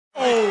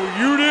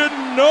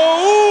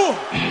know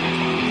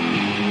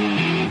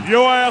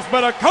your ass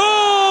better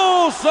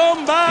call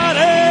somebody.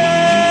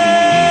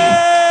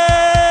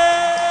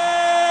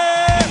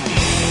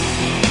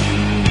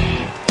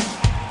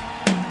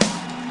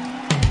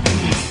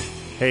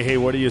 Hey,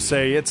 what do you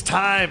say? It's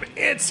time.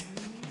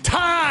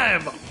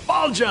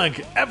 Ball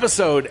Junk,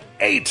 episode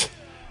 8.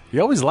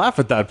 You always laugh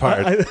at that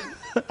part.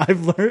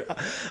 I've learned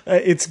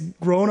it's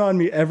grown on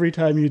me every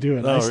time you do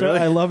it. Really?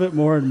 I love it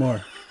more and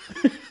more.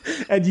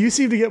 And you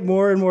seem to get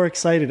more and more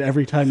excited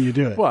every time you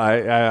do it. Well,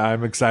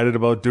 I'm excited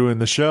about doing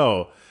the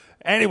show.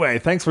 Anyway,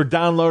 thanks for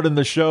downloading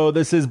the show.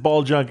 This is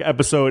Ball Junk,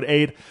 episode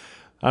 8.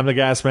 I'm the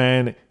Gas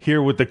Man,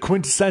 here with the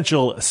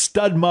quintessential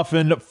stud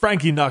muffin,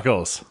 Frankie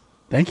Knuckles.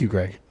 Thank you,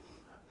 Greg.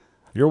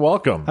 You're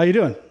welcome. How you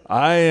doing?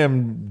 I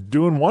am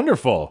doing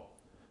wonderful.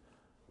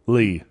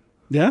 Lee.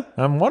 Yeah?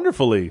 I'm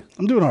wonderfully.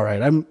 I'm doing all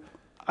right.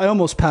 I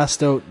almost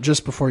passed out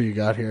just before you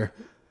got here.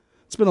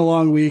 It's been a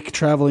long week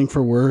traveling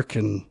for work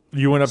and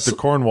You went up to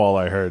Cornwall,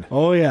 I heard.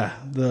 oh yeah,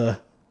 the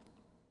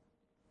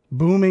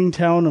booming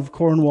town of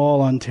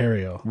Cornwall,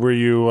 Ontario. Were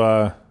you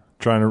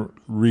trying to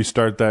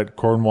restart that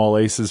Cornwall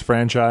Aces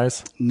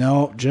franchise?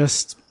 No,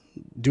 just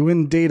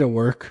doing data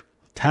work,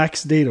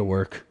 tax data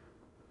work.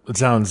 It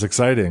sounds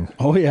exciting.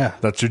 Oh yeah.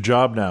 That's your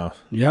job now,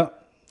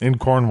 Yep. in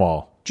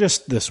Cornwall.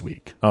 Just this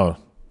week. Oh,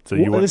 so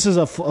you went... This is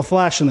a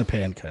flash in the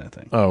pan kind of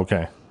thing. Oh,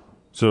 okay.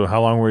 So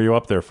how long were you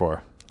up there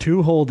for?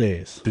 2 whole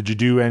days. Did you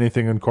do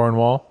anything in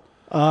Cornwall?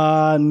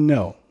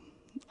 No.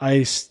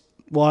 I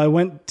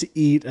went to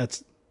eat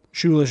at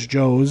Shoeless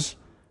Joe's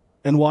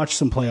and watch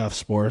some playoff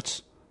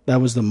sports.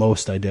 That was the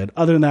most I did.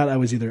 Other than that, I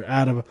was either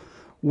at a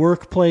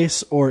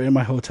workplace or in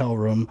my hotel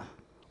room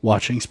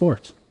watching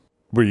sports.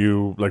 Were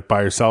you like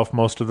by yourself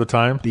most of the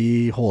time?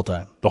 The whole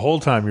time. The whole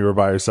time you were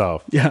by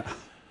yourself? Yeah.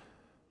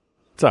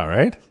 It's all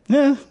right.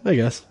 Yeah, I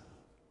guess.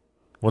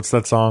 What's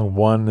that song?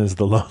 One is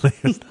the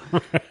loneliest.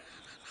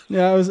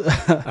 Yeah,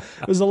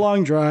 it was a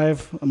long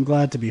drive. I'm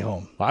glad to be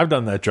home. I've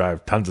done that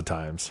drive tons of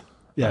times.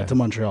 Yeah, to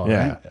Montreal,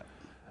 Yeah. right?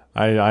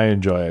 Yeah. I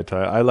enjoy it.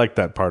 I like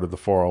that part of the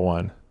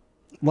 401.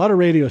 A lot of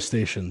radio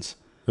stations.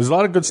 There's a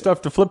lot of good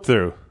stuff to flip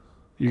through.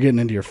 You're getting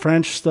into your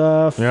French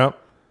stuff. Yep.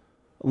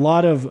 A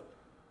lot of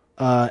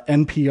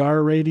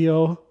NPR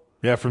radio.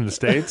 Yeah, from the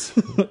States.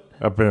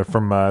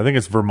 From, I think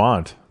it's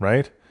Vermont,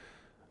 right?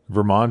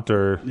 Vermont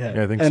or...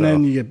 Yeah, I think so. And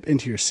then you get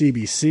into your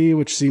CBC,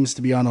 which seems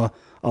to be on a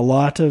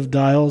lot of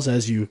dials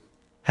as you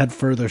head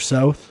further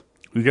south.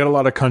 You get a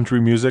lot of country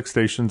music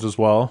stations as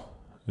well,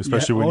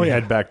 especially when you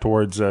head back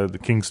towards the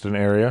Kingston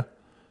area.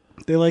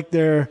 They like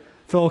their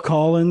Phil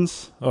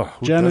Collins, who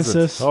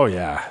Genesis. doesn't? Oh,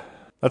 yeah.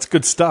 That's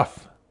good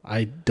stuff.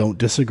 I don't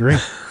disagree.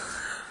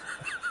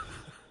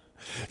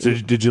 So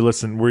did you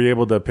listen? Were you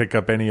able to pick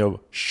up any of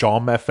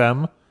Chaume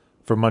FM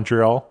from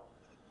Montreal?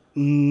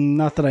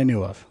 Not that I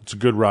knew of. It's a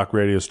good rock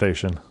radio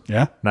station.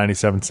 Yeah?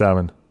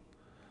 97.7.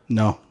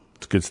 No.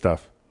 It's good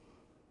stuff.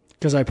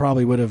 Because I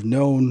probably would have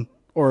known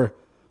or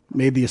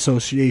made the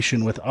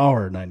association with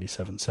our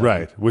 97.7.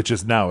 Right, which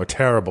is now a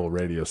terrible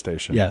radio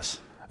station. Yes.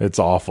 It's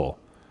awful.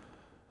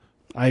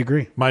 I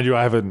agree. Mind you,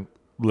 I haven't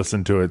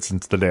listened to it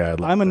since the day I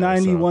left. I'm a there,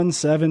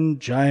 91.7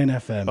 Giant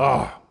FM.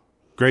 Oh,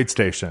 great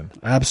station.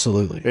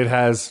 Absolutely. It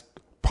has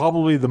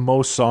probably the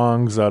most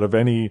songs out of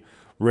any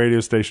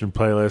radio station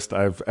playlist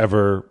I've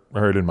ever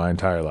heard in my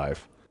entire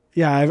life.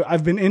 Yeah,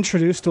 I've been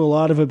introduced to a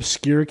lot of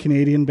obscure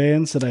Canadian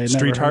bands that I had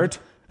never heard. Streetheart?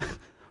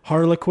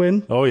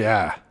 Harlequin. Oh,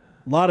 yeah.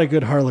 A lot of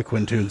good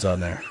Harlequin tunes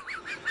on there.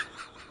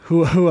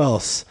 Who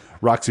else?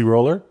 Roxy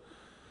Roller?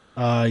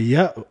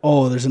 Yeah.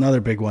 Oh, there's another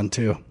big one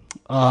too.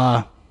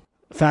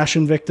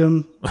 Fashion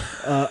Victim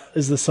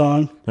is the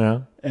song.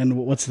 Yeah. And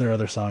what's their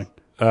other song?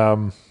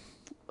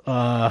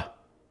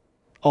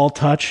 All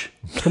Touch.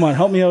 Come on,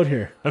 help me out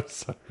here. I'm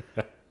sorry.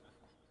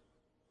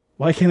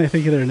 Why can't I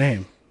think of their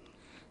name?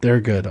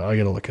 They're good. I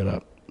gotta look it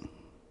up.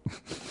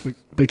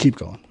 But keep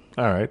going.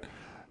 All right.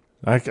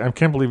 I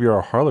can't believe you're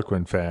a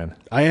Harlequin fan.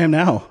 I am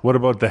now. What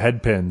about the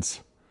Headpins?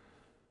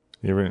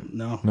 You ever?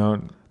 No.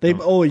 No.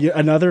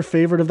 Another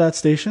favorite of that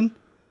station?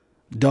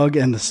 Doug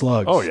and the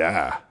Slugs. Oh,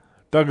 yeah.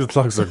 Doug and the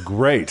Slugs are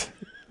great.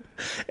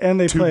 And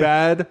they Too play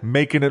Bad,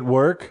 Making It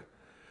Work.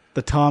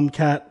 the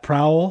Tomcat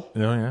Prowl. Oh,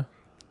 yeah.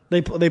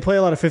 They play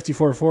a lot of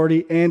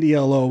 5440 and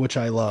ELO, which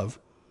I love.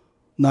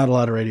 Not a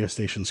lot of radio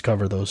stations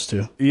cover those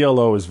two.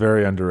 ELO is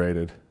very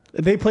underrated.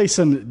 They play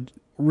some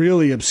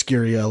really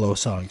obscure ELO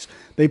songs.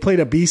 They played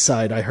a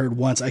B-side I heard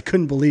once. I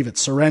couldn't believe it.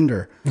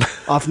 Surrender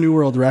off New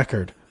World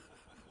Record.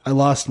 I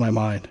lost my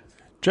mind.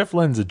 Jeff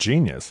Lynne's a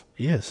genius.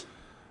 He is.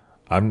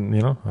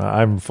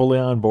 I'm fully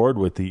on board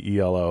with the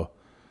ELO.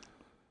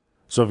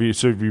 So have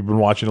you been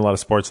watching a lot of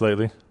sports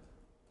lately?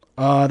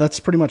 That's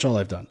pretty much all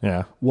I've done.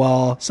 Yeah.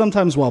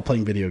 Sometimes while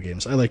playing video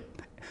games.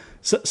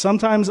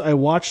 Sometimes I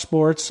watch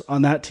sports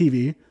on that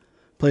TV,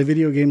 play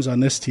video games on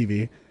this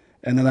TV,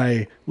 and then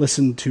I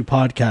listen to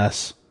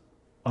podcasts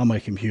on my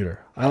computer.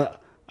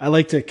 I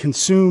like to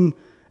consume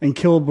and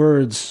kill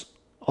birds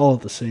all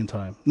at the same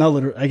time. Not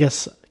literally, I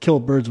guess kill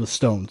birds with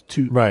stones.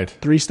 Right.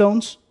 3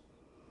 stones?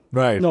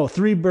 Right. No,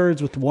 3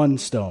 birds with 1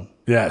 stone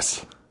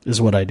Yes.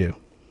 is what I do.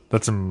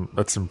 That's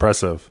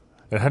impressive.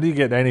 And how do you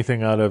get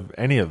anything out of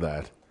any of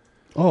that?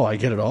 Oh, I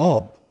get it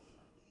all.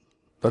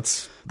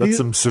 That's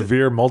some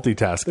severe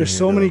multitasking. There's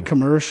so many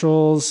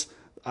commercials.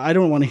 I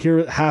don't want to hear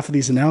what half of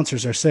these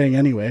announcers are saying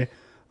anyway.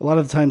 A lot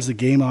of the times the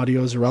game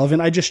audio is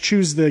irrelevant. I just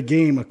choose the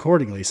game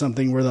accordingly,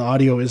 something where the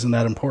audio isn't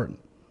that important.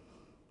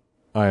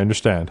 I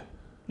understand.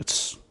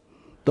 It's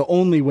the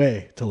only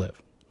way to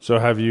live. So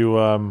have you,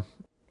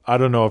 I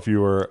don't know if you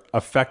were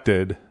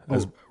affected.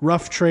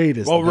 Rough Trade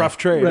is Rough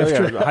Trade.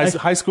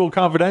 High School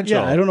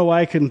Confidential. Yeah, I don't know why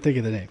I couldn't think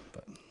of the name.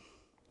 But.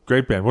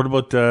 Great band. What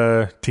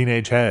about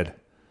Teenage Head?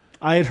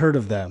 I had heard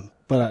of them,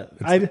 but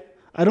I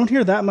don't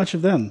hear that much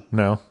of them.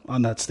 No,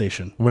 on that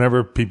station.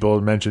 Whenever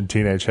people mention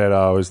Teenage Head,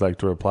 I always like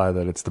to reply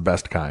that it's the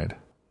best kind.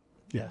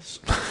 Yes,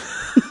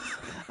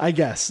 I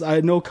guess.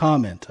 No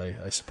comment.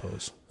 I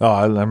suppose. Oh,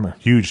 I'm a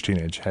huge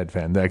Teenage Head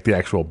fan. Like the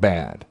actual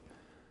band.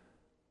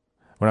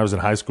 When I was in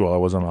high school, I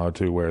wasn't allowed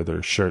to wear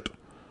their shirt.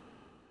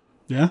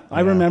 Yeah,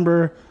 I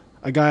remember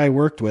a guy I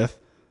worked with.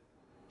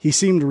 He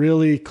seemed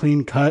really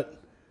clean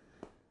cut,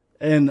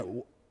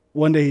 and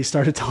one day he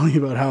started telling me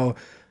about how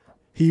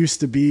he used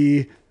to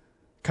be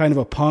kind of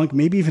a punk,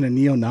 maybe even a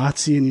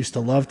neo-Nazi, and used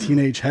to love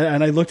Teenage Head.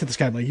 And I looked at this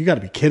guy, I'm like, you got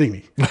to be kidding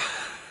me.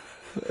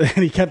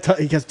 And he kept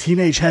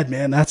Teenage Head,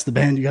 man, that's the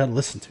band you got to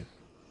listen to.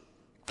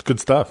 It's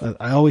good stuff.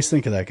 I always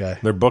think of that guy.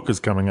 Their book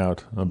is coming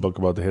out, a book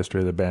about the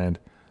history of the band.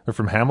 They're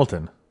from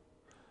Hamilton.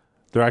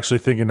 They're actually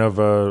thinking of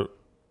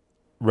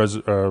what's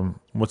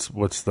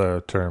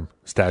the term?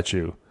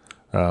 Statue.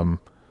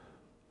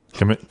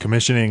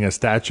 Commissioning a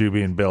statue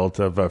being built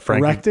of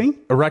Frankie.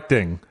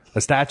 Erecting a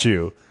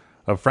statue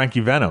of Frankie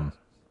Venom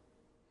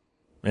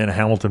in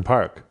Hamilton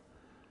Park.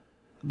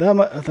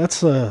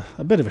 That's a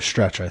bit of a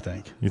stretch, I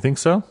think. You think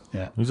so?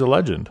 Yeah. He's a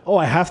legend. Oh,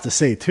 I have to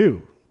say,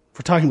 too, if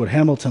we're talking about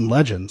Hamilton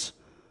legends,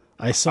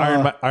 I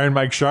saw... Iron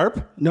Mike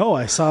Sharp? No,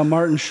 I saw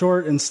Martin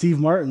Short and Steve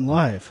Martin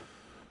live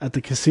at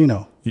the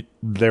casino.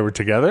 They were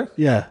together?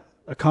 Yeah.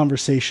 A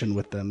conversation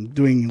with them,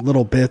 doing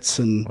little bits,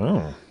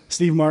 and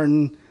Steve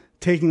Martin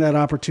taking that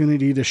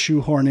opportunity to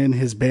shoehorn in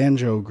his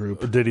banjo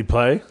group. Did he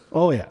play?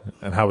 Oh, yeah.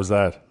 And how was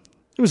that?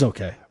 It was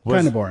okay.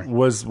 Kind of boring.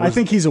 I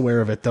think he's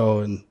aware of it, though.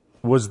 And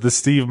was the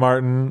Steve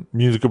Martin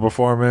musical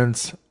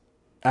performance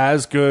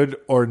as good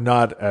or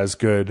not as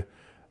good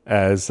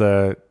as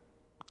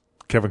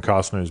Kevin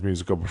Costner's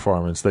musical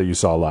performance that you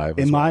saw live?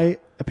 In my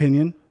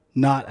opinion,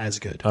 not as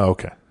good. Oh,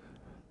 okay.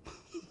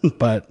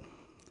 But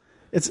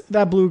it's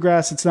that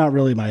bluegrass, it's not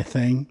really my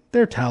thing.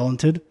 They're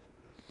talented.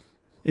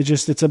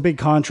 It's a big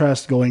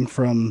contrast going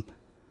from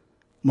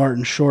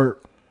Martin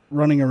Short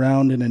running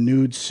around in a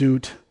nude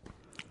suit.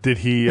 Did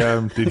he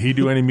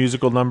do any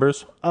musical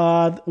numbers?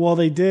 Well,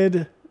 they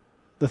did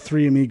the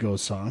Three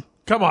Amigos song.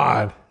 Come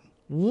on.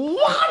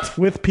 What?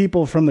 With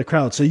people from the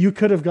crowd. So you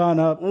could have gone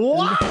up.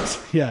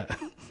 What? Yeah.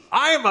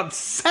 I am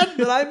upset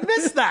that I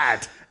missed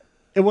that.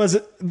 They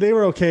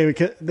were okay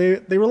because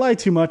they rely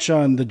too much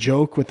on the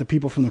joke with the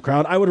people from the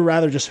crowd. I would have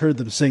rather just heard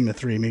them sing the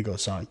Three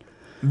Amigos song.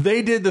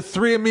 They did the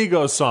Three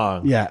Amigos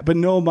song. Yeah, but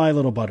no My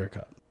Little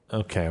Buttercup.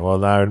 Okay, well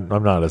now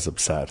I'm not as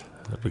upset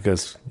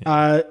because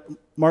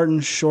Martin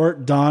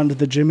Short donned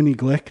the Jiminy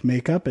Glick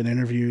makeup and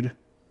interviewed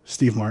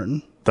Steve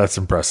Martin. That's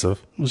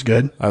impressive. It was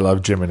good. I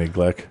love Jiminy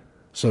Glick.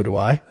 So do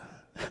I.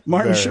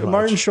 Martin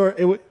Short.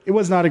 It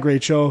was not a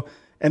great show,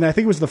 and I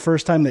think it was the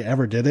first time they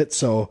ever did it.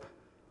 So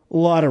a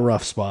lot of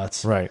rough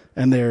spots, right?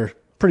 And they're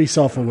pretty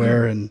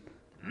self-aware and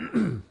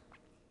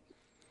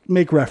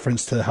make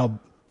reference to how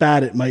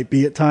bad it might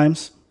be at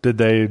times. Did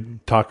they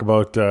talk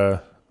about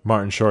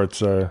Martin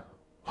Short's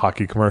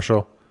hockey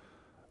commercial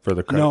for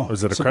the credit? No.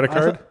 Was it a credit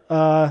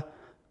card?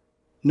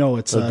 No,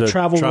 it's a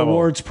travel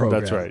rewards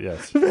program. That's right,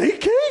 yes.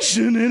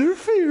 Vacation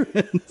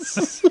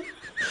interference.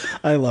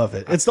 I love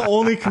it. It's the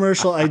only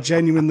commercial I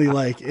genuinely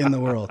like in the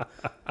world.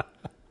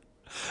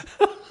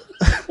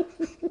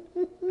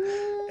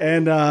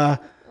 And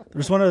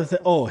there's one other thing.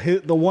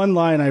 The one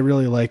line I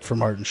really liked from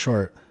Martin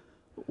Short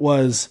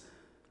was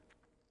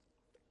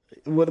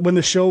when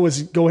the show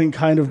was going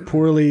kind of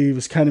poorly, he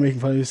was kind of making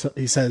fun of it.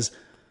 He says,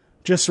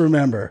 just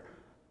remember,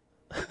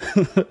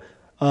 I'm going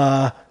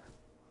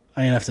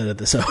to have to edit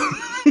this out.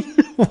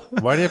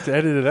 Why do you have to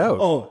edit it out?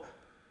 Oh,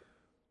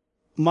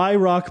 my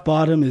rock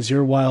bottom is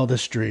your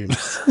wildest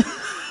dreams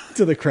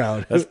to the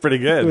crowd. That's pretty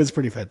good. It was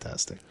pretty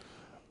fantastic.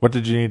 What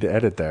did you need to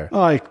edit there?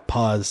 Oh, I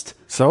paused.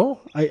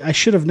 So? I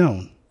should have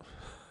known.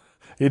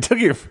 You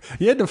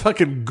had to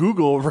fucking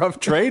Google Rough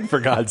Trade for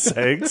God's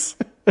sakes.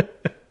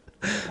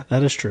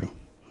 That is true.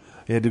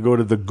 You had to go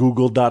to the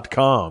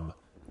google.com.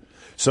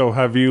 So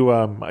have you,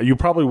 you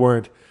probably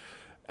weren't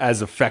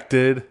as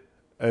affected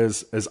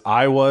as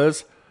I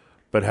was,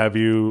 but have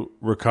you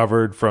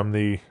recovered from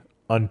the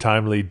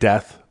untimely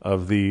death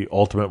of the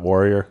Ultimate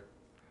Warrior?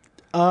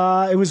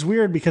 It was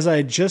weird because I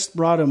had just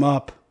brought him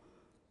up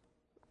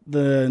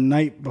the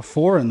night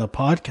before in the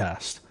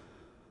podcast.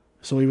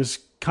 So he was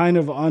kind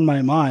of on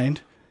my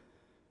mind.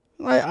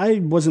 I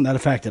wasn't that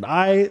affected.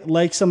 I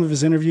like some of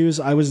his interviews.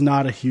 I was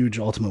not a huge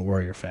Ultimate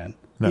Warrior fan.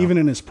 No. Even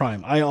in his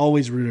prime. I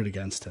always rooted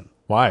against him.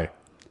 Why?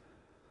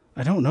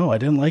 I don't know. I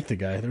didn't like the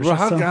guy.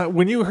 There's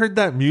When you heard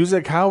that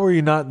music, how were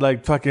you not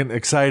like fucking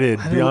excited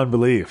beyond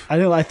belief?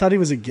 I thought he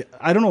was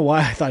I don't know why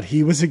I thought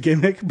he was a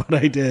gimmick, but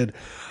I did.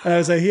 And I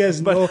was like, he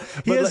has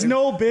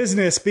no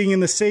business being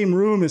in the same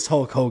room as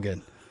Hulk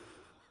Hogan.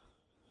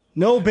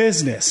 No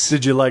business.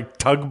 Did you like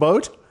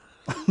Tugboat?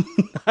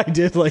 I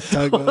did like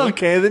Tugboat.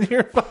 Okay, then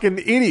you're a fucking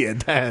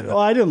idiot, then. Well,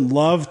 I didn't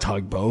love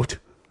Tugboat.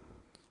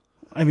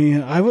 I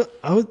mean, I would.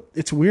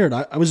 It's weird.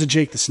 I was a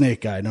Jake the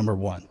Snake guy, number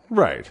one.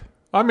 Right.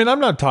 I mean, I'm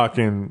not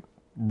talking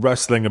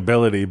wrestling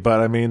ability, but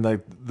I mean,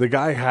 like, the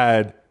guy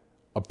had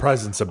a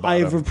presence about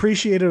him. I've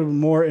appreciated him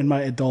more in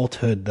my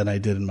adulthood than I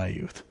did in my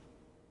youth.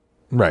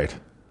 Right.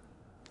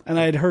 And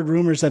I had heard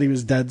rumors that he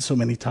was dead so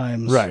many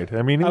times. Right.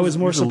 I mean, I was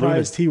more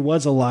surprised he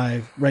was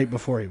alive right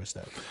before he was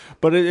dead.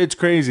 But it's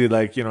crazy.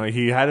 Like, you know,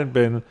 he hadn't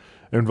been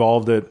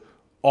involved at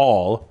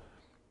all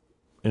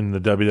in the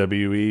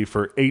WWE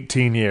for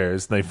 18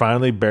 years. They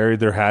finally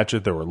buried their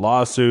hatchet. There were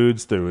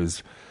lawsuits. There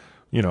was,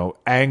 you know,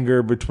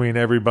 anger between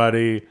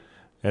everybody.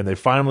 And they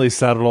finally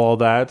settled all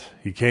that.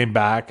 He came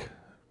back,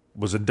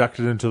 was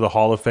inducted into the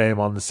Hall of Fame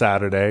on the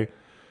Saturday,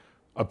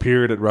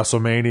 appeared at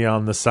WrestleMania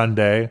on the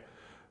Sunday,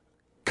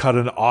 cut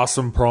an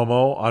awesome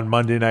promo on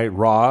Monday Night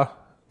Raw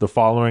the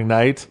following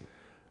night,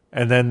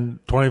 and then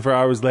 24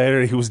 hours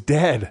later, he was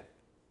dead.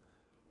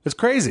 It's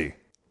crazy.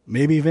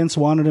 Maybe Vince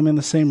wanted him in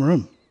the same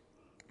room.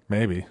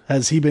 Maybe.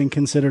 Has he been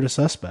considered a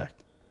suspect?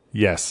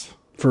 Yes.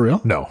 For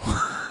real? No.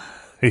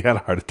 He had a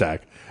heart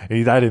attack. And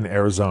he died in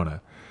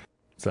Arizona.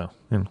 So,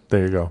 you know,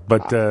 there you go.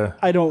 But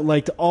I don't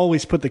like to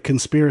always put the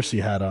conspiracy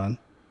hat on,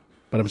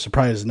 but I'm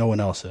surprised no one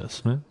else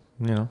is. You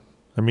know,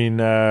 I mean,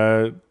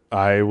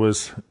 I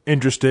was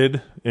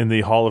interested in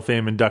the Hall of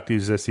Fame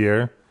inductees this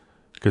year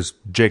because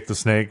Jake the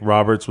Snake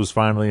Roberts was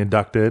finally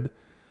inducted,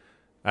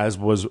 as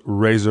was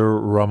Razor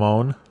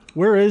Ramon.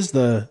 Where is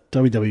the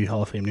WWE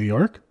Hall of Fame? New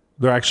York?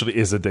 There actually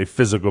isn't a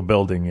physical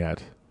building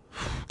yet.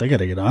 They got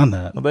to get on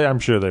that. I'm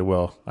sure they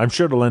will. I'm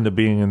sure it'll end up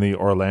being in the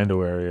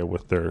Orlando area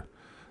with their...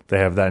 They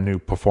have that new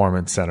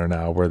performance center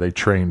now where they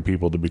train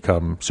people to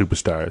become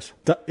superstars.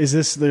 Is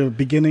this the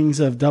beginnings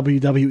of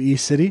WWE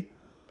City?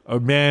 Oh,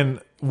 man,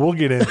 we'll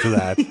get into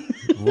that.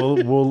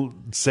 we'll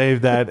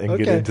save that and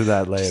get into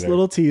that later. Just a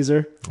little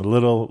teaser. A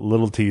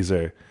little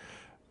teaser.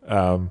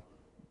 But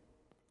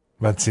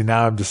see,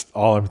 now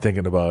all I'm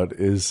thinking about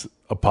is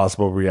a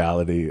possible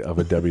reality of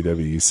a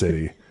WWE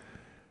City.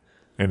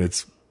 And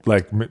it's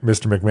like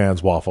Mr.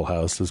 McMahon's Waffle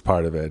House is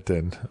part of it.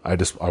 And I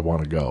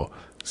want to go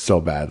so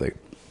badly.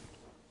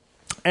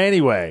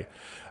 Anyway,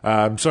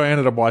 so I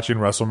ended up watching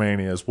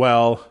WrestleMania as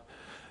well,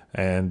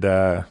 and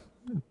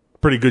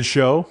pretty good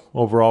show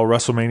overall.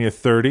 WrestleMania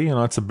 30, you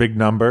know, that's a big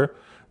number.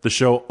 The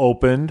show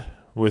opened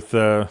with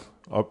a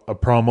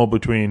promo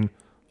between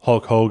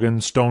Hulk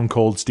Hogan, Stone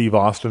Cold Steve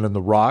Austin, and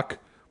The Rock,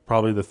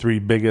 probably the three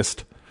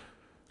biggest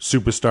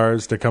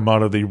superstars to come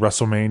out of the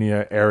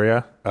WrestleMania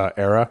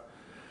era.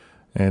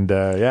 And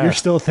yeah, you're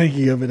still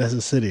thinking of it as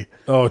a city.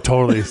 Oh,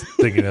 totally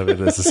thinking of it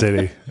as a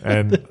city,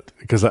 and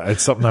because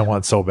it's something I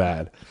want so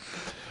bad.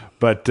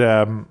 But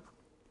yeah,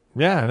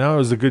 no, it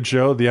was a good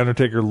show. The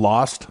Undertaker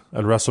lost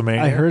at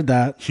WrestleMania. I heard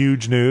that.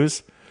 Huge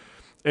news.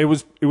 It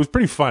was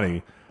pretty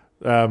funny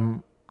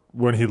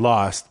when he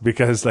lost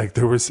because like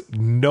there was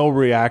no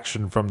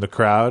reaction from the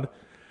crowd,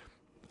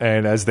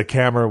 and as the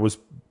camera was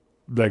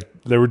like,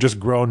 they were just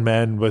grown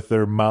men with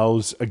their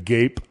mouths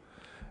agape,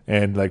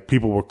 and like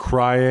people were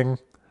crying.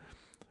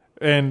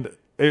 And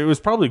it was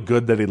probably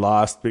good that he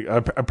lost.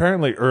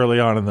 Apparently,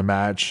 early on in the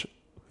match,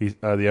 the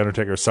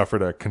Undertaker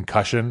suffered a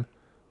concussion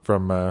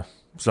from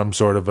some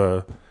sort of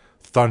a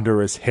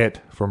thunderous hit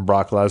from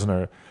Brock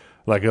Lesnar,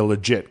 like a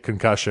legit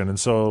concussion. And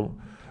so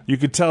you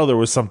could tell there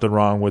was something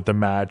wrong with the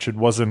match. It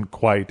wasn't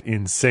quite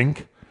in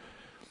sync.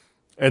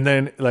 And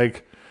then,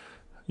 like,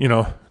 you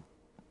know,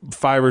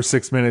 5 or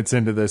 6 minutes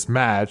into this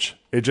match,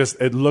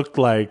 it looked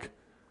like,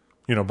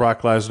 you know,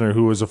 Brock Lesnar,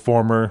 who was a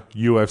former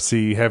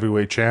UFC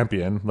heavyweight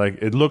champion, like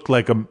it looked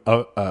like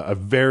a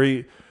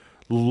very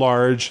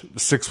large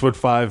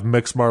 6'5"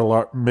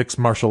 mixed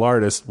martial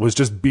artist was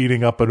just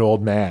beating up an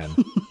old man,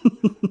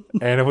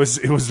 and it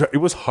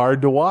was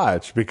hard to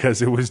watch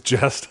because it was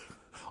just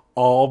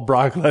all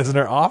Brock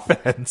Lesnar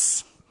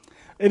offense.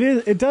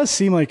 It does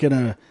seem like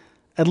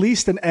at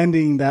least an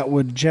ending that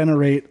would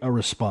generate a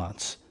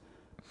response,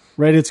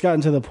 right? It's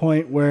gotten to the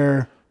point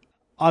where,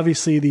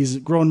 obviously, these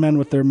grown men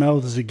with their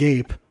mouths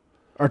agape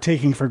are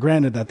taking for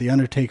granted that the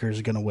Undertaker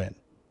is going to win.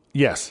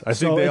 Yes, I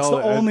think it's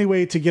the only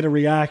way to get a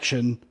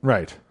reaction.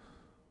 Right.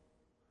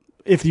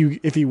 If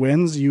he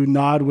wins, you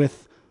nod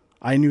with,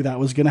 "I knew that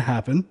was going to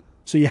happen."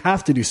 So you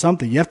have to do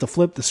something. You have to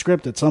flip the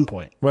script at some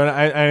point. Well,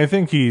 I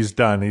think he's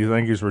done. I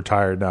think he's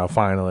retired now.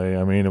 Finally,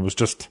 I mean,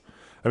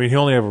 he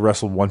only ever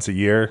wrestled once a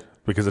year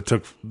because it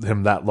took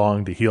him that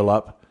long to heal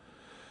up.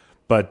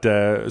 But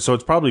so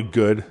it's probably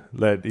good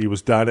that he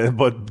was done.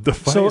 But the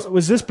funniest, so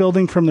was this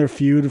building from their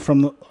feud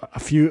from a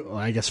few,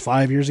 I guess,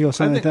 5 years ago,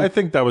 something like that? I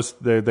think that was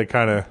they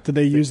kind of. Did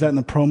they use that in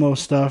the promo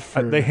stuff?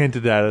 They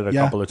hinted at it a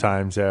couple of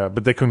times, yeah,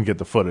 but they couldn't get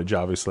the footage,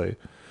 obviously.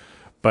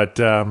 But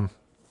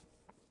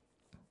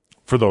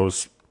for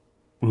those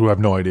who have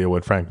no idea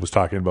what Frank was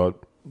talking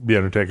about, The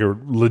Undertaker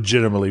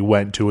legitimately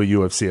went to a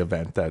UFC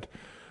event that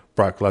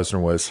Brock Lesnar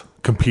was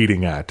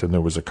competing at, and there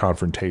was a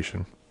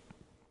confrontation.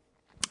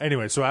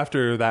 Anyway, so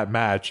after that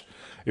match,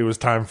 it was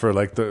time for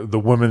like the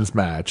women's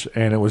match,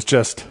 and it was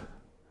just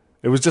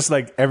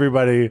like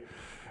everybody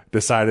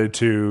decided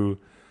to,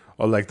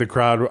 or like the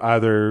crowd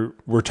either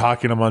were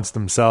talking amongst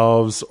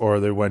themselves,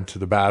 or they went to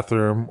the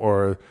bathroom,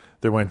 or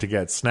they went to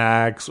get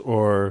snacks,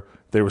 or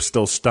they were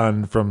still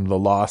stunned from the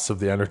loss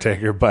of The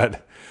Undertaker.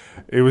 But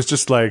it was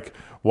just like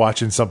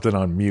watching something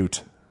on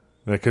mute,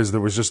 because there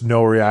was just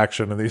no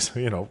reaction. And these,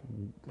 and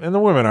the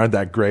women aren't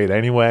that great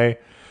anyway,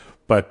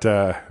 but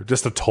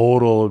just a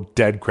total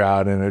dead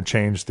crowd, and it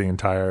changed the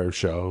entire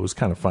show. It was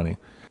kind of funny.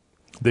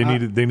 They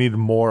needed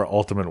more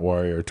Ultimate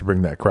Warrior to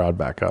bring that crowd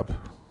back up.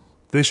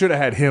 They should have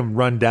had him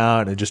run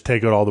down and just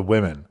take out all the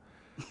women.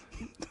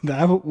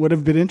 That would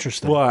have been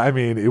interesting. Well, I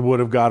mean, it would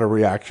have got a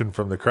reaction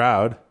from the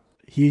crowd.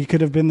 He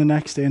could have been the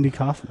next Andy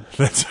Kaufman.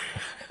 That's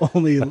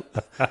Only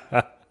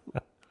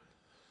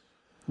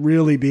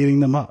really beating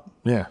them up.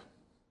 Yeah.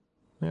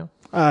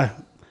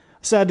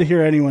 Sad to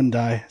hear anyone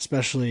die,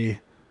 especially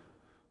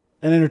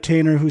an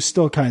entertainer who's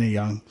still kind of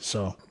young.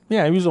 So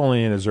yeah, he was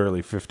only in his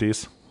early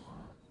 50s.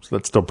 So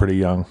that's still pretty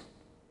young.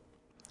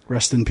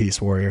 Rest in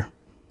peace, Warrior.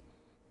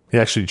 He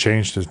actually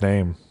changed his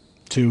name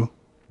to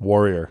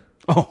Warrior.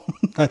 Oh,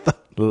 I thought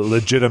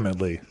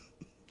legitimately.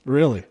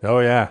 Really? Oh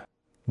yeah,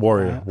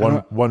 Warrior.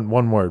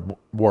 One word,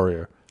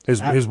 Warrior.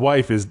 His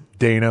wife is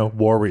Dana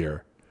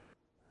Warrior.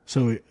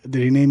 So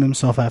did he name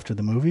himself after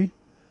the movie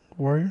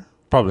Warrior?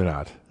 Probably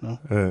not.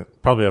 No.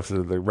 Probably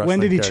after the wrestling. When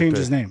did he change character.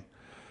 his name?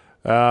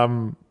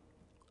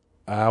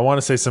 I want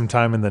to say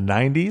sometime in the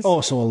 90s.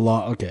 Oh, so a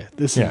lot. Okay,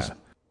 this Yeah. is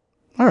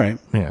all right.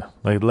 Yeah,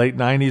 like late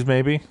 90s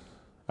maybe.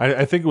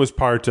 I think it was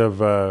part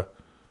of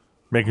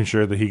making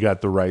sure that he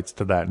got the rights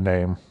to that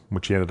name,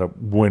 which he ended up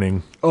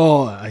winning.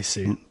 Oh, I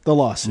see. The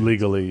lawsuit.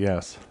 Legally,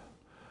 yes.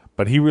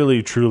 But he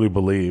really truly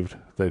believed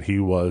that he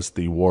was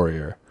the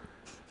Warrior,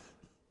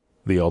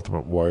 the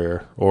Ultimate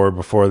Warrior. Or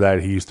before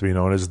that, he used to be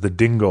known as the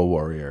Dingo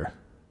Warrior.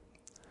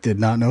 Did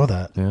not know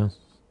that. Yeah.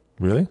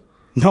 Really?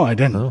 No, I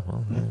didn't. Oh,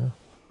 well, there you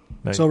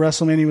go. So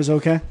WrestleMania was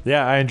okay?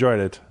 Yeah, I enjoyed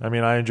it. I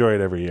mean, I enjoy it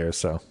every year,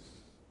 so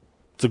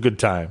it's a good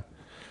time.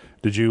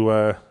 Did you,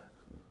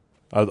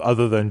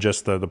 other than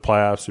just the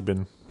playoffs, you've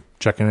been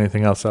checking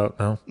anything else out?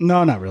 No?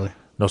 No, not really.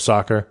 No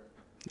soccer?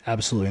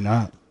 Absolutely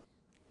not.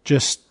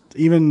 Just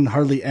even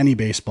hardly any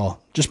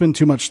baseball. Just been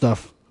too much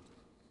stuff.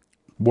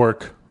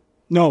 Work?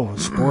 No,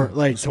 sport.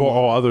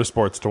 Other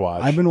sports to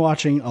watch. I've been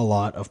watching a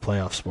lot of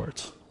playoff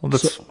sports. Well,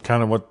 that's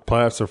kind of what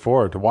playoffs are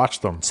for, to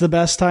watch them. It's the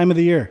best time of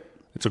the year.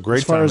 It's a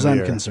great time time as of the I'm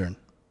year. concerned.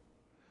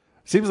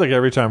 Seems like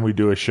every time we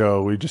do a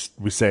show,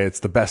 we say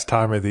it's the best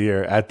time of the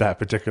year at that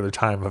particular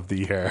time of the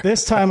year.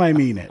 This time I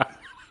mean it.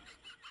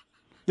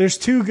 There's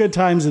two good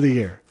times of the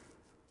year.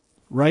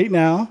 Right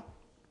now,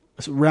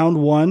 it's round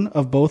one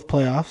of both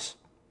playoffs,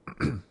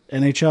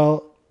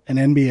 NHL and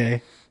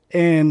NBA,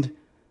 and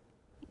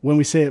when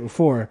we say it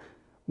before,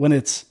 when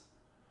it's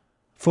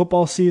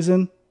football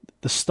season,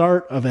 the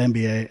start of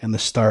NBA and the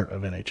start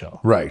of NHL.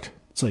 Right.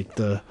 It's like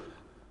the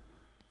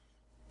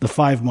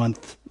 5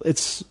 month.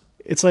 It's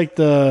like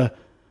the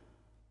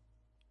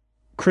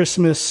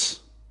Christmas.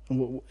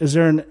 Is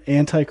there an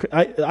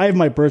I have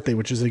my birthday,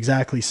 which is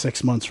exactly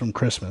 6 months from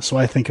Christmas. So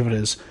I think of it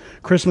as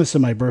Christmas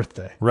and my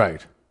birthday.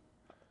 Right.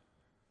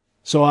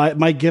 So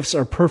my gifts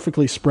are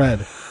perfectly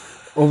spread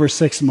over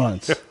 6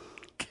 months.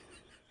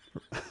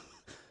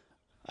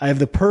 I have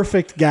the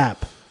perfect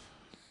gap.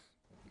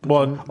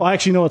 Well,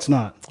 Actually, no, it's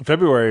not.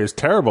 February is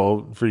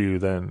terrible for you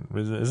then,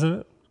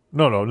 isn't it?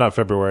 No, not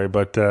February,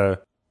 but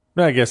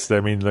I guess, I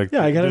mean, like...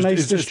 Yeah, I got a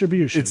nice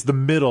distribution. It's the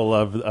middle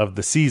of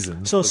the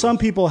season. So some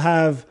people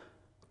have,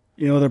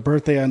 their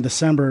birthday on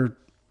December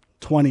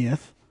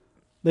 20th.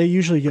 They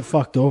usually get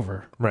fucked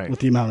over with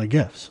the amount of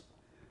gifts.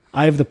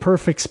 I have the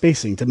perfect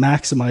spacing to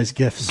maximize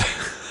gifts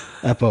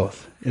at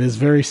both. It is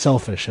very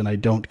selfish, and I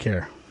don't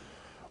care.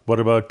 What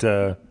about...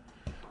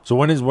 so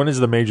when is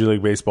the Major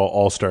League Baseball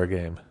All-Star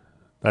Game?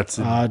 That's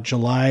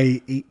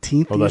July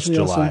 18th. Oh, that's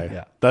usually July. Also.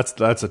 Yeah.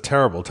 That's a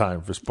terrible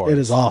time for sports. It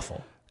is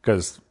awful.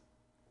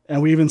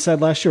 And we even said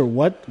last year,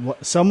 what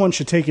someone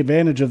should take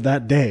advantage of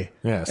that day.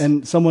 Yes.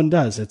 And someone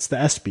does. It's the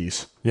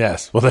ESPYs.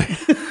 Yes. Well,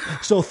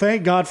 So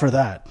thank God for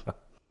that.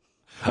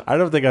 I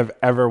don't think I've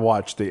ever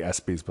watched the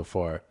ESPYs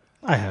before.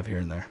 I have here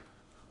and there.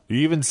 You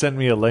even sent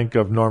me a link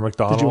of Norm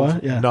Macdonald. Did you watch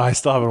it? Yeah. No, I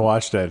still haven't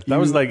watched it. That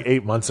was like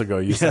 8 months ago.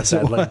 You sent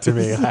that link to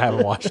me. I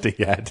haven't watched it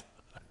yet.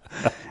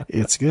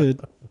 It's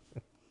good.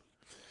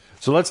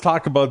 So let's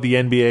talk about the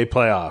NBA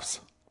playoffs.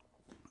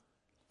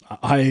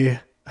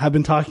 I have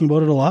been talking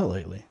about it a lot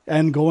lately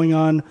and going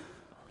on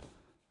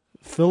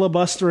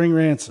filibustering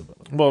rants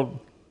about it.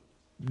 Well,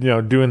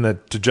 doing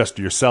that to just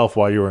yourself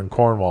while you were in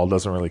Cornwall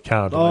doesn't really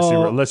count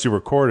unless you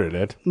recorded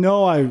it.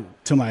 No,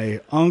 to my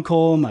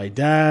uncle, my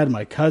dad,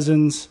 my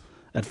cousins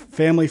at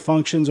family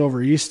functions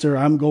over Easter.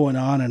 I'm going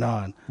on and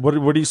on. What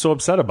are you so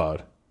upset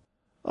about?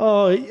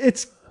 Oh,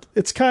 it's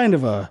kind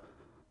of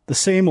the the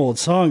same old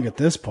song at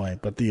this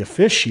point, but the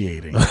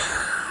officiating.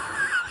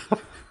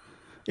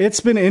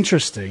 It's been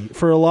interesting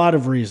for a lot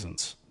of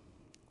reasons.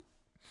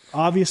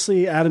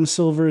 Obviously, Adam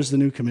Silver is the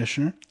new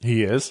commissioner.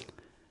 He is.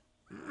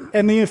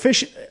 And the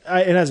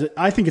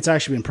I think it's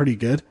actually been pretty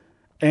good.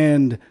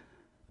 And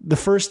the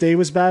first day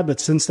was bad, but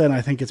since then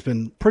I think it's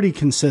been pretty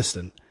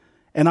consistent.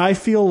 And I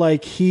feel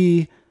like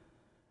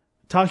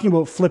talking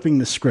about flipping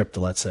the script,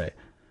 let's say,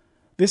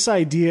 this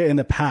idea in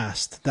the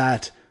past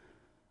that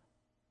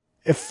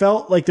it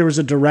felt like there was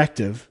a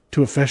directive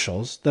to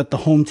officials that the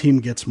home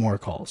team gets more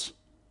calls.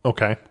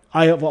 Okay.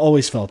 I have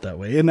always felt that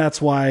way. And that's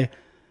why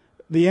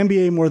the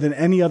NBA, more than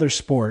any other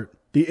sport,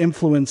 the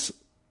influence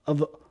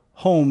of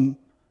home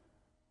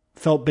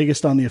felt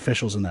biggest on the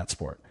officials in that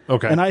sport.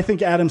 Okay. And I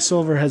think Adam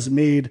Silver has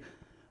made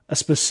a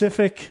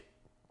specific,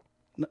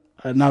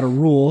 not a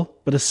rule,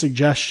 but a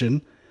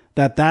suggestion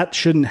that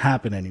shouldn't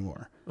happen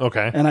anymore.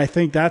 Okay. And I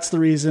think that's the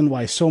reason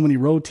why so many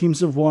road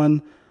teams have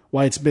won,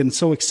 why it's been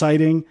so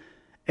exciting.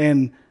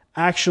 And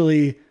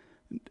actually,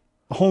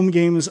 home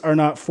games are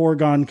not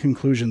foregone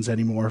conclusions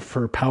anymore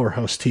for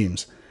powerhouse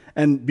teams.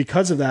 And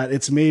because of that,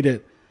 it's made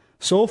it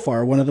so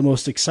far one of the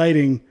most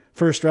exciting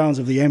first rounds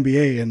of the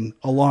NBA in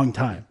a long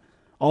time.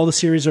 All the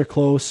series are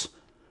close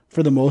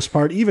for the most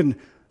part. Even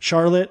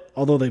Charlotte,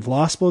 although they've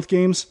lost both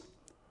games,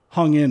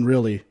 hung in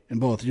really in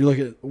both. You look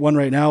at one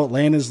right now,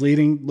 Atlanta's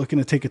leading, looking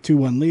to take a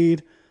 2-1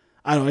 lead.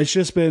 I don't know, it's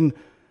just been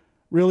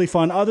really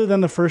fun, other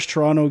than the first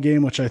Toronto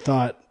game, which I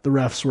thought the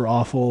refs were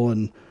awful.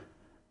 And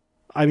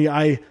I mean,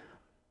 I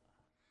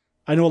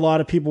know a lot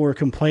of people were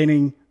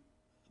complaining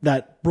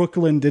that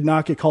Brooklyn did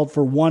not get called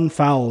for one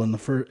foul in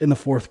the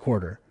fourth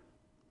quarter.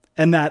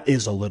 And that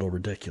is a little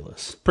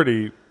ridiculous.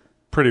 Pretty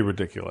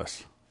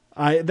ridiculous.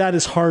 That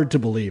is hard to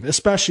believe,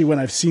 especially when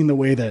I've seen the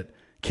way that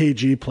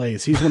KG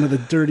plays. He's one of the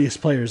dirtiest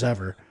players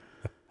ever.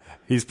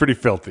 He's pretty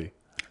filthy.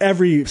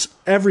 Every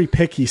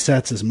pick he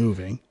sets is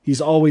moving.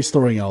 He's always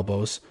throwing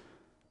elbows.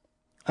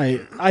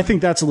 I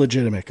think that's a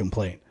legitimate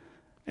complaint.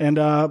 And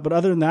but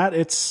other than that,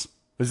 it's...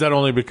 Is that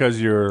only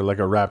because you're like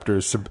a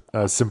Raptors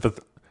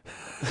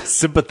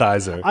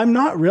sympathizer? I'm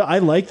not real. I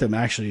like them,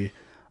 actually.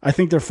 I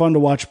think they're fun to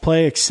watch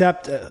play,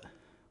 except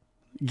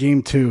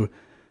game 2.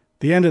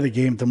 The end of the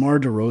game, DeMar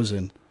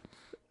DeRozan,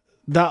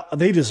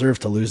 they deserve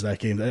to lose that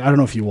game. I don't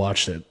know if you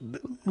watched it.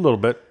 A little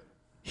bit.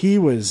 He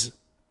was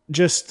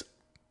just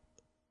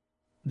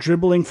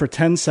dribbling for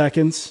 10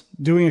 seconds,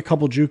 doing a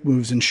couple juke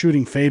moves and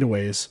shooting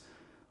fadeaways.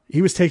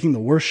 He was taking the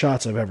worst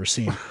shots I've ever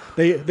seen.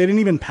 They didn't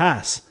even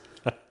pass.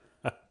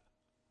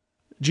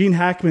 Gene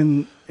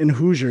Hackman in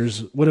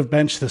Hoosiers would have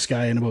benched this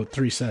guy in about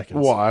 3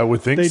 seconds. Well, I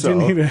would think so.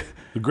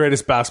 The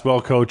greatest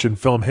basketball coach in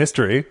film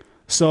history.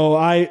 So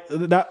I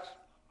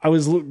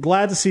was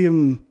glad to see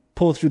him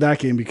pull through that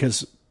game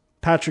because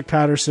Patrick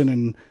Patterson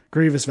and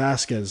Grievous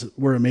Vasquez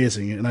were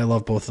amazing, and I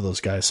love both of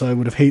those guys. So I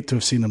would have hated to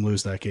have seen them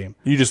lose that game.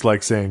 You just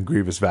like saying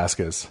Grievous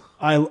Vasquez.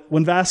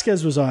 When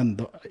Vasquez was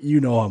on, you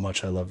know how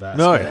much I love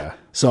Vasquez. Oh, yeah.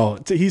 So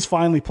he's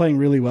finally playing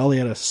really well. He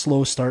had a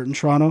slow start in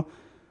Toronto,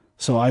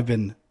 so I've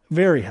been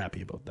very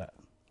happy about that.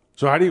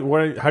 So how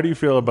do you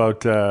feel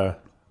about the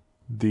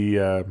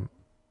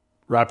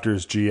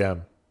Raptors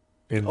GM?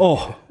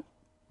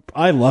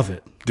 I love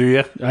it. Do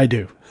you? I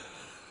do.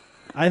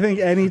 I think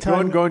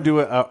anytime going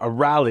to a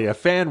rally, a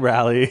fan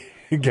rally,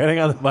 getting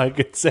on the mic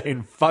and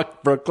saying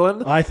 "fuck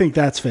Brooklyn." I think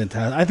that's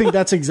fantastic. I think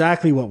that's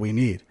exactly what we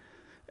need.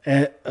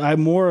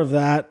 I'm more of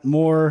that,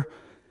 more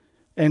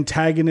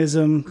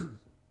antagonism.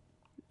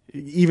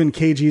 Even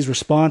KG's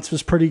response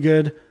was pretty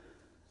good.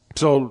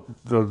 So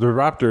the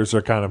Raptors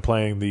are kind of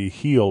playing the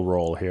heel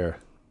role here.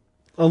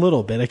 A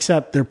little bit,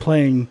 except they're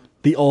playing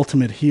the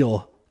ultimate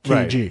heel,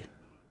 KG. Right.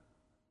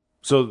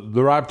 So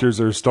the Raptors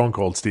are Stone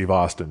Cold Steve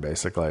Austin,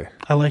 basically.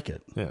 I like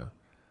it. Yeah.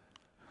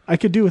 I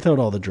could do without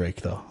all the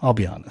Drake, though. I'll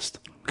be honest.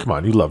 Come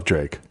on, you love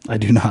Drake. I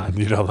do not.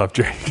 You don't love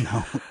Drake.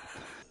 No.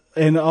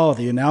 And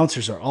the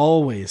announcers are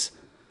always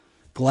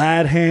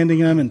glad handing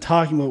him and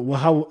talking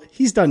about how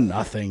he's done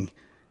nothing.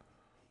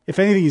 If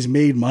anything, he's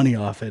made money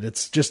off it.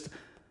 It's just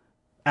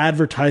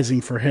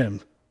advertising for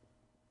him.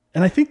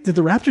 And I think, did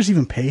the Raptors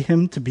even pay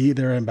him to be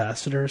their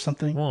ambassador or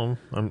something? Well,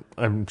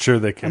 I'm sure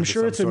they can. I'm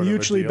sure it's a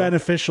mutually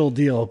beneficial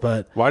deal,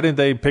 but why didn't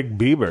they pick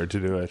Bieber to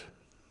do it?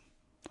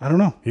 I don't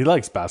know. He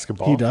likes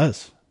basketball. He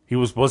does.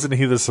 Wasn't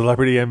he the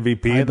celebrity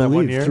MVP in that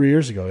 1 year? 3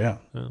 years ago,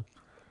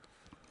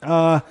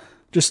 yeah.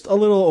 Just a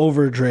little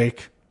over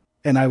Drake,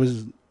 and I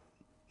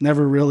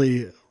never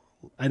really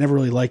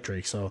liked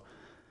Drake, so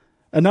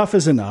enough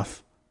is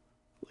enough.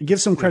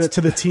 Give some credit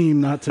to the team,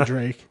 not to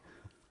Drake.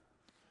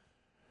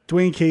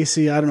 Dwayne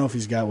Casey, I don't know if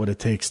he's got what it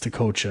takes to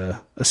coach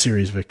a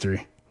series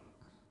victory.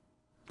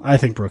 I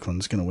think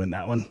Brooklyn's going to win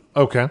that one.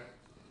 Okay.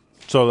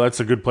 So that's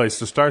a good place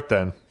to start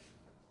then.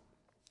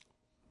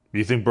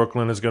 You think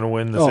Brooklyn is going to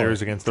win the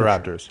series against the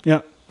Raptors? Sure.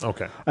 Yeah.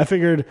 Okay. I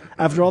figured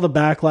after all the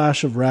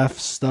backlash of ref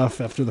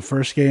stuff after the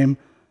first game,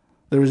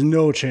 there was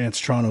no chance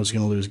Toronto was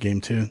going to lose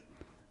game 2.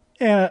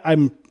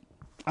 And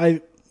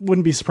I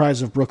wouldn't be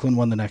surprised if Brooklyn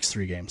won the next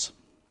 3 games.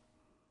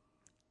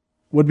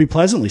 Would be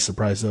pleasantly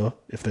surprised, though,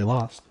 if they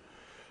lost.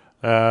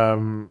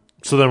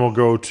 So then we'll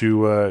go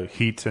to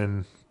Heat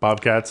and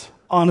Bobcats.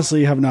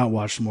 Honestly, have not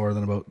watched more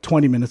than about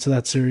 20 minutes of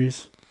that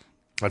series.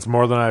 That's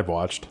more than I've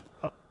watched.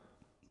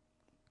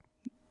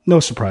 No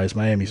surprise,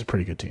 Miami's a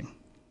pretty good team.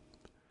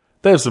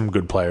 They have some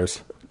good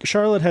players.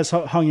 Charlotte has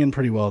hung in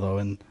pretty well, though,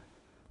 and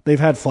they've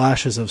had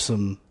flashes of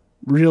some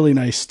really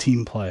nice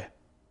team play.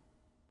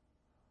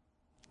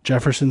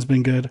 Jefferson's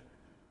been good.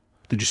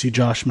 Did you see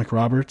Josh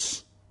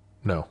McRoberts?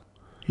 No.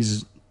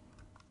 He's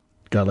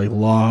got like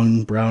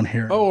long brown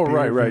hair. Oh,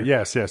 right.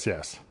 Yes.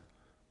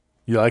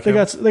 You like him?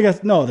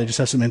 They just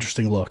have some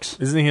interesting looks.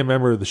 Isn't he a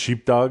member of the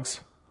Sheepdogs?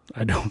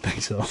 I don't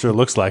think so. Sure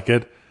looks like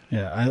it.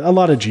 Yeah, a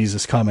lot of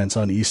Jesus comments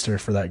on Easter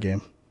for that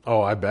game.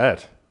 Oh, I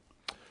bet.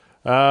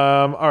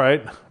 All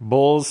right.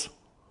 Bulls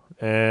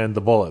and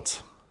the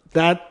Bullets.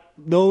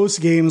 Those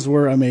games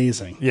were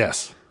amazing.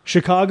 Yes.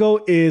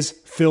 Chicago is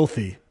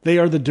filthy. They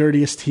are the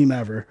dirtiest team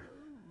ever.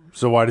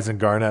 So why doesn't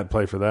Garnett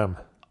play for them?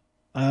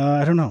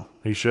 I don't know.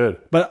 He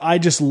should. But I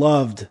just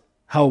loved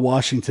how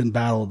Washington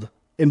battled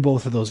in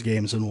both of those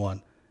games and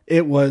won.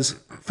 It was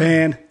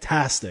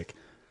fantastic.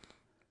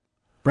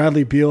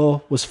 Bradley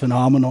Beal was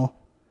phenomenal.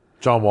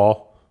 John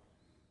Wall.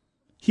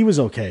 He was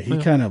okay. He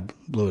kind of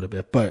blew it a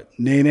bit. But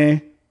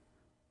Nene,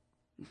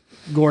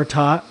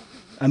 Gortat,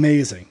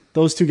 amazing.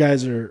 Those two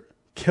guys are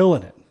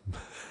killing it.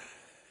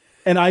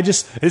 And I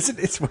just...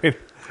 Wait,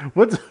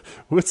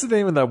 what's the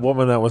name of that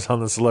woman that was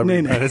on the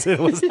Celebrity Apprentice? It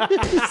was...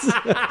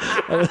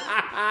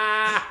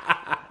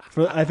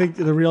 I think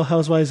the Real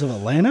Housewives of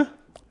Atlanta?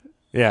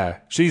 Yeah.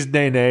 She's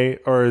Nene,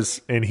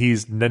 and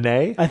he's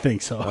Nene? I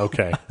think so.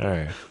 Okay. All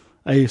right.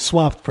 I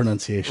swapped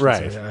pronunciations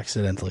right.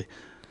 accidentally.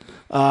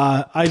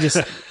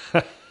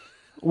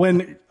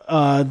 When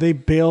they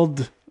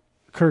bailed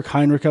Kirk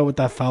Heinrich out with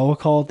that foul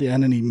call at the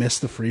end and he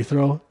missed the free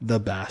throw, the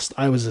best.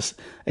 I was just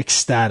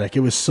ecstatic.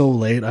 It was so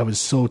late. I was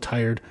so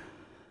tired.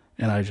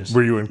 And I just...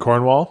 Were you in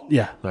Cornwall?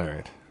 Yeah. All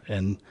right.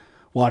 And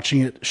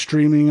watching it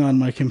streaming on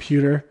my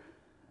computer.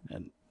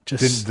 And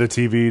just... The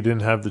TV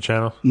didn't have the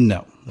channel?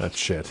 No. That's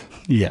shit.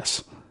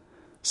 Yes.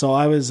 So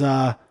I was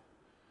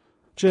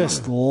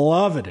just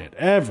loving it,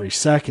 every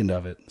second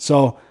of it.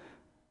 So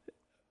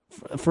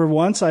for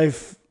once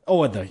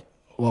we'll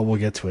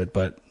get to it,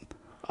 but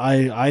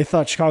I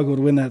thought Chicago would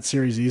win that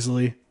series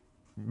easily.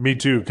 Me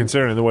too,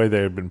 considering the way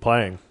they had been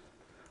playing.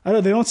 I don't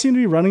know, they don't seem to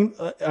be running.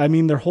 I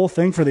mean, their whole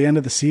thing for the end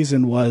of the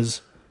season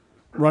was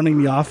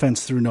running the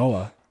offense through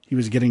Noah. He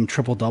was getting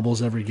triple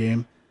doubles every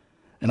game.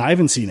 And I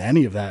haven't seen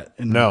any of that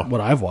in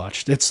what I've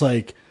watched. It's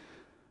like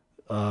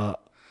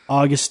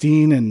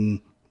Augustine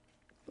and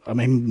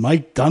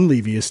Mike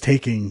Dunleavy is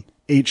taking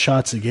 8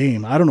 shots a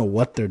game. I don't know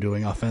what they're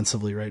doing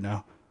offensively right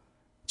now.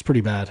 It's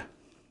pretty bad.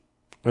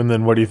 And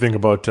then what do you think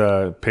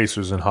about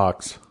Pacers and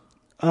Hawks?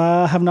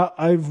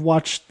 I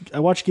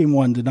watched game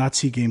 1, did not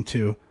see game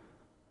 2.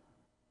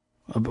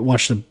 I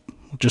watched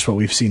just what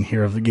we've seen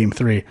here of the game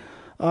 3.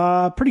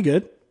 Pretty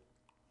good.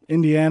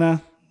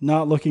 Indiana,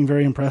 not looking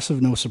very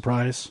impressive, no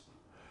surprise,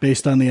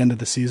 based on the end of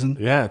the season.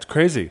 Yeah, it's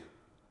crazy.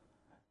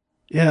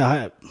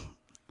 Yeah,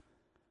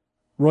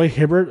 Roy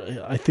Hibbert,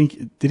 I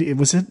think,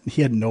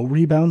 he had no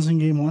rebounds in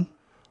game 1?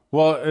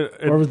 Well,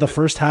 or the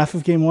first half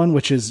of game 1,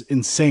 which is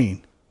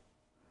insane.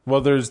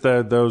 Well, there's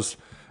those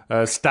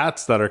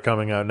stats that are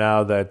coming out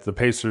now that the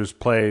Pacers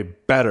play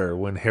better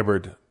when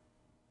Hibbert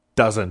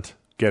doesn't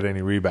get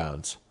any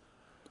rebounds.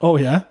 Oh,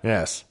 yeah?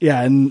 Yes.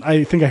 Yeah, and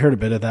I think I heard a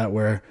bit of that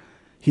where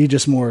he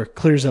just more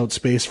clears out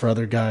space for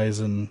other guys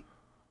and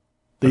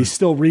they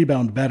still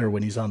rebound better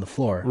when he's on the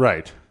floor.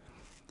 Right.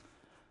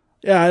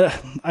 Yeah,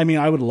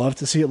 I would love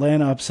to see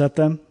Atlanta upset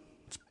them.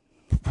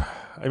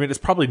 It's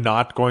probably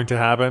not going to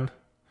happen,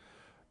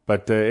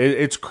 but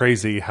it's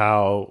crazy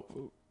how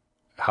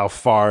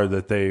far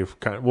that they've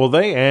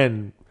they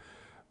and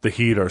the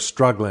Heat are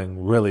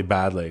struggling really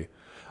badly.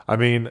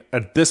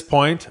 At this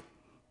point,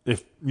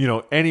 if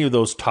any of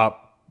those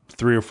top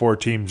 3 or 4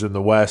 teams in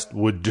the West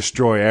would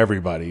destroy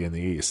everybody in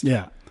the East.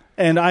 Yeah,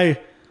 and I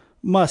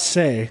must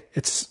say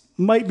it's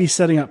might be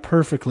setting up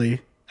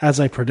perfectly as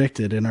I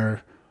predicted in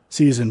our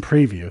season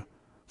preview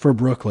for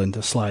Brooklyn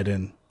to slide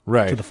in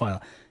to the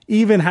final.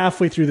 Even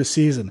halfway through the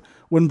season,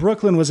 when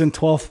Brooklyn was in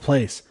 12th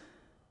place,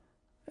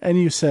 and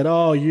you said,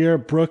 "Oh, your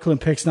Brooklyn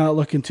pick's not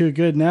looking too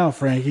good now,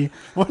 Frankie."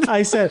 What?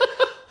 I said,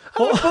 I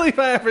don't believe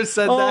I ever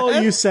said that.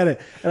 Oh, you said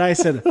it. And I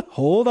said,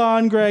 "Hold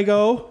on,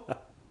 Grego.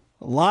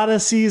 A lot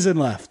of season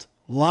left.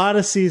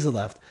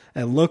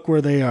 And look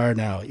where they are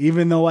now.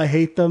 Even though I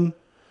hate them,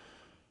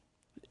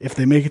 if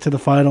they make it to the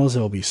finals, it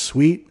will be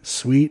sweet,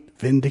 sweet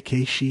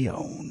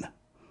vindication."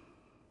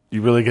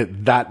 You really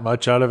get that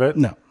much out of it?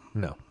 No.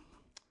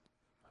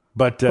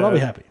 But I'll be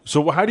happy.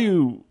 So how do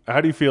you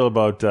feel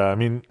about?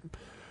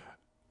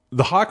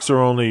 The Hawks are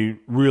only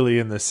really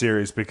in this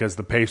series because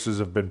the Pacers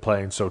have been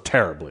playing so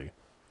terribly,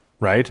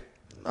 right?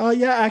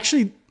 Yeah,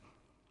 actually,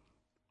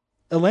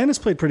 Atlanta's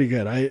played pretty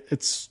good.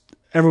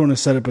 Everyone has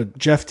said it, but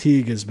Jeff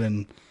Teague has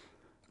been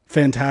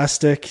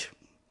fantastic.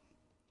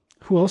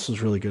 Who else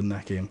was really good in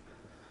that game?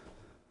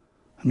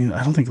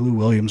 I don't think Lou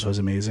Williams was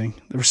amazing.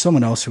 There was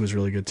someone else who was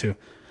really good too.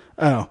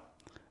 I don't know.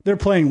 They're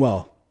playing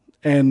well.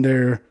 and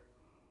they're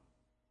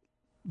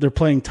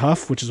playing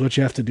tough, which is what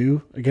you have to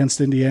do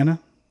against Indiana,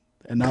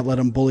 and not let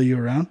them bully you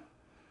around.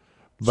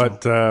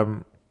 But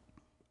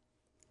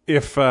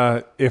if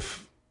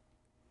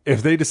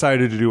they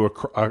decided to do a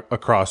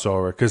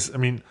crossover, because I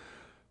mean,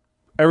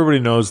 everybody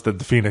knows that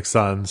the Phoenix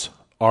Suns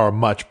are a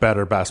much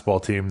better basketball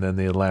team than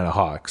the Atlanta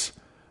Hawks.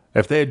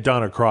 If they had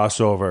done a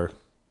crossover,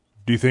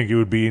 do you think it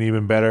would be an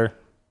even better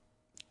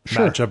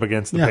matchup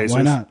against the Pacers?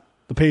 Why not?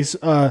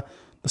 The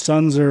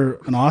Suns are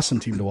an awesome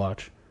team to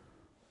watch.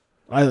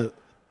 I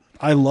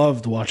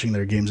loved watching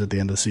their games at the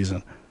end of the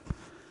season.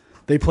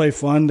 They play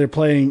fun. They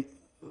play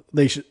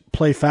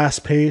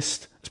fast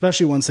paced,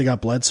 especially once they got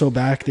Bledsoe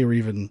back. They were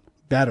even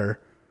better.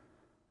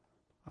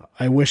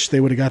 I wish they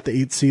would have got the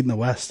 8th seed in the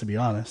West, to be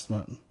honest.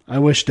 But I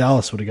wish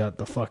Dallas would have got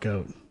the fuck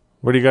out.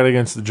 What do you got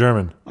against the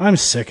German? I'm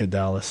sick of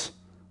Dallas.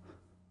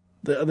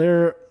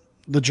 The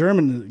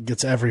German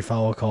gets every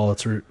foul call.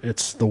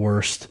 It's the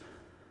worst.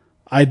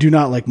 I do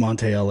not like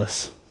Monte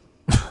Ellis.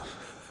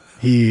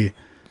 He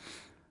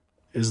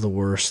is the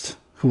worst.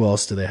 Who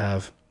else do they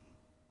have?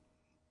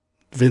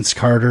 Vince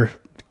Carter.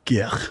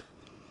 Yuck.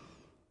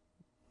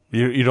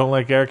 You don't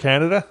like Air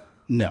Canada?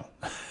 No.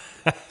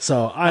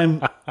 So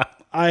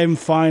I'm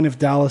fine if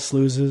Dallas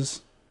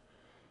loses.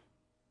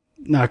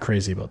 Not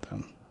crazy about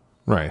them.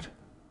 Right.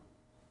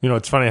 You know,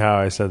 it's funny how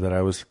I said that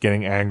I was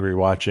getting angry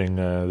watching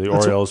the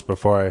Orioles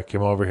before I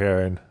came over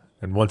here,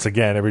 and once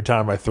again, every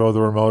time I throw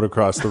the remote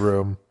across the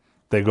room,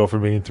 they go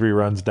from being 3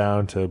 runs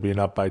down to being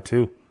up by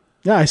 2.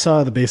 Yeah, I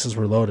saw the bases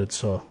were loaded,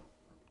 so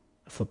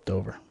I flipped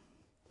over.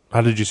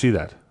 How did you see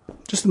that?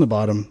 Just in the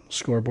bottom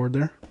scoreboard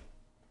there,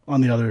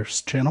 on the other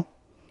channel.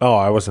 Oh,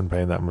 I wasn't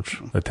paying that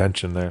much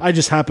attention there. I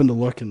just happened to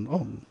look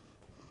and,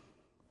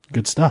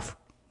 good stuff.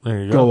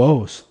 There you Go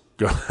O's.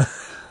 Go.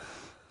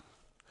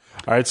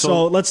 All right,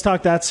 so let's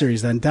talk that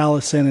series then.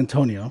 Dallas, San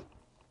Antonio,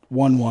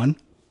 1-1.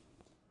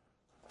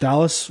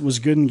 Dallas was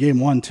good in game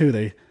 1 too.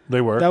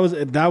 They were.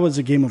 That was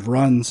a game of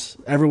runs.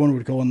 Everyone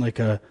would go on like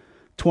a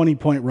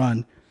 20-point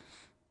run.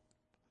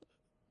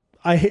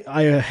 I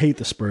hate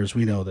the Spurs.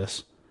 We know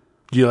this.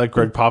 Do you like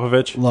Greg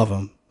Popovich? Love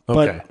them.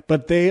 Okay.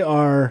 But they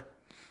are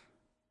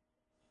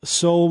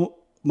so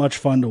much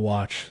fun to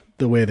watch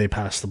the way they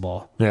pass the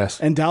ball. Yes.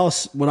 And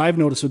Dallas, what I've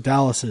noticed with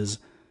Dallas is,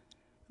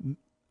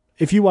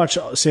 if you watch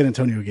San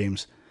Antonio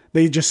games,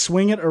 they just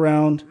swing it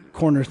around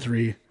corner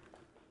 3,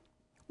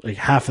 like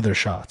half of their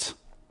shots.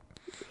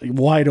 Like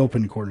wide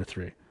open corner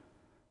 3.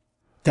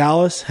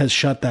 Dallas has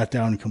shut that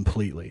down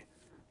completely.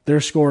 They're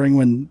scoring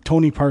when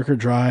Tony Parker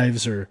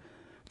drives or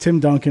Tim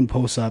Duncan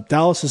posts up.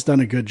 Dallas has done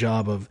a good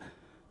job of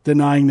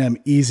denying them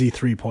easy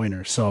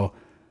 3-pointers. So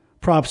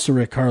props to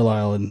Rick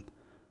Carlisle and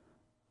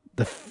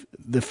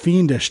the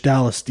fiendish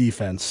Dallas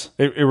defense.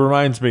 It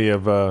reminds me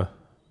of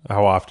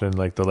how often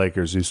like the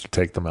Lakers used to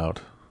take them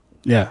out.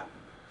 Yeah.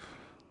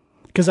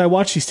 Because I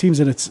watch these teams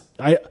and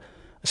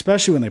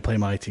especially when they play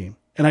my team,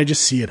 and I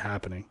just see it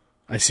happening.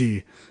 I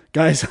see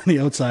guys on the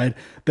outside,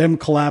 them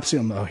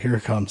collapsing. Oh, here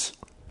it comes.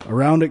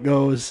 Around it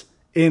goes,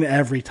 in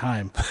every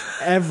time.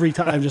 Every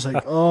time. I'm just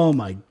like, oh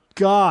my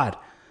God.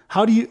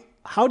 How do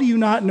you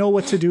not know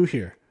what to do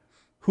here?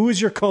 Who is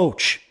your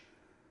coach?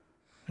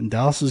 And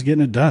Dallas is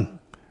getting it done.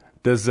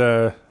 Does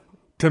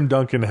Tim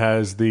Duncan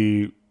has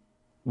the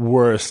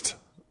worst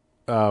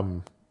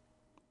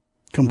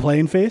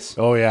complain face?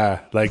 Oh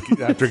yeah, like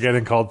after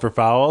getting called for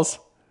fouls,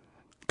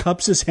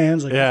 cups his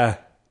hands like yeah.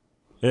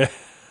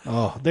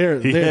 Oh,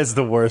 he has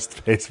the worst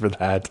face for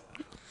that.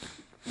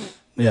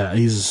 Yeah,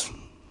 he's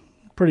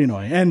pretty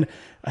annoying. And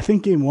I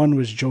think game 1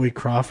 was Joey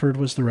Crawford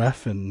was the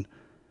ref, and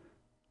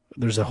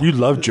you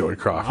love Joey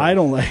Crawford. I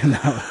don't like him.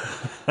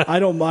 I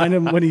don't mind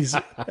him when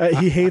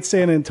he hates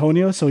San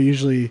Antonio, so he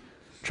usually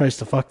tries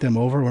to fuck them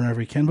over whenever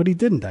he can, but he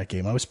didn't that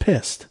game. I was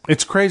pissed.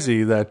 It's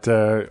crazy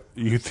that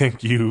you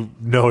think you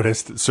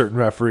noticed certain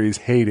referees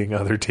hating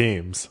other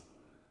teams.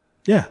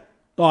 Yeah.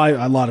 Oh,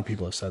 a lot of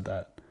people have said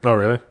that. Oh,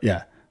 really?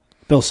 Yeah.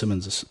 Bill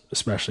Simmons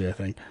especially, I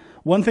think.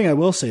 One thing I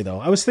will say, though,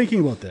 I was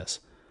thinking about this.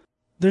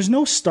 There's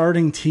no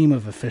starting team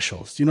of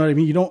officials. Do you know what I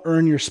mean? You don't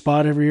earn your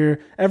spot every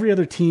year. Every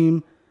other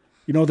team,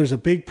 there's a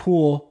big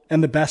pool,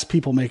 and the best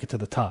people make it to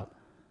the top.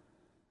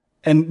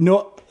 And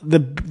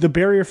the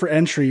barrier for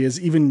entry is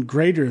even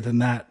greater than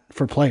that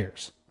for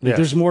players. Yes.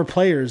 There's more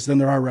players than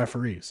there are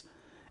referees.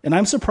 And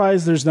I'm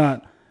surprised there's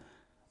not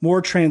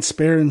more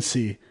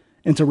transparency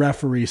into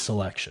referee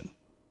selection.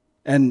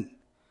 And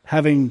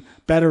having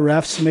better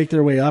refs make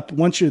their way up.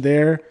 Once you're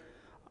there,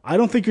 I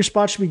don't think your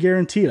spot should be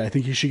guaranteed. I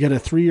think you should get a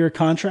 3-year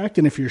contract,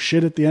 and if you're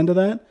shit at the end of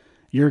that,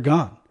 you're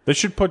gone. They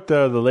should put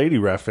the lady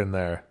ref in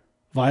there.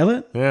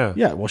 Violet? Yeah.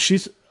 Yeah, well,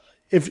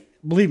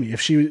 believe me, if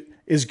she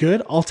is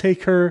good, I'll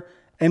take her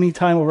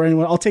anytime over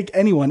anyone. I'll take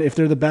anyone if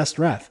they're the best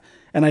ref.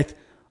 And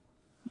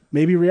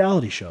maybe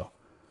reality show.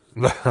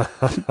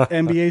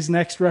 NBA's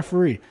next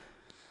referee.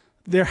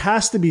 There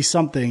has to be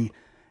something.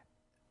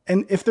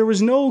 And if there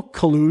was no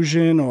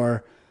collusion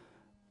or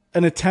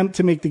an attempt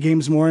to make the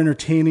games more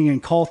entertaining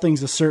and call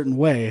things a certain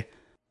way,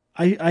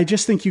 I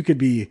just think you could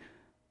be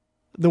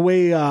the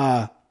way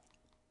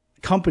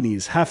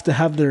companies have to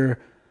have their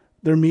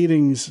their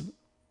meetings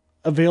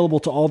available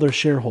to all their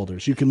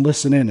shareholders. You can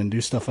listen in and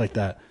do stuff like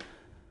that.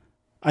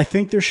 I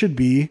think there should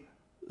be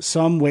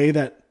some way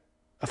that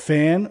a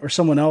fan or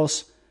someone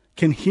else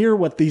can hear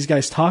what these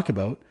guys talk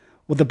about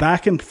with the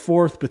back and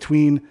forth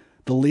between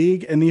the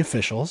league and the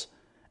officials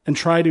and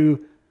try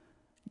to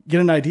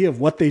get an idea of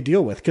what they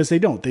deal with, because they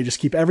don't. They just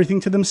keep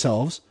everything to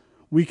themselves.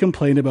 We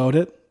complain about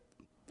it.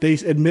 They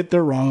admit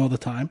they're wrong all the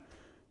time.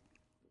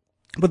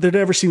 But there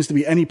never seems to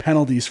be any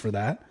penalties for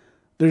that.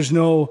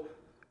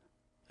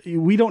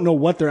 We don't know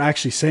what they're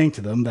actually saying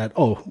to them that,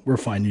 oh, we're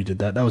fine, you did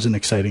that. That was an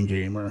exciting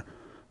game. Or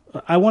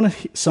I want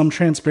some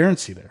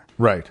transparency there.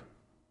 Right.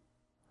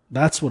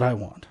 That's what I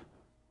want.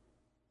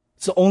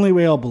 It's the only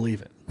way I'll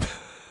believe it.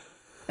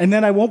 And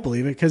then I won't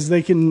believe it because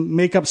they can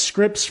make up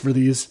scripts for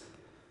these.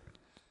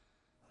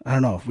 I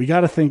don't know. We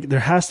got to think there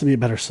has to be a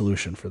better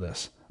solution for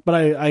this. But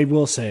I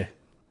will say,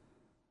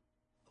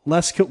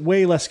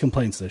 way less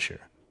complaints this year.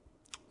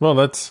 Well,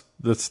 that's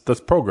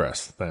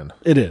progress then.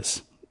 It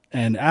is.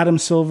 And Adam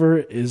Silver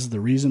is the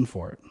reason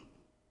for it.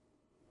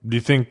 Do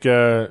you think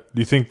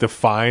the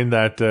fine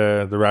that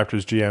the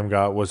Raptors GM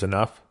got was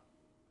enough?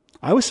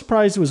 I was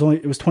surprised it was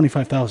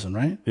 $25,000,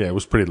 right? Yeah, it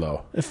was pretty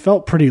low. It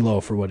felt pretty low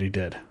for what he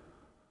did.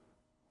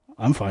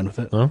 I'm fine with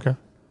it. Okay.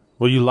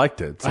 Well, you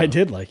liked it. So. I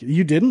did like it.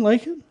 You didn't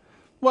like it?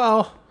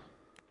 Well,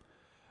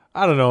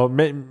 I don't know.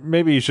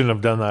 Maybe you shouldn't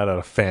have done that at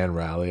a fan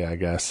rally, I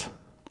guess.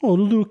 Oh,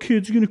 the little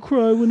kid's going to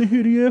cry when they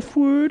hear the F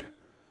word?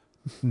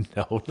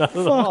 No, not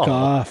at all. Fuck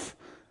off.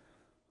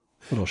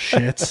 Little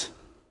shits.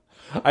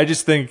 I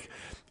just think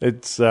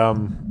it's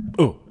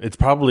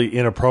probably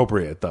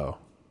inappropriate, though.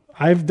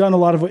 I've done a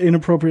lot of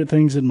inappropriate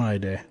things in my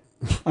day.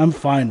 I'm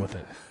fine with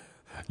it.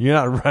 You're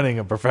not running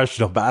a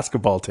professional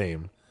basketball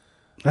team.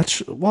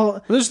 That's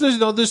well. There's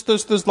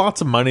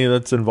lots of money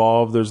that's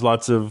involved. There's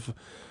lots of,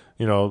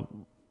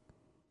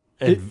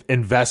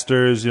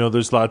 investors.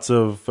 There's lots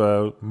of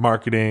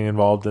marketing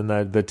involved in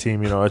the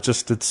team.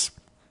 It's.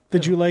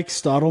 Did you like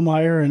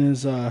Stottlemyre and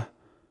his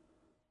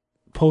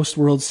post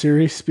World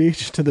Series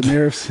speech to the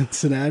mayor of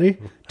Cincinnati?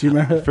 Do you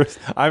remember? First,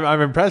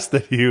 I'm impressed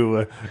that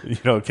you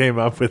came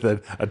up with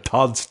a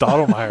Todd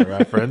Stottlemyre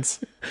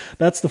reference.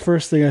 That's the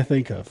first thing I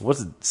think of. It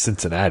wasn't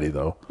Cincinnati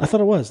though. I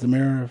thought it was the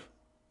mayor of.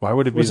 Why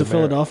would it be? Was it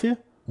Philadelphia?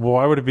 Well,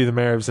 why would it be the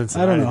mayor of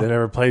Cincinnati? I don't know. They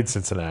never played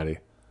Cincinnati.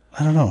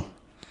 I don't know.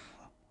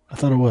 I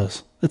thought it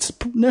was.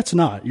 That's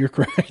not. You're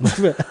correct.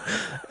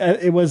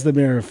 It was the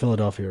mayor of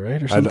Philadelphia,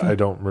 right? Or something? I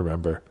don't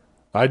remember.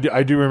 I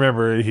do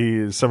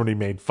remember somebody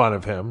made fun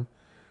of him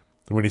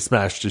when he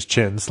smashed his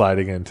chin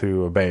sliding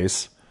into a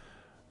base.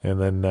 And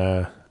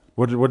then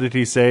what did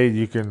he say?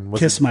 You can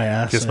kiss my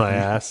ass. Kiss my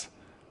ass.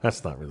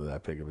 That's not really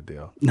that big of a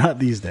deal. Not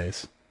these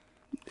days.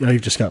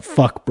 You've just got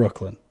fuck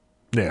Brooklyn.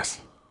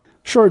 Yes.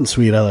 Short and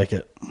sweet. I like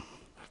it.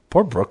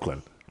 Poor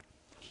Brooklyn.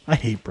 I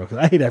hate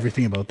Brooklyn. I hate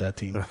everything about that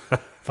team.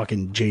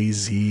 Fucking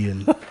Jay-Z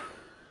and the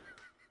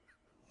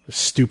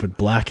stupid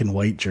black and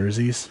white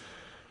jerseys.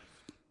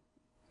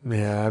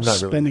 Yeah, I'm not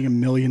spending $1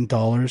 million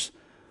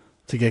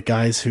to get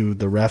guys who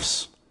the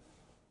refs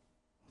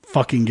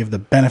fucking give the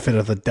benefit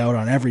of the doubt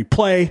on every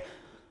play.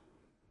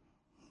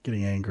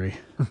 Getting angry.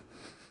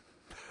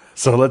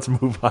 So let's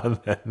move on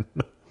then.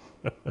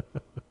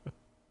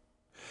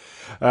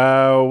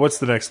 What's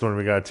the next one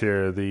we got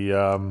here?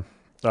 The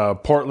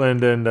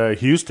Portland and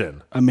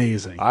Houston.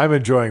 Amazing. I'm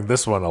enjoying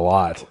this one a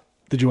lot.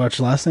 Did you watch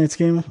last night's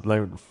game?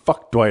 Like,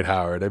 fuck Dwight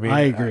Howard. I mean,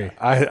 I agree.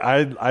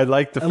 I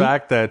like the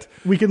fact that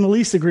we can at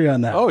least agree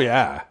on that. Oh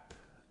yeah,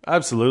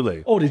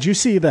 absolutely. Oh, did you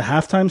see the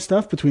halftime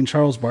stuff between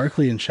Charles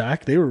Barkley and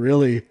Shaq? They were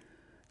really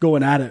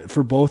going at it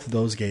for both of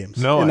those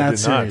games. No, in that I did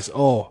series. not.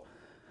 Oh,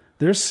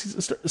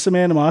 there's some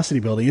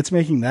animosity building. It's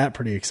making that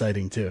pretty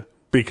exciting too.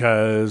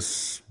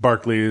 Because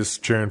Barkley is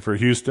cheering for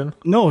Houston?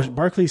 No,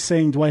 Barkley's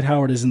saying Dwight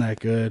Howard isn't that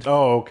good.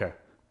 Oh, okay.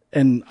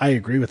 And I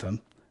agree with him.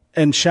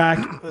 And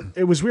Shaq,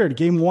 it was weird.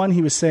 Game 1,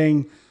 he was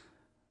saying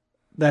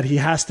that he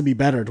has to be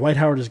better. Dwight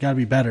Howard has got to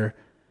be better.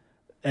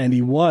 And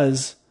he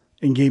was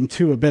in Game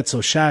 2 a bit. So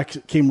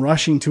Shaq came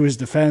rushing to his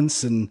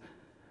defense, and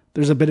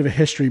there's a bit of a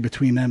history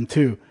between them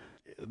too.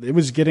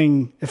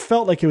 It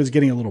felt like it was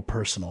getting a little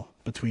personal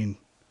between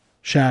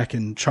Shaq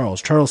and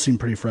Charles. Charles seemed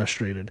pretty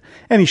frustrated,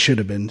 and he should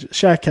have been.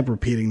 Shaq kept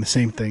repeating the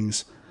same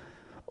things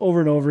over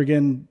and over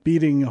again,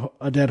 beating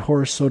a dead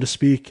horse, so to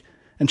speak.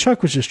 And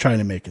Chuck was just trying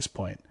to make his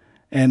point.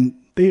 And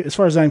as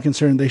far as I'm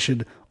concerned, they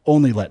should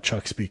only let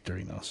Chuck speak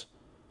during those.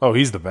 Oh,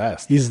 he's the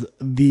best. He's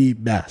the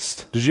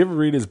best. Did you ever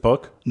read his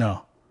book?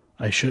 No.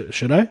 I should.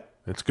 Should I?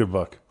 It's a good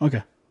book.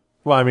 Okay.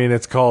 Well, I mean,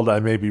 it's called I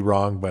May Be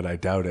Wrong, but I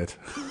Doubt It.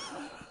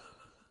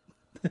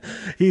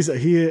 He's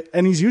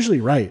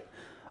usually right.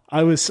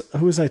 Who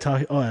was I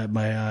talking? Oh, at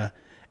my aunt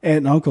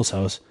and uncle's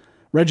house.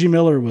 Reggie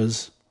Miller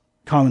was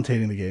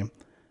commentating the game.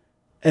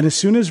 And as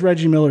soon as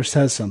Reggie Miller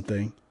says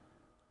something,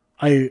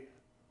 I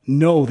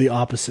know the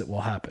opposite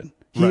will happen.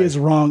 He is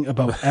wrong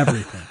about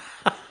everything.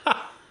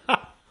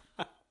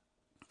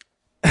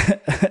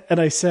 And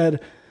I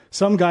said,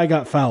 some guy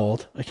got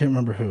fouled. I can't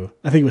remember who.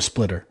 I think it was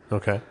Splitter.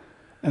 Okay.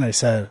 And I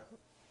said,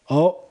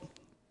 oh,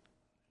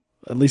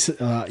 at least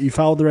you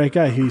fouled the right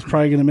guy. He's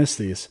probably going to miss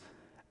these.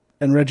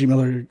 And Reggie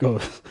Miller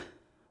goes,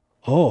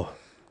 oh,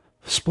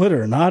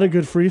 splitter, not a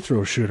good free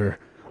throw shooter.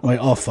 I'm like,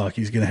 oh, fuck,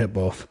 he's going to hit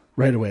both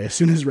right away. As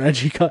soon as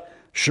Reggie cut,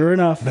 sure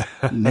enough,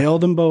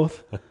 nailed them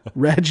both.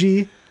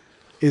 Reggie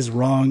is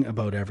wrong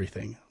about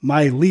everything.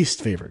 My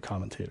least favorite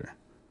commentator.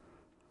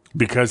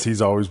 Because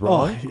he's always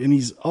wrong? Oh, and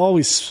he's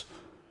always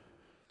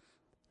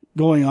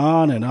going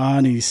on and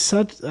on. He's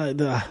such.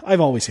 I've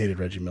always hated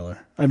Reggie Miller.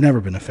 I've never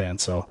been a fan,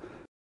 so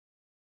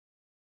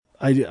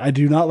I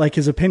do not like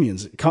his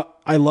opinions.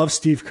 I love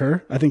Steve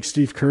Kerr. I think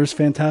Steve Kerr is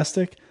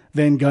fantastic.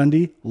 Van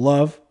Gundy,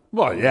 love.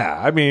 Well, yeah.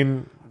 I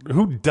mean,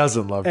 who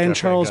doesn't love and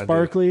Jeff Charles Van Gundy?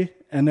 Barkley,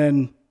 and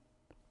then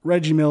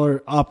Reggie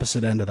Miller,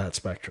 opposite end of that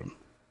spectrum.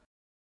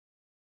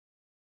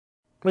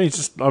 I mean, he's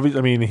just obvious.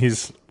 I mean,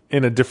 he's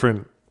in a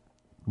different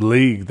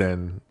league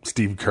than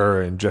Steve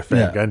Kerr and Jeff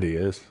Van Gundy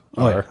is.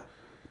 Oh, yeah.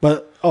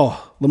 But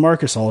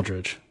LaMarcus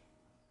Aldridge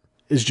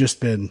has just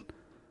been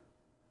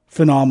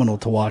phenomenal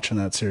to watch in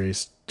that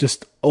series.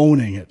 Just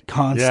owning it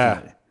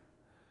constantly. Yeah.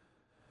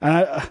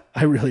 And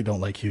I really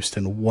don't like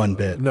Houston one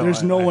bit. No,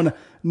 There's no one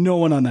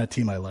on that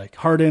team I like.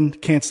 Harden,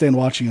 can't stand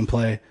watching him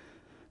play.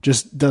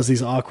 Just does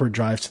these awkward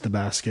drives to the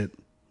basket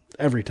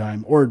every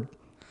time, or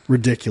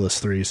ridiculous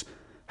threes.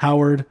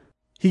 Howard,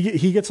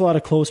 he gets a lot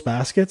of close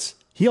baskets.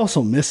 He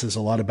also misses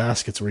a lot of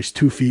baskets where he's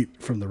 2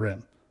 feet from the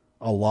rim.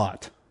 A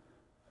lot.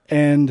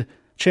 And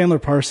Chandler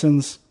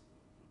Parsons,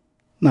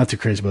 not too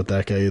crazy about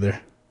that guy either.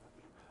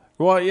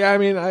 Well, yeah, I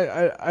mean,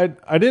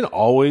 I didn't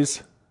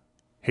always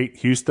hate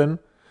Houston.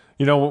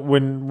 You know,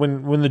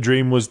 when the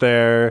Dream was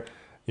there,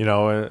 you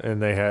know,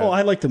 and they had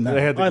I liked them then.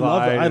 They had the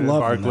Clyde I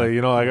love Barkley.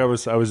 You know, like I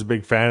was a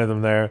big fan of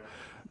them there.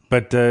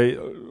 But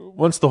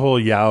once the whole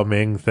Yao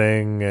Ming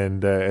thing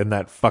and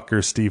that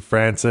fucker Steve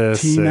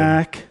Francis,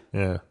 T-Mac,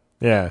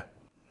 yeah,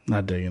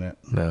 not digging it.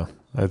 No,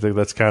 I think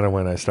that's kind of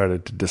when I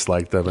started to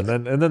dislike them,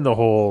 and then the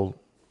whole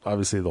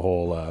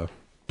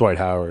Dwight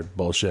Howard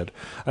bullshit.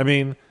 I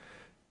mean,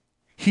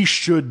 he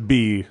should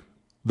be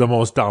the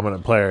most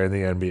dominant player in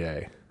the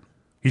NBA.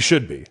 He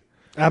should be.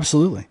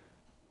 He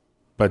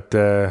But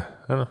I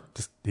don't know.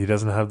 Just, he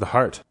doesn't have the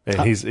heart,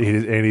 and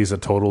he's a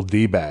total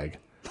d-bag.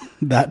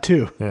 That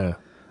too. Yeah.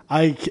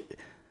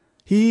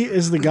 He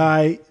is the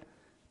guy.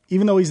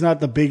 Even though he's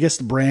not the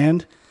biggest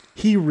brand,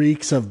 he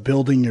reeks of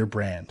building your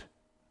brand.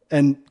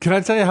 And can I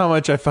tell you how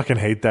much I fucking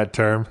hate that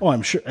term? Oh,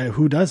 I'm sure.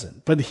 Who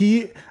doesn't? But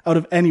he, out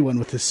of anyone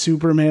with his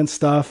Superman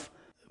stuff,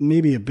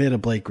 maybe a bit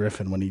of Blake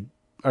Griffin when he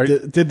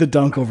did the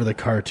dunk over the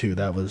car too.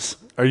 That was.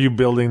 Are you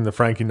building the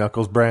Frankie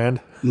Knuckles brand?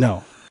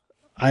 No.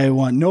 I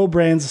want no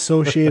brands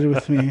associated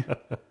with me.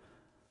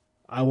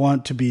 I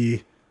want to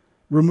be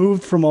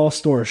removed from all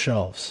store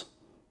shelves.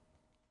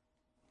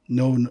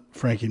 No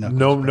Frankie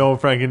Knuckles. No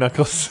Frankie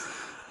Knuckles.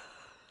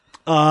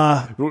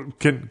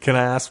 Can I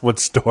ask what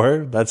store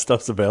that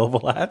stuff's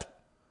available at?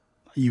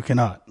 You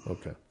cannot.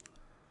 Okay.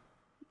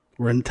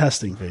 We're in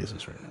testing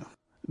phases right now.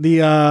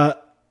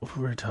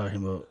 We're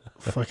talking about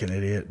fucking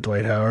idiot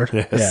Dwight Howard.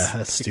 Yes. Yeah,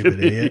 that stupid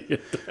idiot.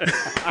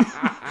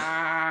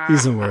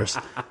 He's the worst.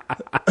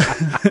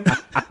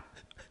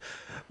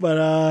 But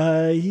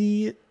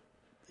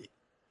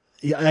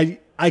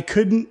I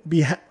couldn't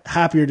be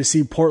happier to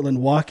see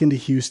Portland walk into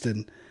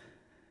Houston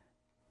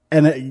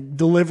and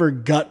deliver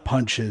gut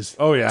punches.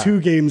 Oh yeah, 2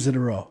 games in a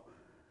row.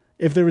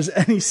 If there was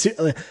any,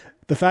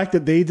 the fact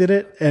that they did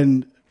it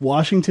and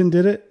Washington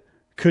did it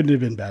couldn't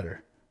have been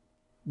better.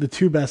 The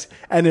 2 best.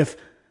 And if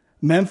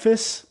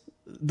Memphis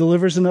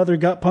delivers another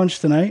gut punch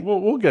tonight,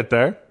 we'll get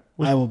there.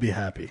 I will be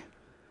happy.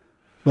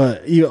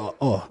 But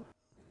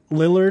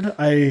Lillard,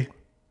 I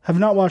have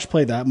not watched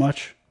play that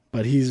much,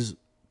 but he's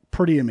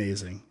pretty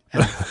amazing.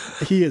 And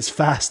he is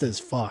fast as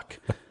fuck.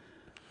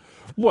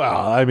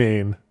 Well, I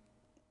mean,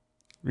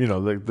 you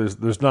know,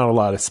 there's not a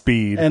lot of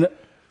speed. And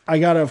I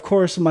got, of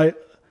course,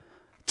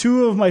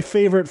 2 of my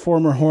favorite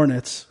former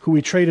Hornets who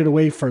we traded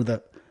away for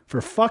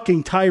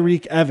fucking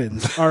Tyreek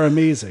Evans are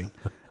amazing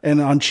and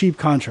on cheap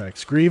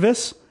contracts.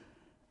 Grievous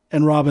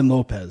and Robin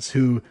Lopez,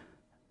 who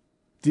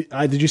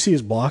did you see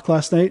his block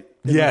last night?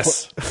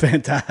 Yes.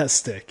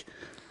 Fantastic.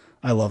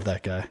 I love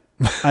that guy.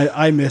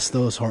 I miss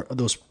those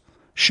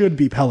should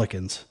be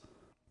Pelicans.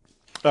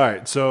 All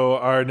right, so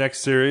our next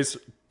series,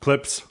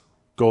 Clips,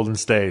 Golden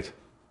State.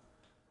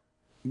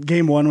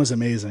 Game 1 was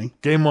amazing.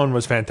 Game 1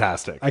 was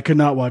fantastic. I could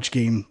not watch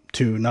Game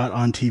 2, not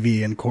on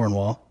TV in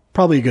Cornwall.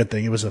 Probably a good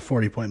thing. It was a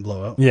 40-point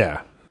blowout.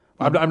 Yeah.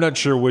 I'm not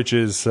sure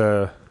which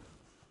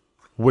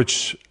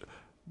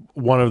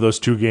one of those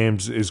 2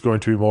 games is going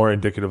to be more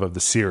indicative of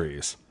the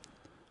series.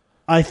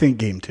 I think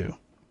Game 2.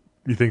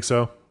 You think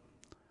so?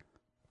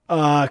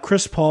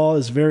 Chris Paul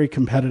is very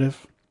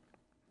competitive.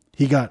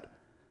 He got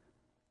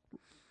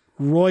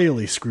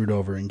royally screwed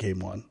over in Game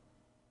 1.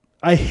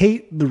 I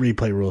hate the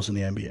replay rules in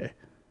the NBA.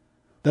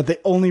 That they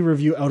only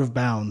review out of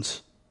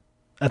bounds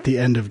at the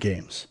end of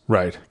games.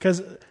 Right.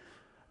 Because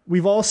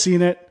we've all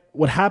seen it.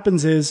 What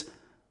happens is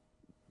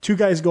 2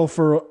 guys go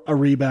for a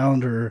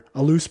rebound or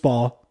a loose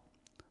ball.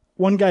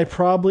 One guy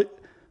probably,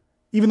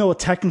 even though it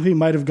technically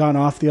might have gone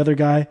off the other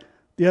guy,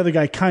 the other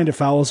guy kind of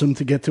fouls him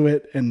to get to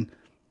it, and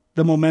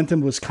the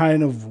momentum was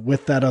kind of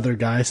with that other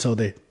guy, so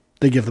they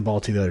give the ball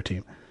to the other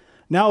team.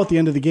 Now at the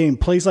end of the game,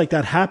 plays like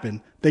that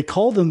happen. They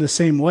called them the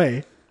same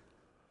way,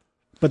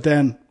 but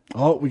then,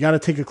 we got to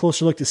take a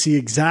closer look to see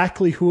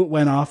exactly who it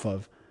went off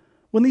of.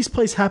 When these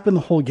plays happen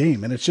the whole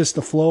game, and it's just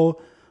the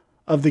flow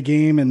of the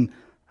game, and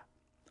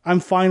I'm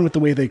fine with the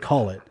way they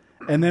call it.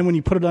 And then when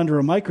you put it under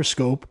a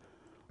microscope,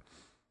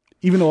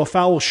 even though a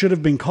foul should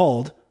have been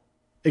called,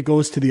 it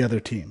goes to the other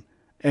team.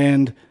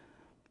 And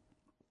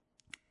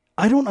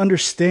I don't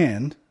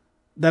understand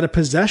that a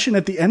possession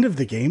at the end of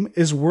the game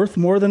is worth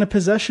more than a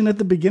possession at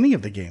the beginning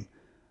of the game.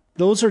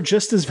 Those are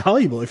just as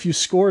valuable. If you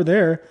score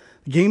there,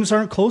 games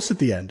aren't close at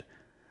the end.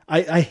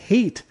 I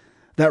hate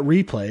that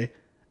replay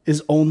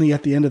is only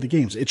at the end of the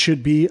games. It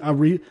should be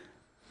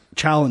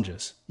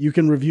challenges. You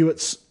can review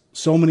it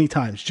so many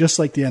times, just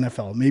like the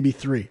NFL, maybe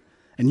 3.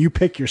 And you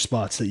pick your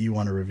spots that you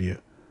want to review.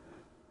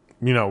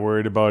 You're not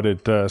worried about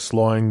it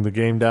slowing the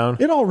game down?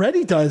 It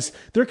already does.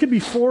 There could be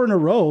 4 in a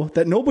row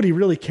that nobody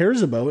really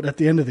cares about at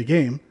the end of the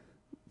game,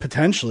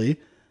 potentially.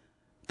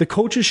 The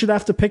coaches should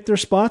have to pick their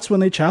spots when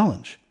they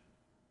challenge.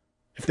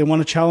 If they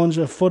want to challenge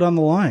a foot on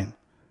the line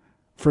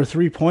for a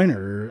 3-pointer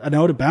or an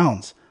out of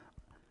bounds.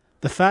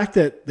 The fact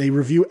that they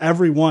review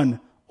every one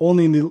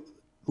only in the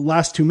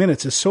last 2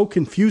 minutes is so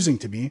confusing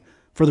to me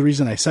for the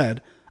reason I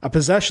said. A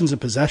possession's a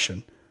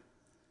possession.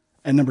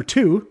 And number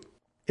 2,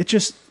 it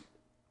just...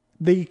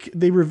 They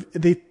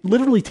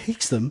literally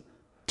takes them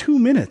 2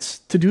 minutes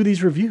to do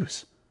these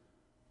reviews.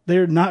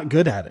 They're not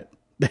good at it.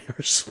 They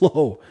are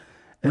slow.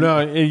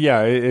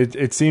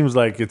 It seems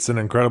like it's an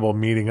incredible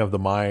meeting of the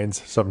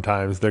minds.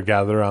 Sometimes they're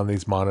gathered around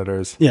these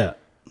monitors. Yeah,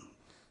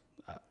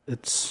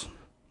 it's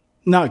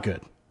not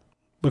good.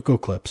 But go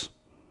Clips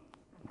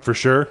for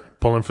sure.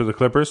 Pulling for the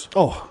Clippers.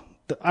 Oh,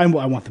 I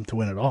want them to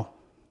win it all.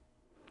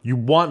 You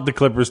want the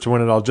Clippers to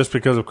win it all just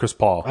because of Chris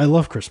Paul. I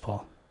love Chris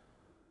Paul.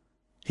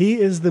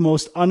 He is the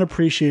most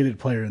unappreciated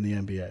player in the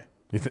NBA.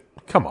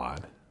 Come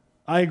on.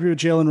 I agree with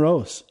Jalen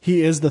Rose.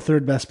 He is the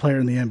 3rd best player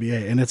in the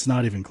NBA, and it's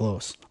not even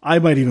close. I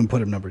might even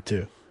put him number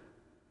 2.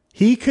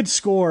 He could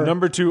score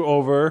number 2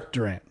 over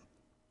Durant.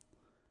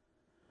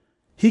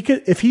 He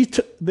could if he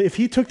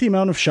took the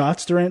amount of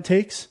shots Durant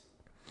takes,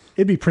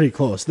 it'd be pretty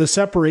close. The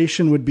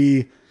separation would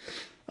be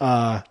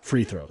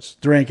free throws.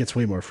 Durant gets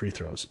way more free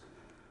throws,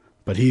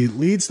 but he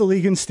leads the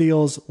league in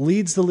steals,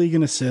 leads the league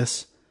in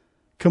assists.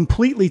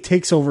 Completely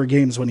takes over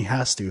games when he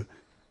has to,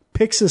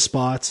 picks his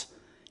spots.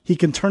 He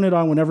can turn it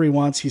on whenever he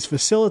wants. He's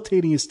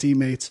facilitating his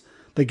teammates.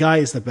 The guy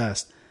is the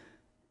best.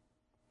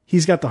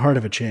 He's got the heart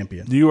of a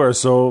champion. You are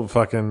so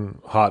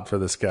fucking hot for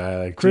this guy.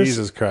 Like,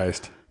 Jesus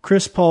Christ.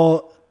 Chris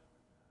Paul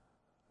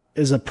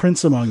is a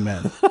prince among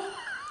men,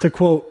 to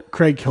quote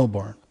Craig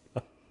Kilborn.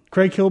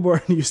 Craig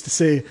Kilborn used to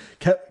say,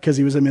 because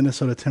he was a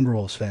Minnesota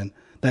Timberwolves fan,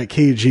 that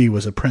KG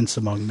was a prince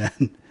among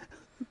men.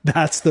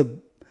 That's the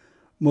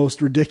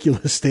most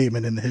ridiculous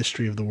statement in the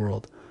history of the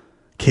world.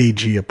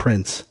 KG, a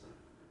prince.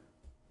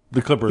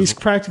 The Clippers. He's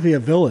practically a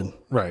villain.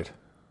 Right.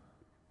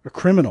 A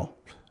criminal.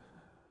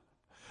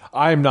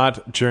 I'm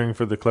not cheering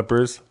for the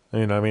Clippers.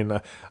 I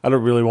don't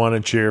really want to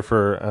cheer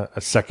for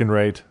a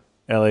second-rate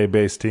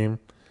LA-based team.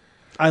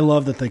 I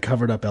love that they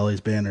covered up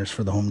LA's banners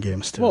for the home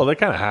games, too. Well, they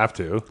kind of have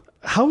to.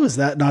 How is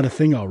that not a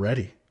thing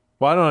already?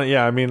 Well, I don't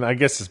know. Yeah, I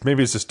guess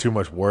maybe it's just too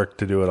much work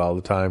to do it all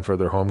the time for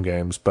their home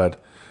games, but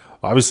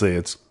obviously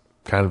it's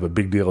kind of a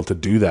big deal to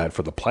do that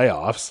for the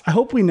playoffs. I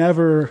hope we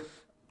never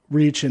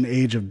reach an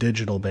age of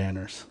digital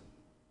banners.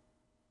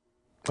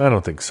 I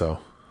don't think so.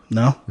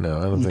 No? No,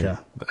 I don't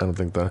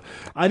think that.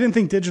 I didn't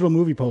think digital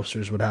movie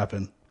posters would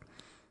happen.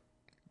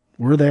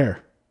 We're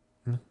there.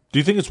 Do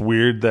you think it's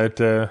weird that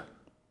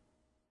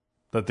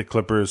that the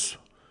Clippers,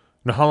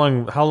 how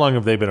long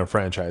have they been a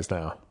franchise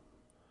now?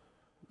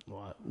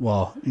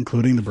 Well,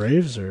 including the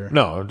Braves or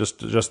no, just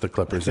the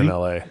Clippers in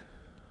LA.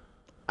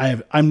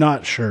 I'm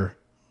not sure.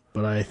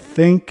 But I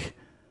think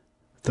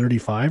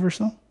 35 or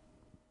so. Do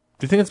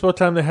you think it's about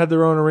time they had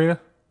their own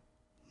arena?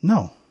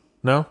 No.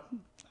 No?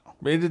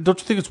 Don't you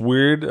think it's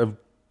weird of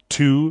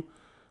 2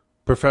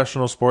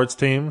 professional sports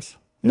teams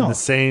in the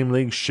same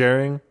league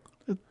sharing?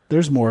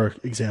 There's more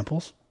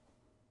examples.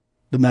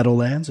 The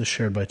Meadowlands is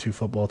shared by 2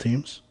 football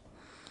teams.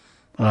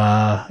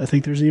 I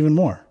think there's even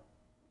more.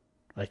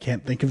 I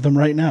can't think of them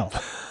right now.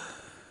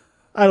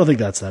 I don't think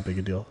that's that big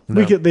a deal.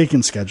 No. They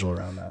can schedule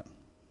around that.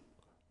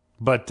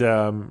 But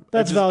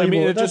that's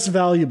valuable. That's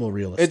valuable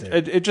real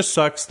estate. It just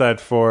sucks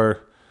that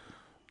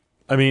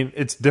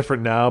it's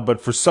different now,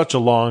 but for such a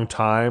long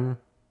time,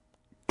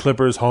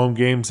 Clippers home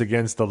games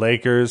against the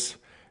Lakers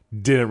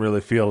didn't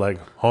really feel like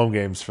home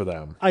games for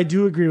them. I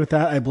do agree with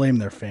that. I blame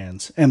their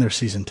fans and their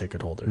season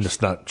ticket holders.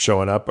 Just not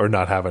showing up or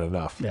not having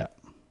enough. Yeah.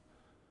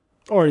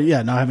 Or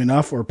not having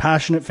enough, or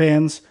passionate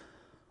fans,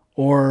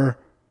 or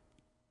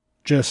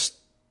just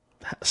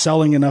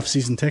selling enough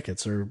season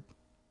tickets, or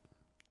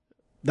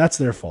that's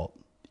their fault.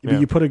 Yeah.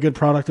 You put a good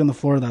product on the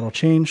floor, that'll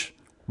change.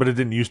 But it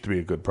didn't used to be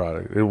a good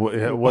product. It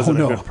wasn't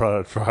a good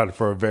product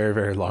for a very,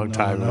 very long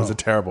time. No. It was a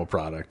terrible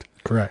product.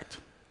 Correct.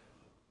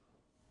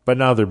 But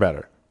now they're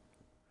better.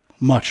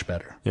 Much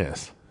better.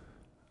 Yes.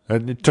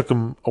 And it took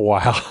them a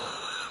while.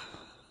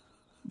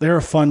 They're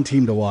a fun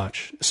team to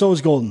watch. So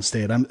is Golden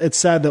State. It's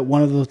sad that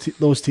one of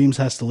those teams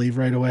has to leave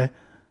right away.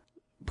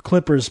 The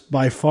Clippers,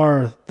 by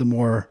far the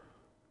more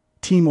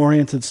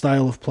team-oriented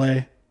style of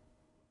play.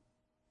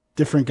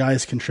 Different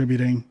guys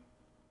contributing.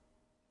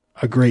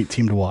 A great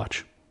team to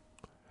watch.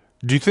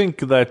 Do you think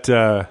that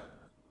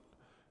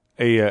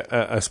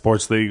a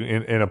sports league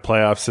in a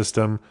playoff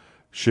system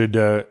should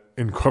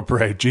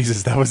incorporate?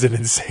 Jesus, that was an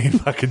insane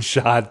fucking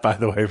shot, by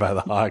the way, by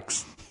the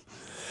Hawks.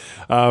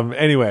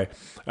 Anyway,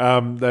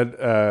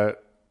 that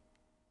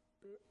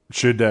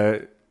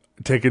should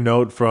take a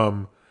note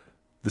from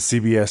the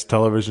CBS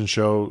television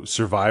show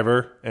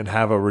Survivor and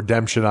have a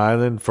redemption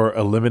island for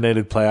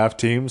eliminated playoff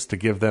teams to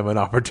give them an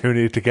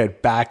opportunity to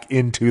get back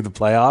into the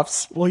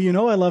playoffs.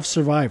 Well, I love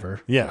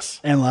Survivor.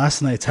 Yes. And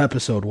last night's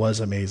episode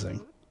was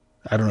amazing.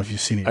 I don't know if you've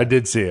seen it. I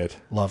did see it.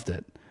 Loved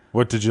it.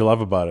 What did you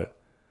love about it?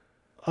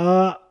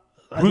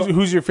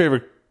 Who's your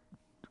favorite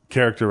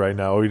character right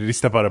now? Oh, did he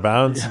step out of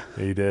bounds? Yeah,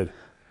 he did.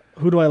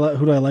 Who do I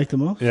like the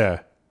most? Yeah.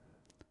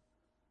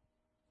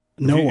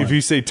 No one. If you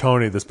say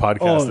Tony, this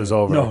podcast is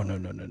over. No.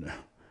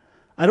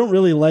 I don't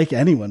really like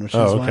anyone, which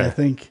is why I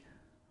think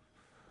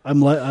I'm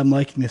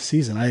liking this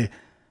season.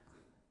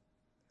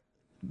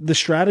 The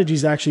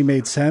strategies actually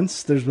made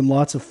sense. There's been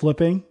lots of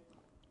flipping.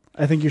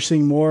 I think you're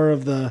seeing more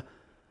of the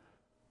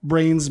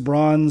brains,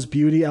 bronze,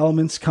 beauty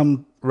elements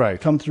come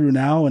through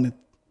now, and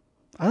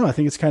I don't know. I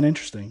think it's kind of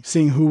interesting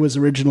seeing who was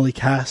originally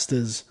cast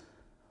as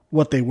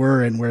what they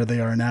were and where they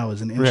are now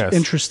is an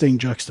interesting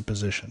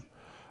juxtaposition.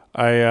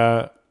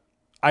 I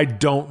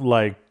don't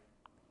like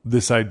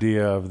this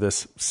idea of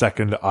this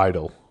second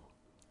idol.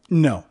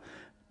 No.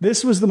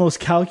 This was the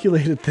most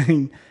calculated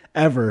thing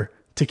ever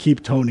to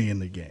keep Tony in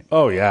the game.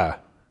 Oh, yeah.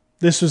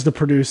 This was the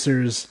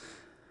producers.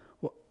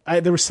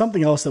 There was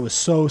something else that was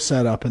so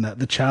set up in that.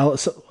 The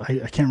challenge. I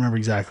can't remember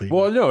exactly.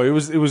 Well, no, it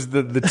was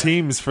the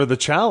teams for the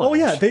challenge. Oh,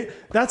 yeah.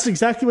 That's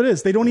exactly what it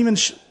is. They don't even...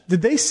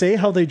 did they say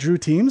how they drew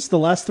teams? The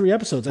last 3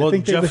 episodes. Well, I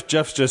think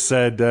Jeff just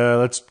said,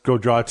 let's go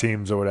draw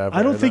teams or whatever.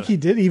 I don't think he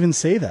did even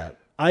say that.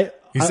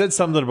 He said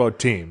something about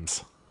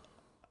teams.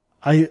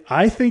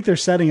 I think they're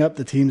setting up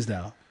the teams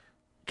now.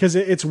 Because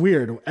it's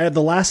weird. At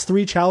the last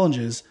 3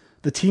 challenges,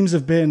 the teams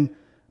have been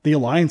the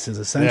alliances,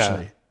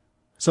 essentially. Yeah.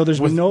 So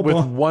there's been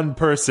with one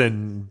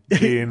person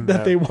being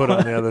that they put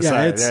on the other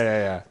side.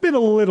 It's been a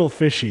little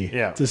fishy,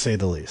 to say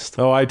the least.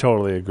 Oh, I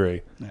totally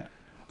agree. Yeah.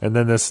 And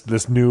then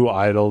this new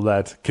idol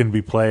that can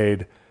be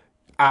played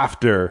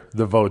after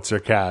the votes are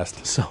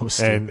cast. So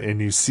stupid.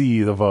 And you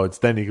see the votes,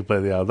 then you can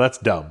play the idol. That's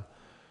dumb.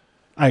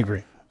 I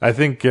agree. I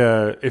think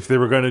if they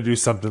were going to do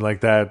something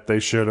like that, they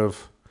should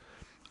have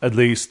at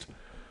least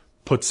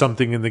put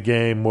something in the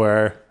game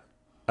where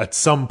at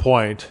some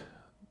point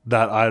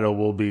that idol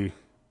will be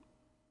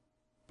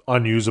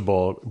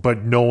unusable,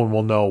 but no one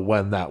will know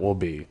when that will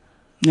be.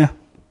 Yeah.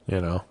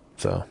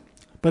 So.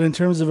 But in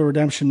terms of a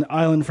redemption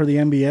island for the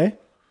NBA,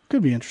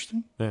 could be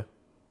interesting. Yeah.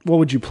 What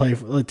would you play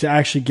for, to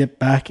actually get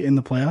back in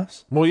the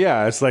playoffs? Well,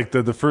 yeah, it's like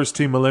the first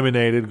team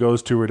eliminated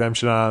goes to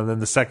redemption island, then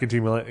the second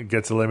team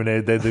gets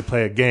eliminated. They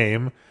play a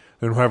game,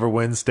 and whoever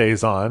wins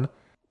stays on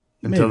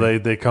until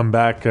they come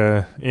back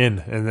in,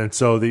 and then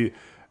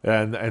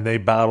and they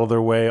battle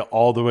their way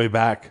all the way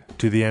back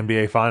to the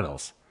NBA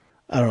Finals.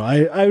 I don't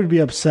know. I would be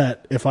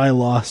upset if I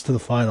lost to the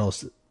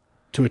finals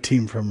to a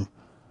team from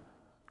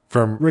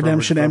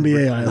Redemption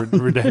NBA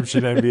Island.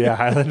 Redemption NBA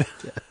Island.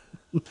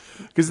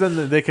 Because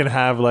then they can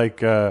have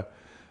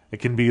it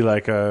can be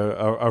like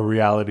a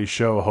reality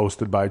show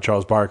hosted by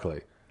Charles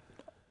Barkley.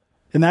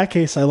 In that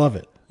case, I love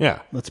it.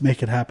 Yeah. Let's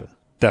make it happen.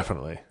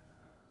 Definitely.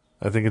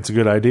 I think it's a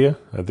good idea.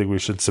 I think we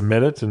should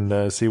submit it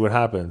and see what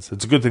happens.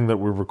 It's a good thing that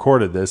we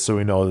recorded this so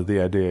we know that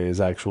the idea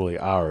is actually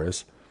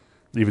ours,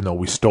 even though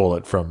we stole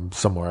it from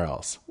somewhere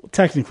else. Well,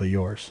 technically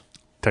yours.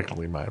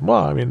 Technically mine.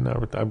 Well, I mean,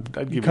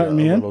 I'd give you a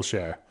little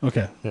share.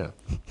 Okay. Yeah.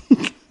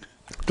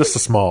 Just a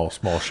small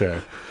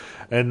share.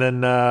 And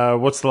then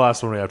what's the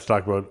last one we have to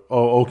talk about?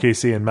 Oh,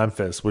 OKC and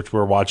Memphis, which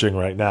we're watching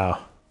right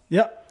now.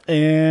 Yep.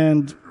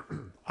 And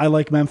I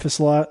like Memphis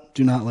a lot.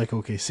 Do not like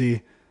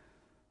OKC.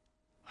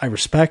 I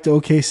respect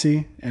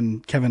OKC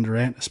and Kevin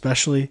Durant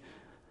especially.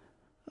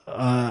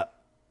 I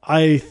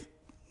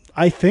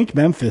think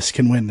Memphis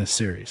can win this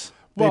series.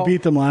 They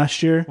beat them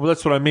last year. Well,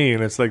 that's what I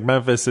mean. It's like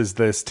Memphis is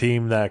this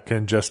team that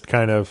can just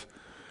kind of,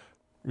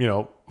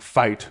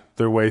 fight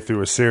their way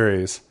through a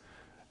series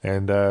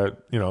and,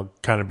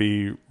 kind of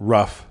be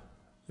rough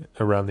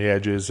around the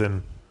edges.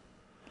 And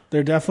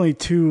they're definitely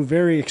 2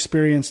 very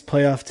experienced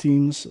playoff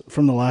teams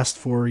from the last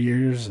 4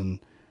 years.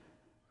 And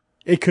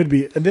it could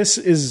be,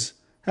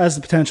 has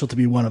the potential to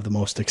be one of the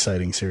most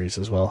exciting series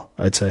as well,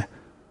 I'd say.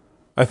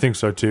 I think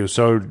so too.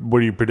 So what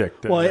do you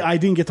predict? Well, I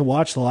didn't get to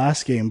watch the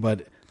last game,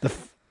 but the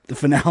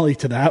finale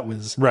to that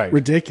was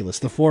ridiculous.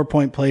 The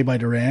 4-point play by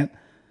Durant,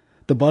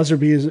 the buzzer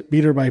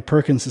beater by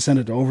Perkins to send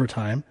it to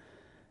overtime,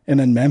 and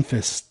then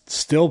Memphis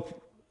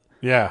still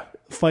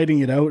fighting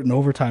it out in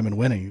overtime and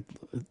winning.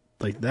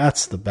 Like,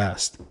 that's the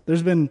best.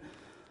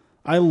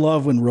 I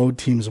love when road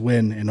teams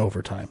win in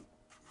overtime.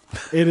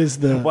 It is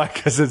the... Why?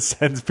 Because it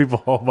sends people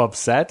home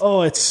upset?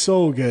 Oh, it's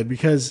so good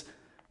because,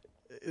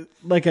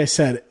 like I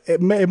said,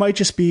 it might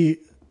just be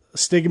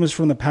stigmas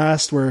from the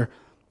past where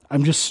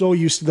I'm just so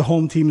used to the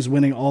home teams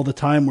winning all the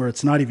time where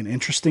it's not even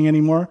interesting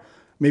anymore.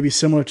 Maybe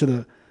similar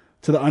to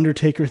the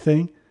Undertaker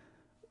thing.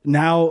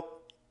 Now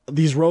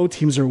these road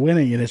teams are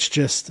winning, and it's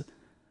just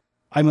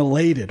I'm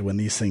elated when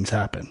these things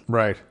happen.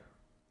 Right.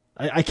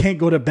 I can't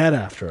go to bed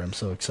after. I'm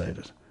so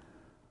excited.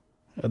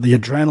 The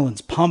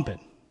adrenaline's pumping.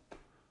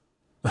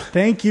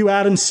 Thank you,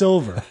 Adam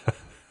Silver.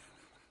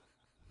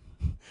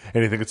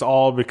 And you think it's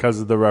all because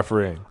of the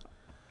refereeing?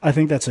 I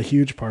think that's a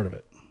huge part of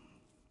it.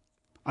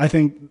 I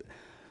think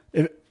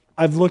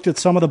I've looked at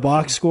some of the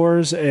box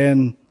scores,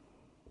 and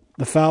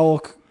the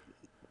foul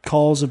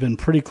calls have been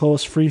pretty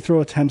close. Free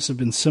throw attempts have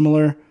been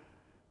similar.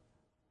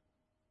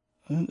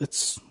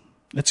 It's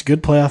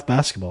good playoff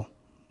basketball.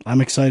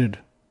 I'm excited.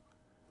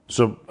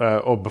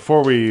 So,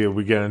 before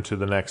we get into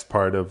the next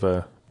part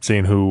of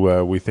seeing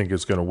who we think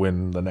is going to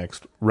win the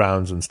next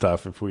rounds and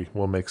stuff,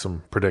 we'll make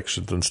some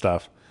predictions and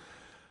stuff.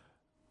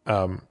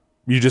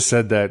 You just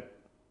said that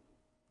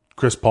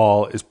Chris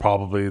Paul is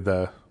probably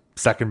the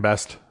second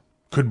best,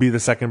 could be the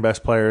second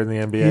best player in the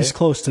NBA. He's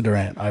close to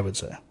Durant, I would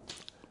say.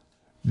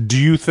 Do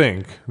you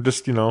think,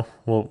 just,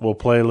 we'll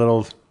play a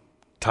little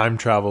time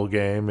travel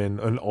game in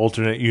an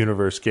alternate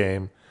universe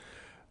game,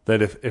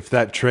 that if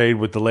that trade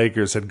with the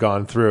Lakers had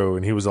gone through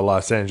and he was a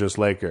Los Angeles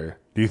Laker,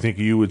 do you think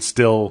you would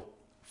still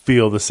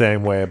feel the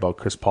same way about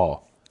Chris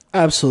Paul?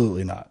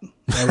 Absolutely not.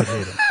 I would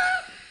hate him.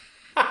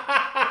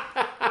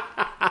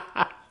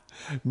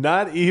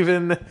 Not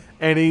even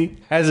any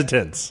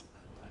hesitance.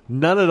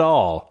 None at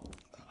all.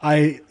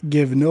 I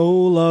give no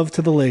love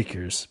to the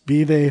Lakers,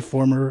 be they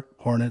former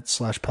Hornets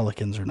 /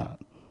 Pelicans or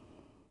not.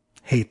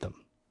 Hate them.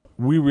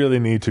 We really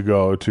need to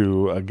go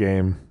to a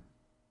game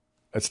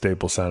at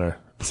Staples Center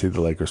to see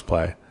the Lakers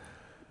play.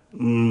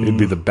 It'd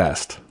be the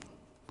best.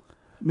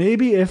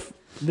 Maybe if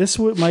this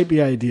might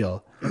be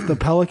ideal. If the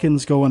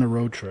Pelicans go on a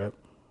road trip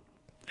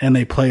and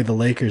they play the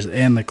Lakers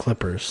and the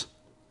Clippers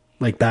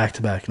like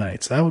back-to-back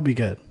nights, that would be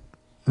good.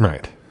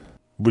 Right.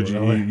 Would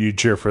you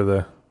cheer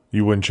for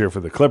you wouldn't cheer for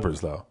the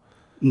Clippers though?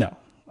 No.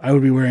 I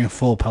would be wearing a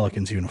full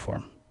Pelicans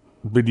uniform.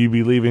 Would you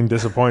be leaving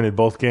disappointed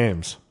both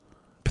games?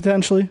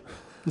 Potentially.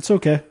 It's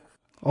okay.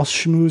 I'll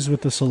schmooze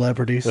with the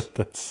celebrities.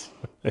 That's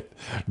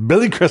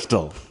Billy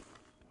Crystal.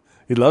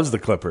 He loves the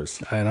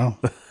Clippers. I know.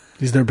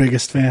 He's their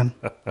biggest fan.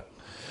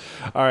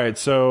 All right,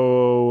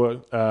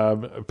 so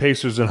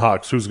Pacers and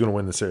Hawks. Who's going to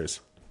win the series?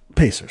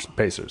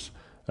 Pacers.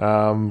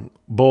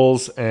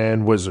 Bulls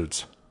and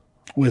Wizards.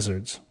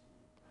 Wizards.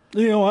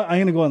 You know what? I'm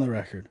going to go on the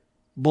record.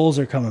 Bulls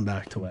are coming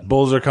back to win.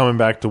 Bulls are coming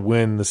back to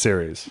win the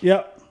series.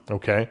 Yep.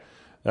 Okay.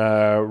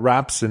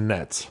 Raps and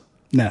Nets.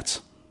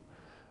 Nets.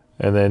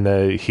 And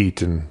then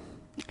Heat and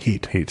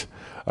Heat.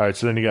 All right,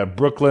 so then you got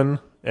Brooklyn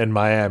and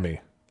Miami.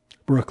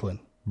 Brooklyn.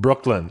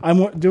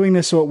 I'm doing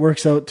this so it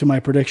works out to my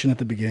prediction at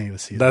the beginning of the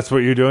season. That's what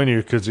you're doing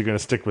because you're going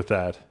to stick with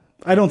that.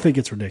 I don't think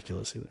it's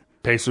ridiculous either.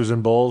 Pacers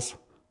and Bulls?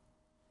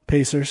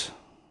 Pacers.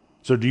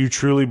 So do you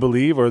truly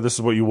believe, or this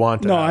is what you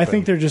want to happen? I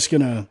think they're just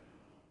going to...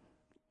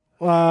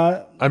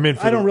 I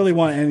don't really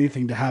want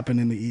anything to happen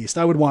in the East.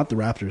 I would want the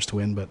Raptors to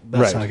win, but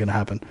that's not going to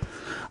happen.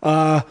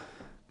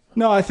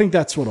 No, I think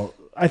that's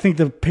I think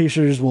the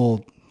Pacers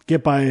will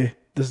get by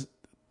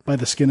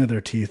the skin of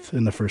their teeth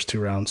in the first two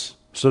rounds.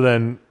 So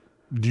then,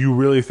 do you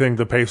really think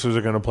the Pacers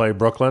are going to play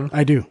Brooklyn?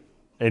 I do.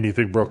 And you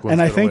think Brooklyn's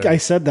And I going to think win? I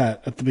said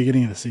that at the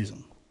beginning of the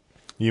season.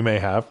 You may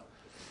have.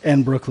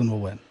 And Brooklyn will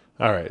win.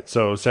 All right,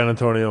 so San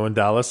Antonio and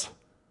Dallas.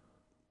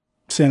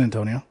 San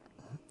Antonio.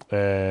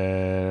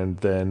 And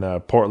then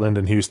Portland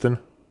and Houston.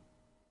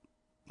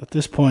 At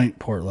this point,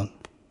 Portland.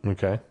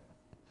 Okay.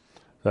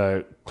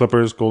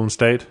 Clippers, Golden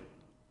State.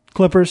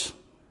 Clippers.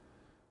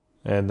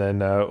 And then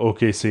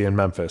OKC and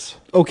Memphis.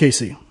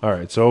 OKC. All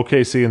right, so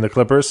OKC and the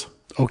Clippers.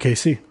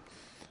 OKC.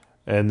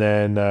 And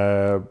then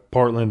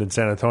Portland and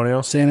San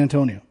Antonio. San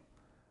Antonio.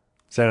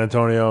 San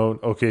Antonio,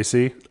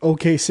 OKC.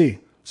 OKC.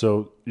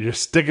 So you're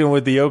sticking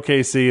with the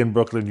OKC in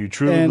Brooklyn. You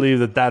truly believe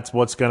that that's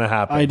what's going to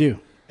happen. I do.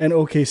 And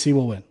OKC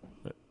will win.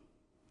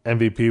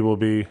 MVP will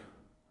be?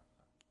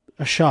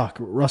 A shock.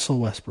 Russell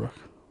Westbrook.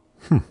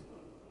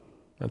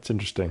 That's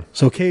interesting.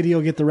 So KD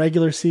will get the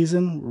regular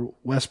season.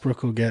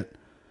 Westbrook will get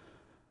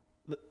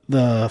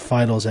the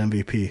finals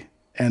MVP.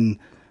 And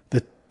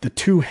the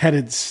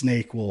two-headed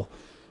snake will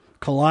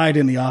collide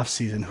in the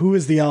offseason. Who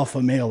is the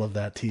alpha male of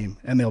that team?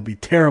 And they'll be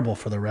terrible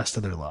for the rest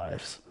of their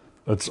lives.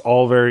 That's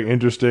all very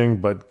interesting,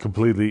 but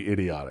completely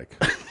idiotic.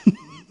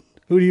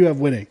 Who do you have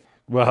winning?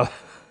 Well,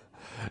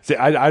 see,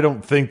 I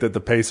don't think that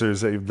the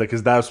Pacers,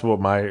 because that's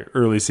what my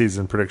early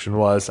season prediction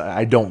was.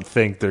 I don't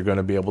think they're going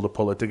to be able to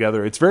pull it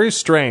together. It's very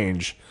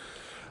strange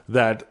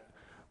that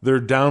their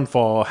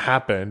downfall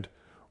happened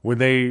when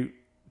they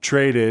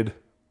traded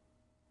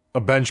a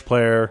bench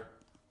player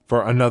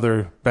for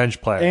another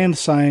bench player. And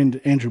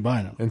signed Andrew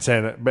Bynum.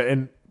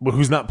 And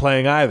who's not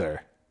playing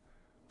either.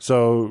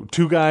 So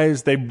two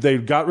guys, they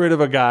got rid of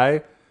a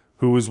guy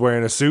who was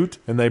wearing a suit,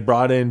 and they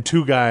brought in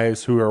 2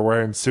 guys who are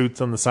wearing suits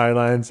on the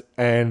sidelines,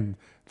 and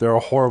they're a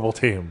horrible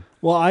team.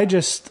 Well, I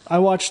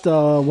watched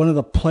one of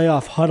the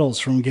playoff huddles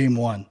from Game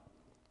 1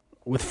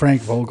 with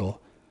Frank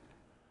Vogel,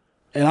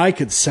 and I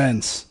could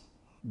sense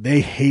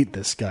they hate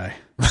this guy.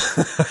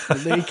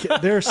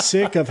 They're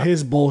sick of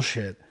his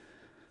bullshit.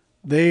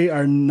 They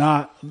are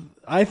not.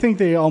 I think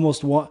they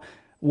almost want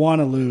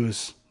to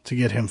lose to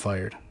get him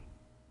fired.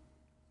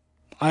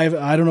 I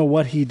don't know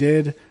what he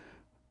did.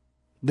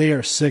 They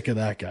are sick of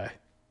that guy.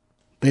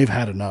 They've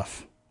had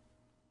enough.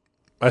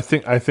 I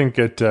think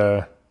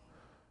you're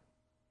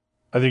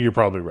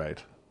probably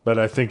right, but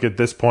I think at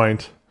this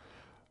point,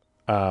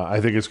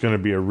 I think it's going to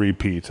be a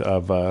repeat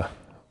of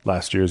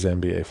last year's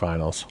NBA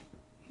Finals.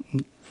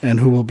 And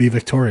who will be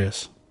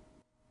victorious?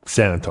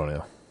 San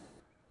Antonio.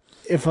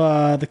 If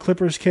the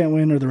Clippers can't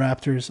win or the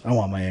Raptors, I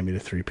want Miami to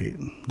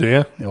three-peat. Do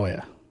you? Oh,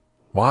 yeah.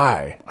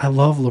 Why? I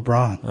love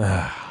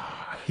LeBron.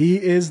 He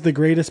is the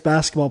greatest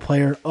basketball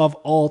player of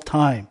all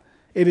time.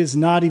 It is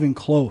not even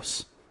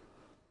close.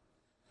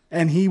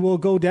 And he will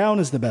go down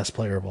as the best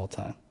player of all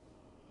time.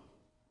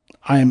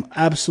 I am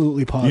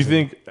absolutely positive. You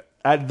think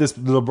at this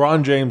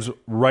LeBron James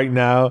right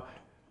now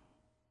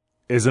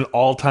is an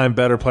all-time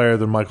better player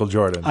than Michael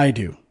Jordan? I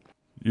do.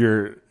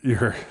 You're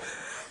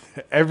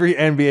every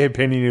NBA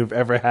opinion you've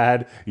ever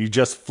had, you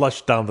just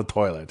flushed down the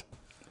toilet.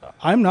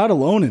 I'm not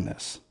alone in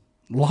this.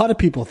 A lot of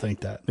people think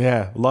that.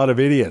 Yeah, a lot of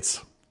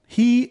idiots.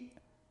 He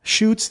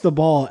shoots the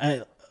ball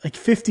at like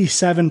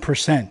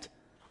 57%.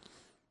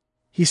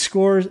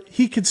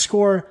 He could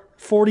score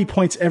 40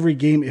 points every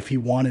game if he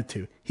wanted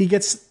to. He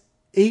gets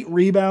 8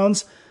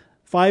 rebounds,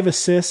 5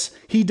 assists.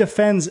 He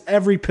defends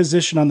every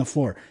position on the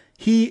floor.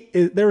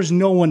 There's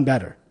no one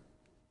better.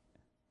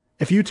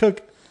 If you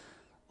took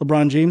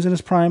LeBron James in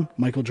his prime,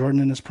 Michael Jordan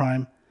in his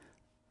prime,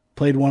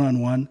 played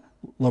one-on-one,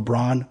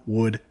 LeBron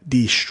would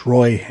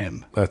destroy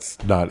him.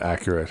 That's not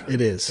accurate.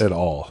 It is. At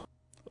all.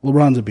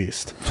 LeBron's a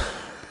beast.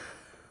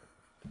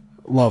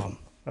 Love him.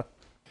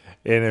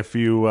 And if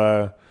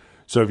you,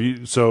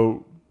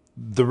 so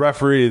the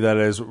referee that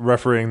is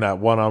refereeing that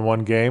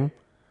one-on-one game,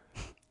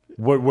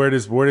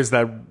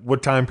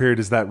 what time period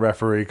does that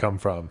referee come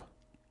from?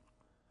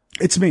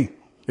 It's me.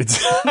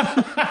 It's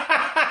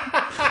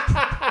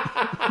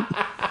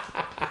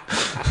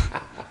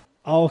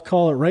I'll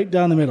call it right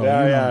down the middle.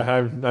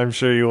 I'm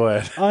sure you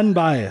would.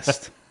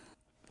 Unbiased.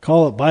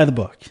 Call it by the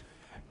book.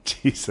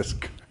 Jesus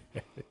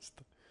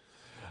Christ.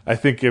 I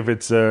think if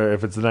it's the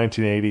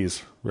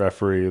 1980s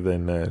referee,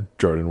 then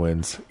Jordan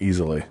wins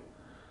easily.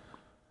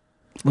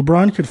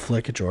 LeBron could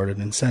flick a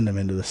Jordan and send him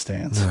into the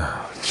stands.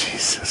 Oh,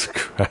 Jesus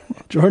Christ.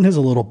 Jordan is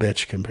a little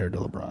bitch compared to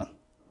LeBron.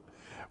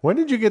 When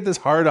did you get this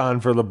hard on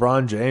for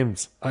LeBron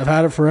James? I've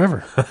had it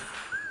forever.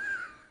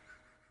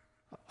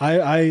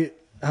 I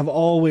have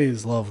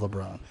always loved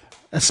LeBron,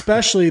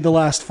 especially the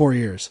last 4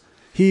 years.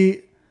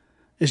 He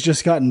has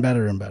just gotten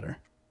better and better.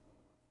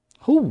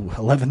 Ooh,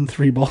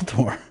 11-3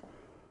 Baltimore.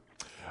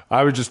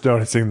 I was just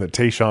noticing that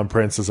Tayshaun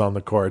Prince is on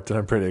the court, and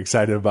I'm pretty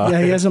excited about it.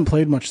 Yeah, he hasn't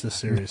played much this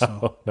series.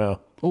 No.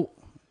 Oh,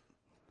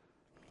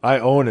 I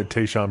own a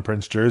Tayshaun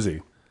Prince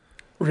jersey.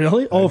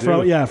 really? Oh,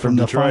 from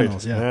the Detroit.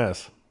 finals. Yeah.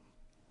 Yes.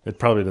 It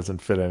probably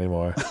doesn't fit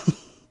anymore.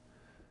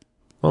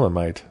 Well, it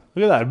might.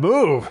 Look at that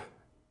move.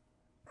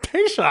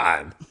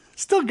 Tayshaun.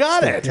 Still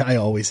got it. I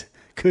always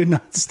could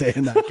not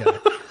stand that guy.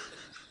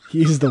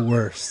 He's the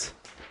worst.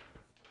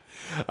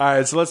 All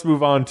right, so let's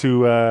move on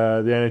to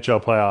the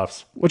NHL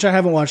playoffs. Which I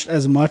haven't watched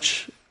as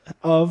much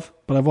of,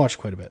 but I've watched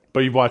quite a bit.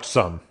 But you've watched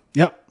some.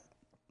 Yep.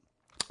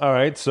 All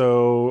right,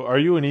 so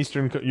you're an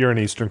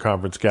Eastern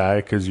Conference guy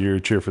because you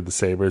cheer for the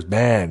Sabres.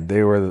 Man,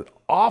 they were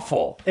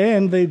awful.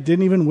 And they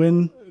didn't even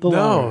win the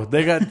lottery. No,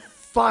 they got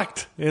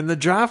fucked in the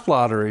draft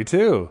lottery,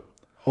 too.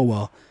 Oh,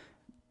 well.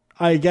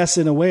 I guess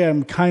in a way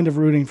I'm kind of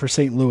rooting for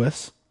St.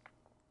 Louis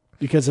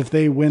because if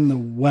they win the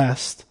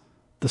West,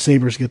 the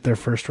Sabres get their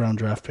first round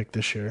draft pick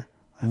this year.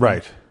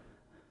 Right.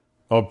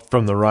 Oh,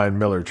 from the Ryan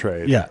Miller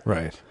trade. Yeah.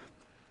 Right.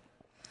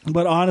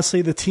 But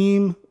honestly,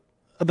 the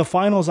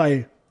finals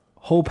I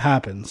hope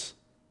happens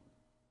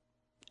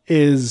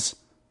is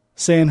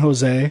San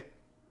Jose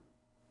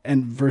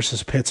and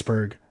versus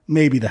Pittsburgh,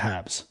 maybe the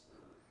Habs.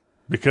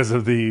 Because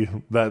of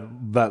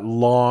that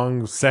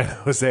long San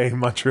Jose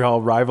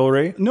Montreal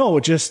rivalry? No,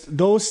 just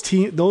those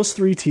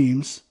 3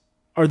 teams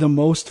are the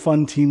most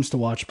fun teams to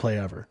watch play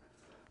ever.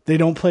 They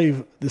don't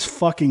play this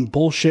fucking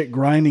bullshit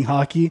grinding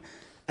hockey.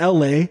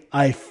 LA,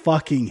 I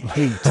fucking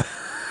hate.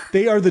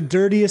 They are the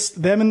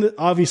dirtiest. Them and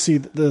obviously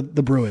the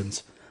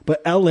Bruins,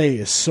 but LA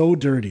is so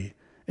dirty.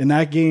 In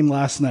that game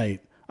last night,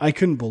 I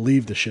couldn't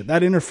believe the shit.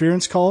 That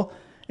interference call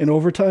in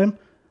overtime,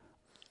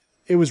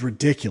 it was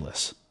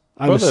ridiculous.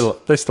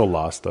 They still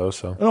lost though.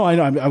 So no, I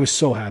know. I was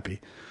so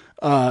happy.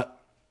 I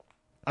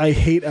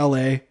hate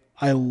LA.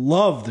 I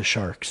love the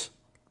Sharks.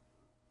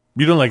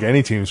 You don't like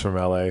any teams from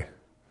LA?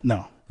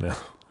 No. No.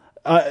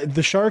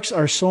 The Sharks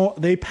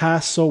they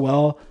pass so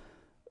well.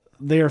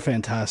 They are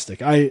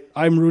fantastic.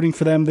 I'm rooting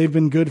for them. They've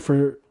been good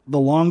for the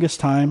longest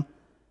time.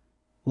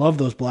 Love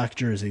those black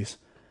jerseys.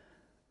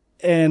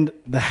 And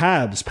the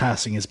Habs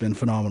passing has been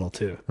phenomenal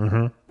too.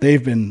 Mm-hmm.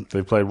 They've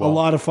played well. A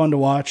lot of fun to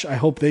watch. I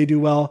hope they do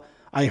well.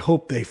 I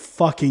hope they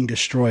fucking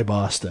destroy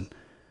Boston.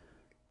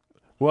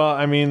 Well,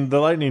 I mean, the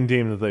Lightning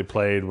team that they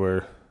played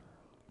were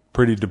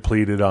pretty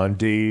depleted on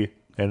D.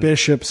 And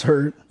Bishop's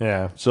hurt.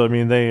 Yeah, so I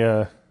mean, they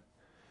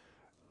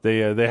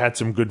had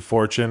some good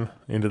fortune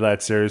into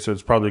that series, so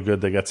it's probably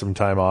good they get some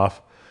time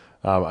off.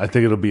 I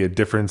think it'll be a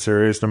different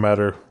series no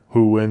matter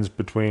who wins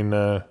between...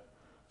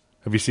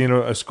 have you seen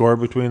a score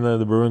between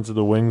the Bruins and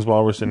the Wings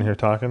while we're sitting here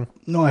talking?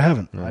 No, I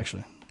haven't,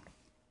 actually.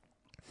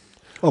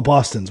 Well,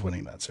 Boston's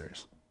winning that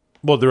series.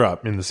 Well, they're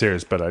up in the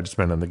series, but I just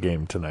meant on the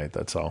game tonight,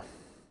 that's all.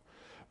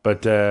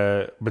 But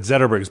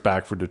Zetterberg's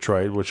back for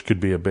Detroit, which could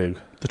be a big...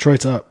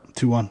 Detroit's up,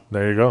 2-1.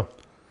 There you go.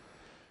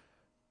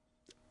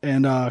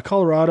 And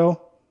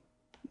Colorado,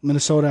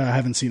 Minnesota, I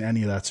haven't seen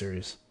any of that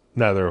series.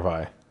 Neither have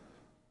I.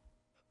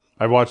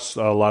 I watched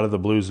a lot of the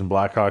Blues and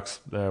Blackhawks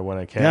when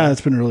I can. Yeah,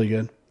 it's been really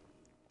good.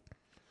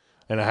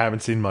 And I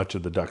haven't seen much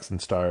of the Ducks and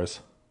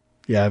Stars.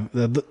 Yeah,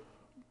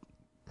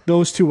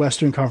 those two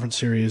Western Conference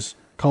series,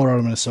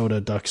 Colorado, Minnesota,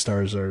 Ducks,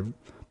 Stars, are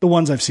the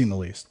ones I've seen the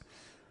least.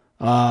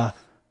 I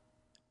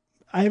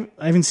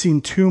haven't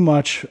seen too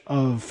much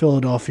of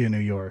Philadelphia, New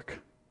York.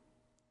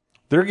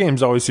 Their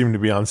games always seem to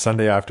be on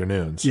Sunday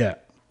afternoons. Yeah,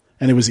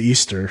 and it was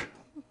Easter,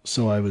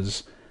 so I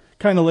was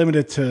kind of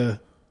limited to,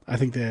 I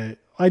think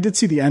I did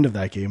see the end of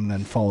that game, and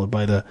then followed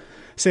by the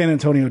San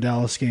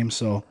Antonio-Dallas game,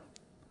 so...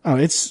 Oh,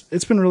 it's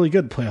been really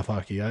good playoff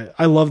hockey.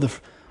 I love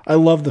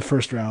the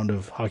first round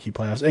of hockey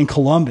playoffs, and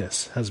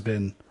Columbus has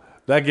been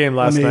that game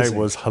last amazing. night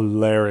was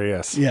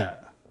hilarious. Yeah,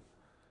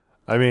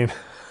 I mean,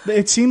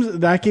 it seems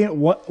that game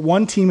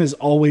one team is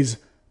always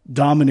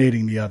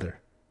dominating the other.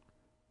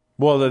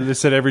 Well, they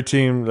said every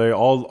team,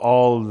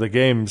 all the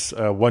games,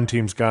 one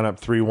team's gone up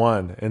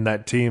 3-1, and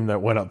that team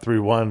that went up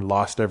 3-1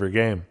 lost every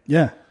game.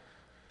 Yeah,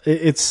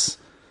 it's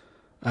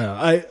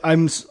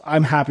I'm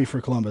happy for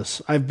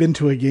Columbus. I've been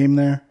to a game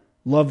there.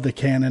 Love the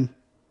Cannon.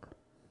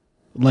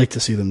 Like to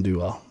see them do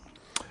well.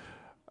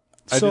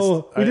 We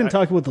didn't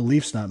talk about the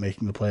Leafs not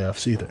making the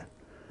playoffs either.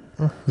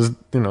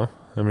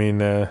 I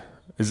mean,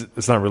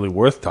 it's not really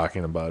worth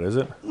talking about, is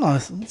it? No,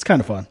 it's kind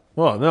of fun.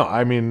 Well, no,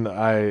 I mean,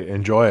 I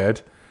enjoy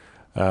it.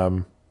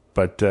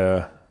 But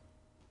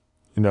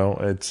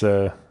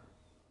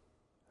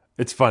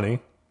it's funny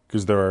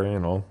because there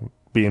are,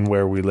 being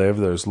where we live,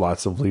 there's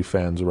lots of Leaf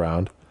fans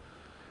around.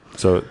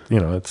 So,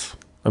 it's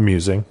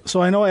amusing.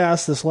 So I know I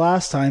asked this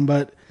last time,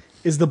 but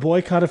is the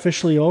boycott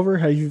officially over?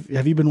 Have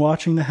you been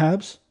watching the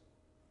Habs?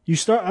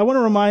 I want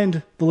to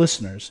remind the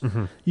listeners,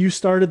 You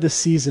started the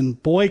season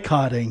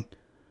boycotting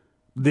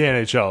the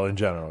NHL in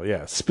general,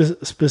 yes.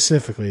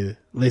 Specifically,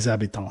 Les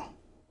Habitants.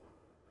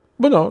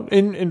 But no,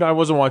 and I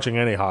wasn't watching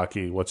any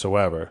hockey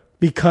whatsoever.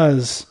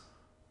 Because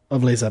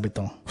of Les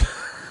Habitants.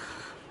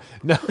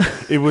 No,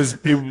 it was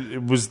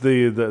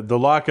the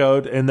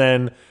lockout, and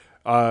then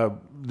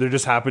there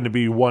just happened to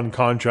be one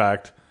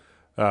contract,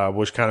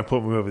 which kind of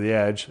put me over the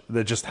edge,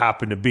 that just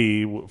happened to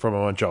be from a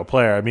Montreal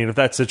player. I mean, if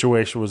that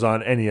situation was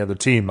on any other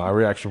team, my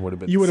reaction would have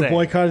been You would have the same.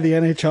 boycotted the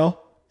NHL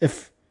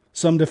if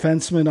some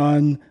defenseman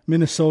on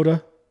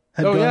Minnesota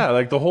had gone? Yeah,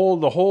 like the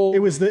whole... It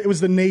was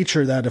the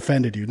nature that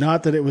offended you,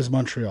 not that it was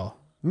Montreal.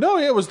 No,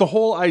 it was the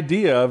whole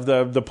idea of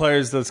the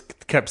players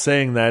that kept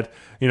saying that,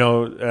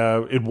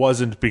 it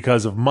wasn't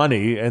because of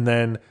money, and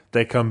then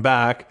they come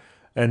back,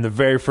 and the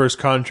very first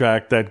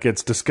contract that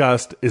gets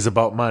discussed is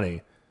about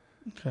money.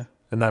 Okay.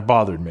 And that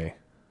bothered me.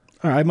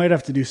 All right, I might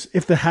have to do...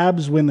 If the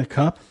Habs win the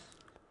Cup,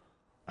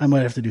 I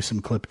might have to do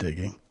some clip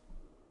digging.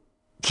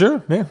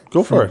 Sure, yeah,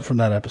 go for it. From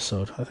that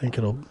episode. I think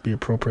it'll be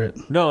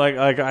appropriate. No,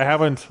 like I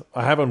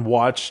haven't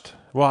watched...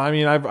 Well, I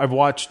mean, I've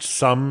watched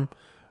some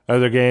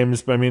other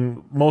games, but I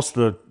mean,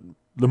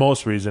 the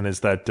most reason is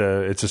that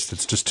it's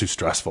just too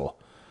stressful.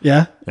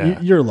 Yeah?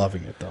 Yeah. You're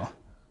loving it, though.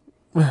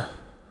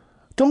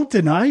 Don't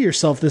deny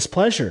yourself this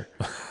pleasure.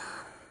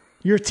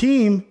 Your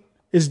team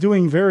is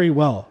doing very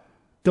well.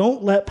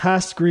 Don't let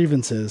past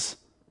grievances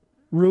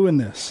ruin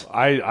this.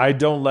 I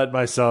don't let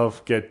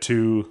myself get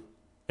too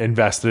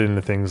invested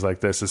into things like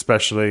this,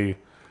 especially,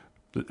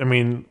 I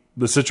mean,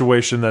 the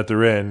situation that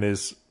they're in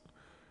is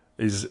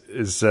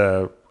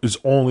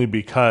only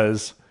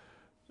because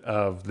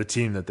of the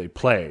team that they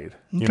played.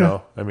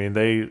 Okay. I mean,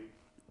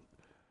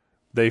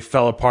 they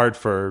fell apart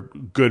for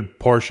good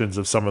portions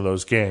of some of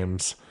those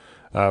games,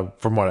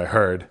 from what I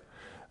heard,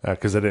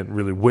 because I didn't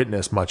really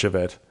witness much of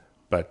it.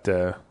 But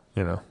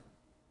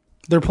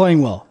They're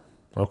playing well.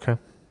 Okay.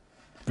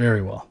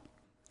 Very well.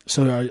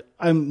 So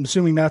I'm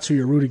assuming that's who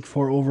you're rooting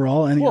for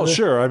overall. Well,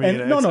 sure. I mean,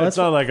 it's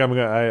not like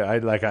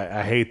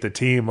I hate the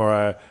team,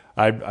 or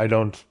I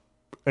don't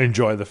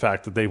enjoy the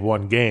fact that they've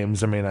won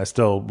games. I mean, I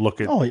still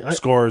look at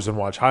scores and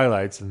watch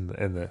highlights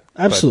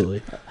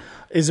absolutely.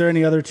 Is there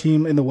any other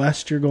team in the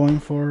West you're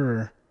going for,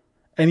 or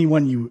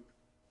anyone you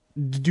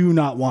do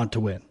not want to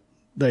win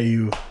that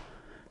you?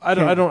 I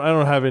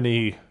don't have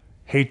any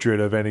hatred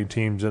of any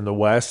teams in the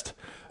West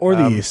or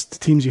the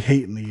East. Teams you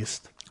hate in the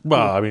East.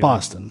 Well, I mean,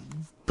 Boston,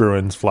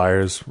 Bruins,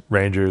 Flyers,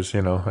 Rangers.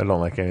 I don't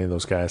like any of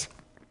those guys.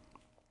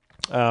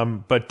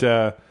 But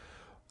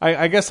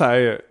I guess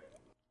I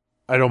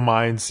don't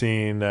mind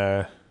seeing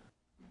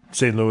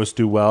St. Louis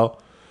do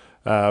well,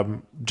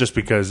 just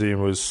because it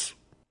was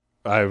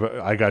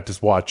I got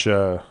to watch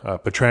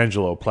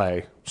Pietrangelo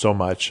play so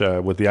much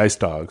with the Ice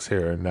Dogs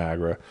here in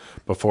Niagara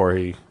before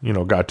he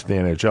got to the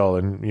NHL,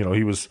 and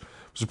he was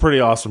a pretty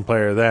awesome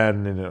player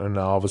then, and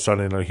all of a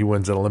sudden he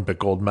wins an Olympic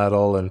gold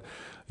medal, and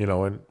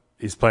and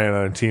he's playing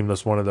on a team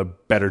that's one of the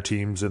better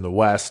teams in the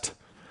West.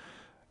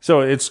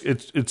 So it's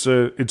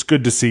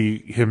good to see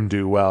him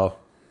do well.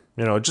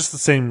 Just the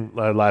same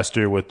last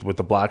year with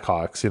the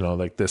Blackhawks.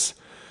 Like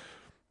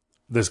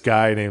this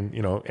guy named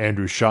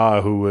Andrew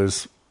Shaw, who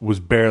was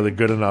barely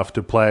good enough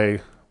to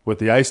play with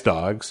the Ice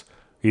Dogs.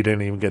 He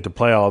didn't even get to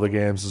play all the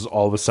games. Is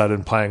all of a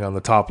sudden playing on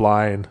the top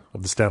line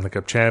of the Stanley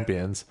Cup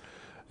champions.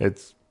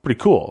 It's pretty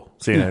cool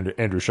seeing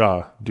Andrew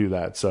Shaw do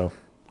that. So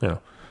Yeah.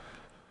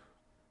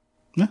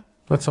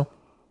 that's all.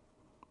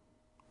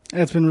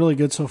 It's been really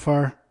good so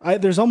far.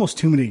 There's almost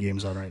too many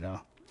games on right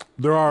now.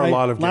 There are a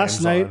lot of games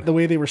last night, on. the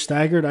way they were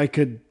staggered, I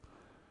could.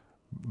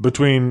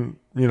 Between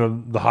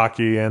the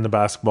hockey and the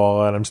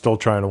basketball, and I'm still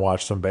trying to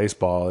watch some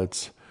baseball.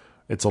 It's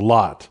a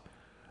lot,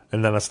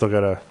 and then I still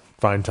gotta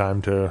find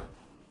time to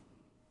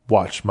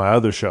watch my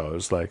other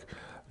shows like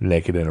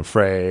Naked and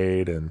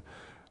Afraid and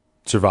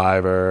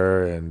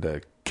Survivor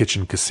and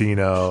Kitchen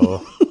Casino,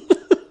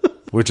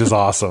 which is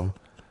awesome.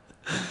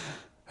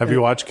 Have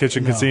you watched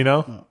Kitchen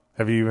Casino? No.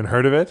 Have you even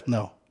heard of it?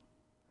 No.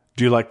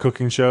 Do you like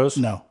cooking shows?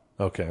 No.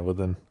 Okay, well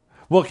then.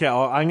 Well, okay,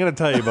 I'm going to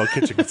tell you about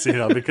Kitchen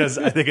Casino because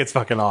I think it's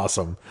fucking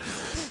awesome.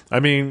 I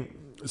mean,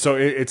 so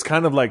it's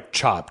kind of like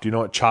Chopped. Do you know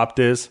what Chopped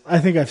is? I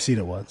think I've seen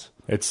it once.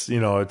 It's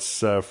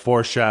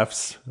 4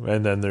 chefs,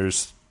 and then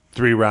there's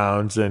 3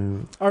 rounds,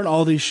 and Aren't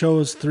all these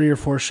shows 3 or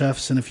 4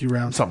 chefs in a few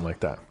rounds? something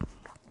like that.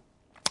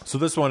 So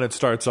this one, it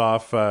starts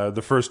off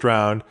the first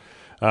round.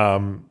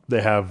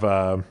 They have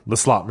the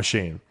slot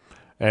machine,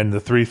 and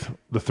the three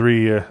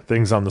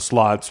things on the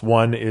slots.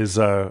 One is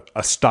a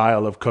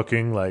style of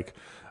cooking, like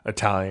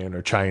Italian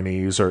or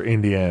Chinese or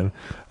Indian,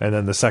 and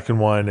then the second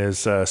one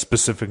is a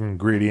specific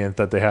ingredient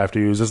that they have to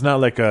use. It's not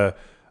like a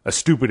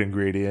stupid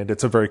ingredient;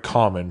 it's a very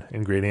common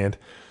ingredient.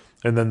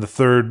 And then the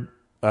third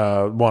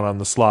one on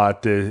the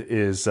slot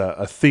is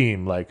a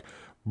theme, like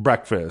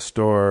breakfast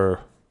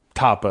or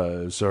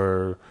tapas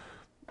or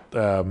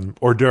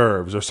hors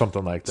d'oeuvres or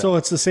something like that. So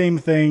it's the same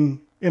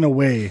thing in a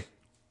way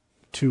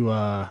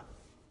to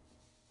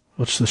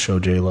what's the show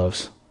Jay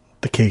loves?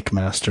 The Cake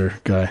Master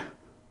guy.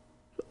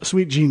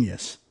 Sweet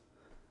Genius.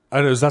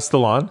 Is that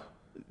still on?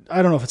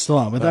 I don't know if it's still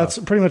on, but that's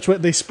pretty much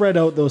what they spread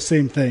out those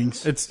same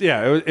things. It's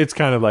it's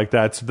kind of like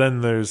that. So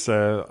then there's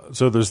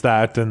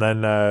that, and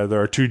then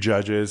there are 2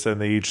 judges,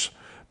 and each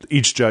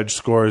judge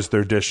scores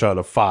their dish out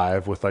of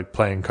 5 with like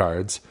playing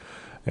cards,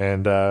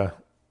 and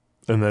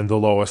then the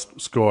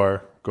lowest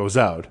score goes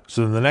out.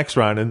 So then the next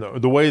round,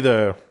 and the way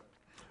the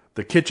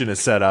kitchen is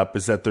set up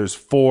is that there's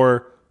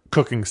 4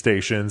 cooking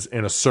stations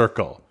in a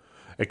circle.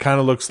 It kind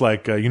of looks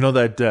like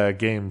that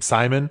game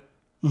Simon.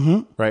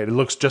 Mm-hmm. Right, it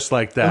looks just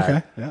like that.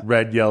 Okay, yeah.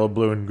 Red, yellow,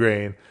 blue, and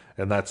green,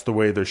 and that's the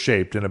way they're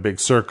shaped in a big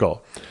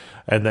circle.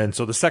 And then,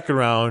 so the second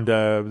round,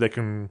 they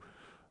can.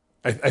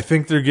 I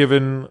think they're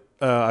given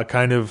a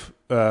kind of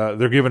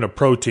they're given a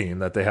protein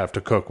that they have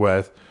to cook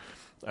with.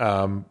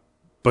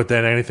 But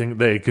then anything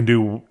they can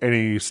do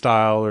any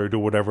style or do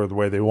whatever the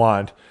way they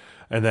want.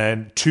 And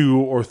then 2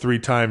 or 3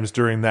 times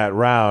during that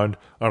round,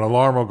 an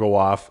alarm will go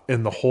off,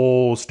 and the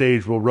whole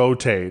stage will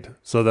rotate.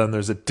 So then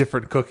there's a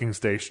different cooking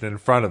station in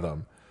front of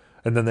them.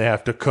 And then they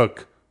have to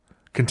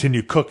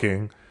continue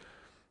cooking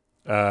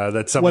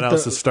that someone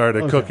else has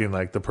started cooking,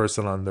 like the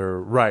person on their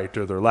right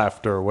or their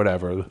left or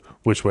whatever,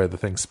 which way the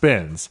thing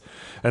spins.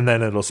 And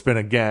then it'll spin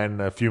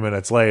again a few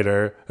minutes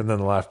later, and then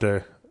they'll have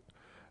to...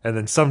 And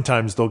then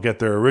sometimes they'll get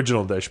their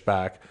original dish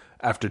back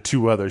after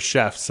 2 other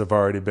chefs have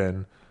already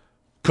been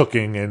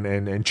cooking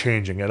and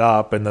changing it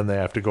up, and then they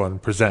have to go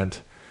and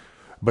present.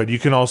 But you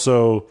can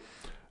also...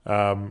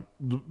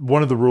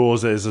 one of the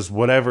rules is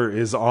whatever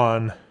is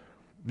on...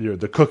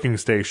 the cooking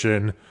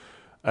station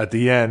at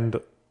the end,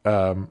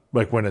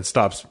 like when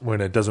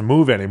it doesn't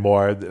move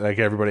anymore, like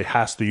everybody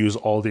has to use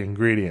all the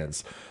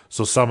ingredients.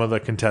 So some of the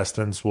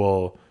contestants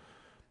will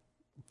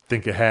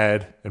think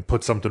ahead and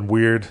put something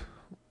weird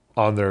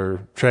on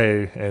their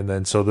tray, and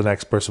then so the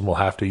next person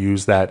will have to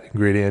use that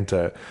ingredient.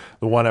 The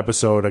one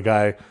episode, a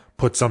guy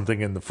put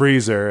something in the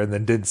freezer and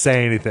then didn't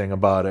say anything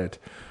about it,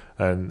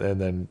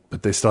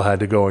 but they still had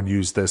to go and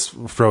use this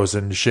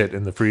frozen shit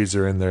in the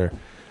freezer in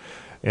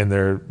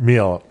their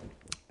meal.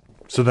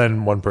 So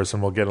then one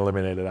person will get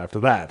eliminated after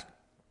that.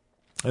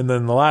 And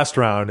then the last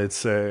round,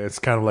 it's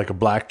kind of like a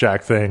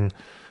blackjack thing.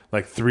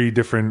 Like 3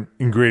 different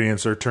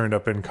ingredients are turned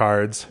up in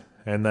cards.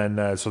 And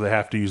then so they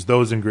have to use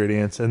those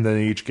ingredients. And then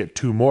they each get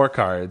 2 more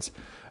cards.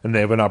 And they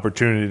have an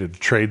opportunity to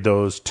trade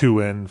those 2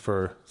 in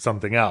for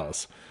something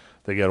else.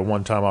 They get a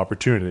one-time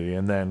opportunity.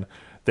 And then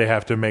they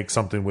have to make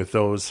something with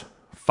those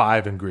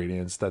 5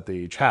 ingredients that they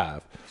each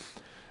have.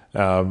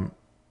 And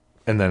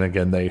then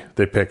again,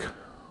 they pick...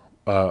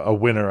 a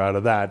winner out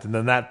of that, and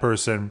then that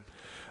person,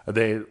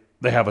 they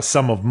they have a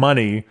sum of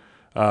money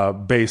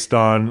based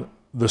on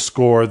the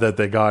score that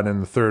they got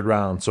in the third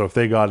round. So if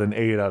they got an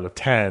 8 out of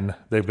 10,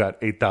 they've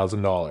got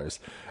 $8,000.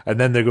 And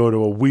then they go to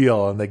a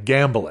wheel and they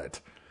gamble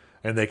it.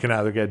 And they can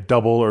either get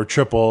double or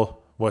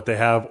triple what they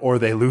have, or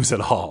they lose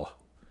it all.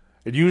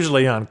 And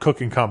usually on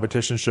cooking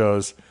competition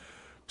shows,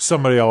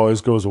 somebody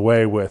always goes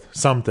away with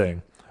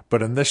something.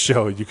 But in this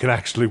show, you can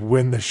actually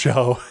win the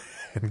show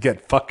and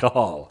get fuck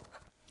all.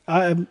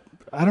 I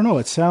don't know.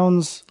 It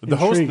sounds The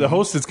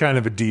host is kind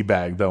of a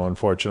D-bag, though,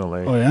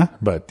 unfortunately. Oh, yeah?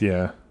 But,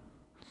 yeah.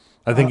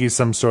 I think he's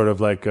some sort of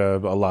like a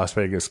Las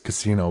Vegas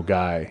casino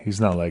guy.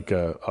 He's not like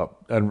a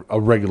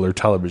regular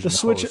television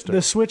host.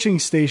 The switching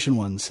station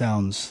one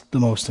sounds the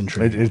most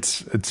intriguing.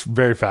 It's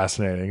very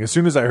fascinating. As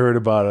soon as I heard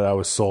about it, I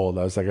was sold.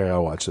 I was like, I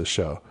gotta watch this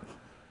show.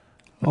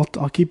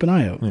 I'll keep an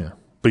eye out. Yeah.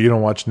 But you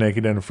don't watch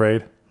Naked and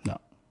Afraid? No.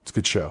 It's a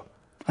good show.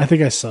 I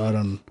think I saw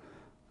it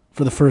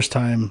for the first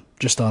time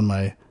just on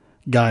my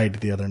guide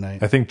the other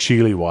night. I think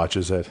Chile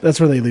watches it.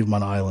 That's where they leave them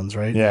on islands,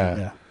 right?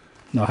 Yeah.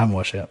 No, I haven't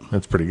watched it yet.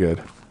 That's pretty good.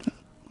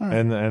 Right.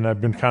 And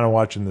I've been kind of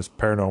watching this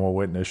Paranormal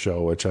Witness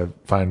show, which I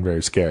find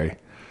very scary.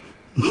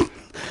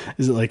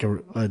 Is it like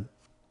a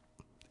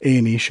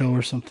A&E show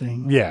or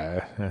something?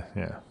 Yeah.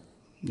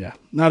 Yeah.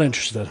 Not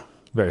interested.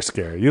 Very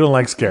scary. You don't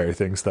like scary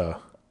things, though.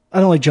 I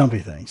don't like jumpy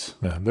things.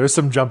 No, there's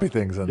some jumpy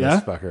things in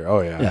this fucker.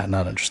 Oh, yeah. Yeah,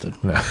 not interested.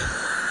 No.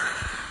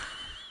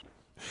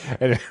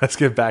 Anyway, let's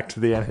get back to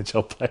the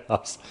NHL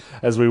playoffs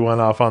as we went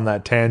off on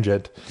that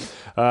tangent.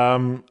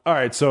 All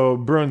right, so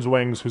Bruins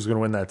Wings, who's going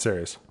to win that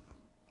series?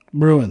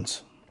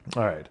 Bruins.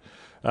 All right.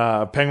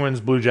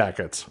 Penguins Blue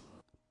Jackets.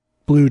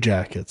 Blue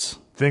Jackets.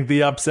 Think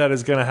the upset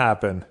is going to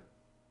happen?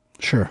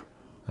 Sure.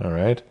 All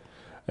right.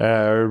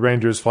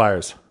 Rangers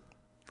Flyers.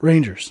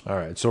 Rangers. All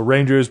right, so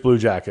Rangers Blue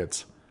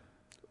Jackets.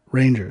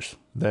 Rangers.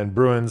 Then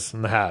Bruins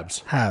and the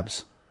Habs.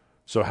 Habs.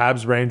 So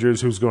Habs Rangers,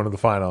 who's going to the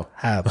final?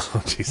 Habs.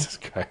 Oh, Jesus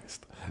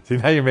Christ. See,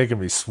 now you're making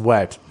me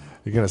sweat.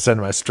 You're going to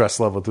send my stress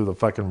level through the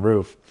fucking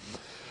roof.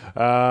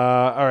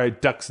 All right,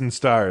 Ducks and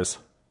Stars.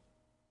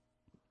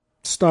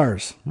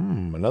 Stars.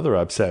 Another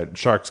upset.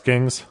 Sharks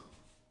Kings.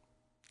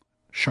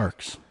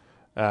 Sharks.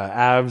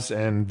 Avs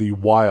and the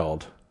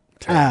Wild.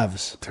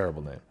 Avs.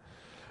 Terrible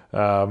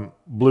name.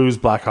 Blues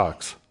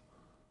Blackhawks.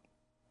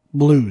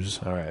 Blues.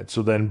 All right,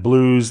 so then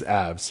Blues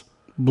Avs.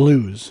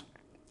 Blues.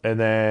 And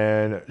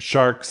then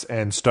Sharks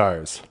and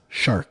Stars.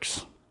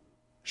 Sharks.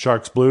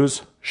 Sharks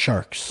Blues.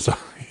 Sharks. So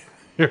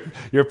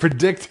you're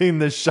predicting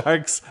the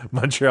Sharks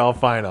Montreal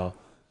final.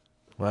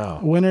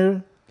 Wow.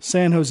 Winner,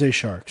 San Jose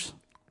Sharks.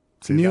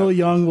 Neil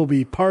Young will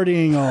be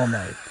partying all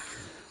night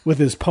with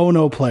his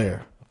Pono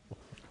player.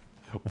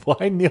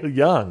 Why Neil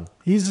Young?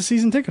 He's a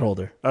season ticket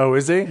holder. Oh,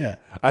 is he? Yeah.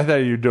 I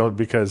thought you do it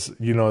because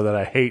you know that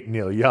I hate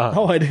Neil Young.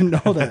 Oh, I didn't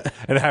know that.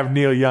 And have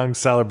Neil Young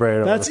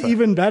celebrate. That's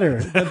even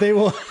better. That they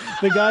will,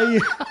 the guy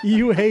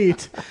you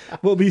hate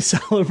will be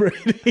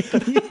celebrating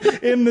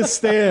in the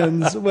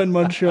stands when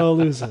Montreal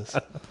loses.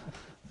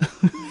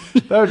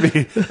 That would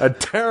be a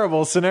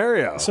terrible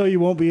scenario. So you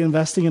won't be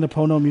investing in a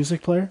Pono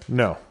music player?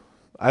 No.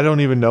 I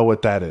don't even know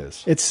what that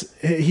is.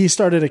 He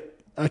started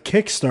a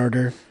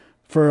Kickstarter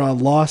for a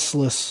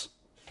lossless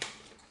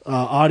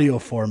audio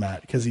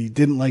format because he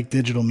didn't like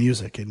digital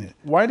music in it.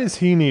 Why does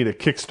he need a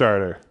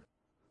Kickstarter?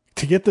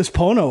 To get this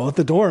Pono out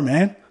the door,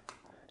 man.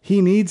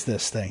 He needs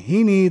this thing.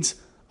 He needs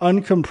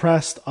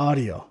uncompressed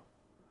audio.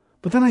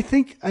 But then I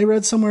think I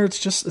read somewhere it's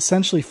just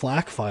essentially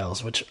FLAC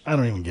files, which I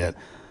don't even get.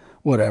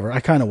 Whatever.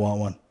 I kind of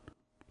want one.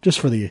 Just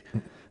for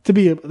to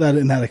be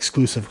in that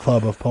exclusive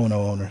club of Pono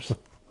owners.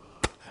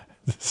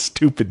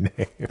 Stupid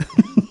name.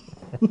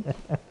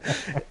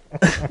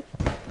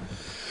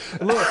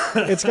 Look,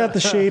 it's got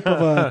the shape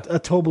of a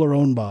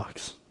Toblerone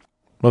box.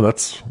 Well,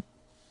 that's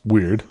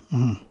weird.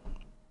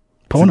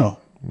 Pono.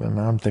 Well,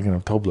 now I'm thinking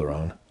of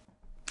Toblerone.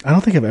 I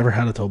don't think I've ever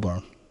had a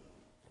Toblerone.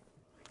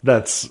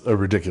 That's a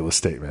ridiculous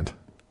statement.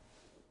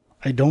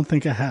 I don't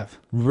think I have.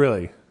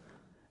 Really?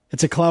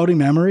 It's a cloudy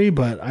memory,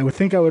 but I would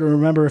think I would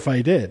remember if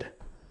I did.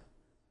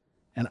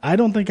 And I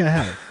don't think I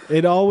have.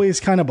 It always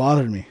kind of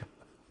bothered me.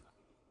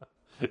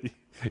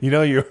 You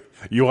know,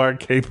 you aren't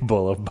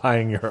capable of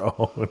buying your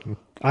own.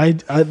 I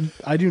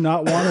do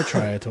not want to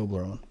try a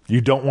Toblerone.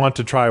 You don't want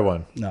to try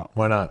one? No.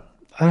 Why not?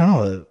 I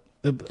don't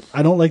know.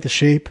 I don't like the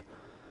shape.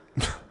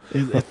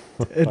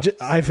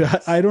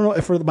 I don't know.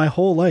 For my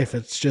whole life,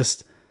 it's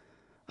just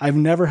I've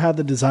never had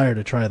the desire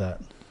to try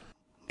that.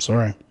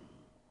 Sorry.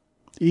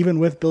 Even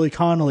with Billy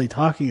Connolly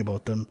talking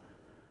about them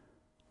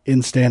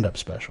in stand-up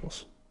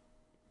specials.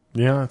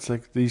 Yeah, it's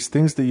like these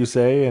things that you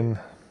say, and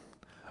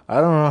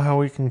I don't know how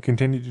we can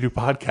continue to do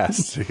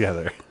podcasts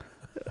together.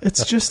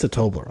 It's just a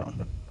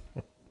Toblerone.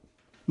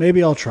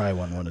 Maybe I'll try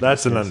one.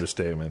 That's an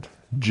understatement.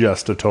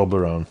 Just a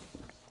Toblerone.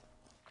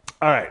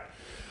 All right.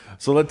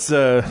 So let's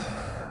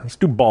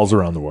do balls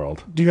around the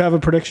world. Do you have a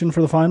prediction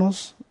for the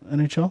finals,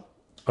 NHL?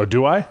 Oh,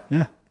 do I?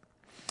 Yeah.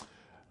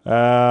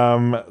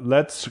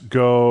 Let's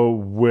go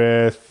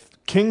with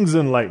Kings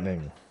and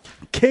Lightning.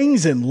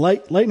 Kings and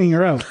Lightning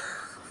are out.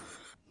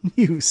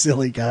 You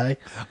silly guy.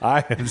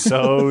 I am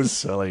so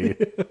silly.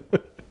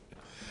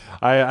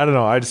 I don't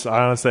know. I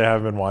honestly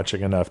haven't been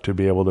watching enough to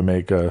be able to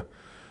make an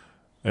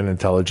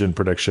intelligent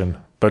prediction.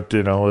 But,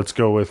 let's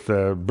go with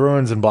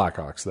Bruins and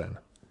Blackhawks then.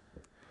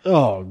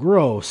 Oh,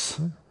 gross.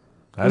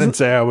 I didn't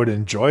say I would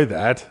enjoy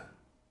that.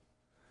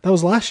 That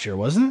was last year,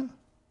 wasn't it?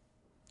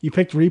 You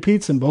picked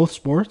repeats in both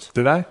sports?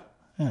 Did I?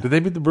 Yeah. Did they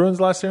beat the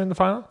Bruins last year in the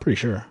final? Pretty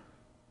sure.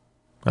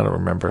 I don't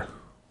remember.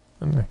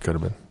 It could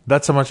have been.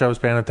 That's how much I was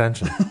paying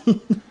attention.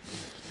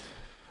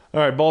 All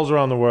right, balls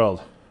around the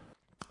world.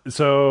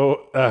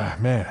 So,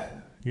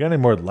 man, you got any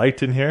more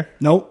light in here?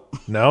 Nope.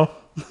 No?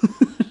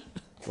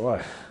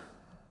 Boy,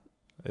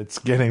 it's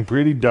getting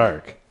pretty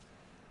dark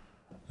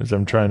as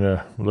I'm trying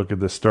to look at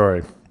this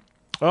story.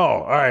 Oh,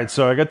 all right.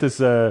 So I got this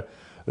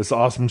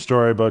awesome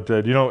story about,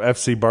 do you know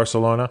FC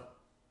Barcelona?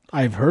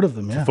 I've heard of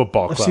them, yeah.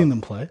 Football club. I've seen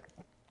them play.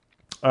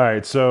 All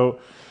right. So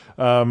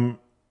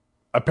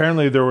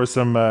apparently there were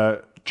some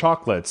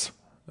chocolates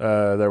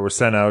that were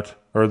sent out,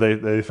 or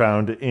they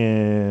found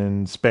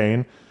in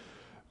Spain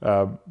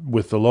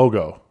with the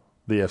logo,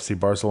 the FC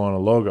Barcelona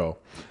logo.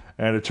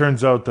 And it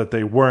turns out that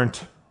they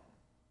weren't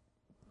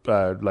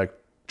like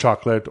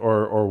chocolate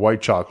or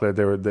white chocolate.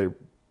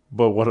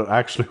 But what it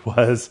actually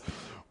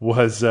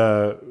was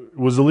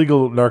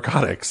illegal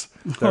narcotics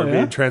that were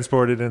being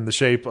transported in the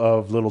shape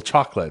of little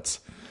chocolates.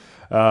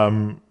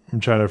 I'm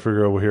trying to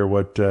figure out here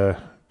what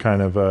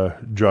kind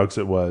of drugs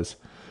it was.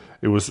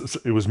 It was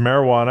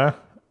marijuana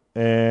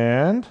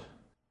and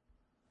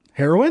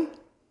heroin.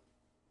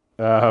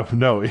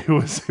 No, it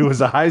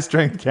was a high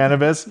strength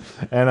cannabis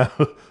and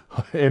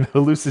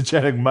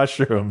hallucinogenic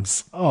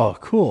mushrooms. Oh,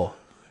 cool.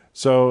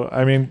 So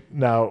I mean,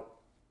 now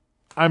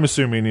I'm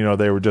assuming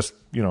they were just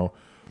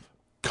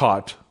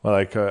caught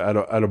like at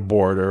a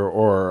board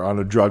or on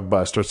a drug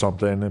bust or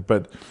something.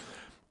 But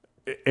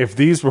if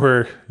these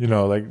were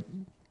like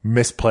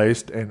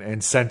misplaced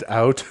and sent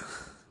out,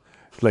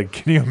 like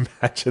can you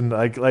imagine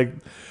like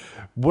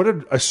what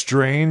a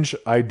strange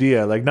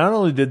idea. Like not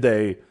only did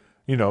they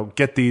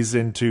get these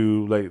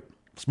into like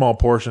small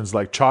portions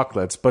like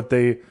chocolates, but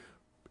they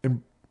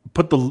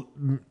put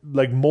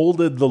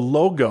molded the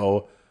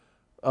logo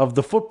of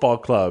the football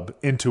club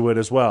into it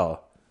as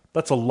well.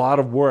 That's a lot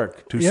of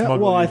work to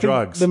smuggle your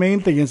drugs. Think the main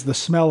thing is the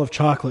smell of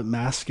chocolate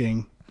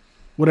masking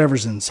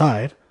whatever's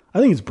inside. I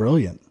think it's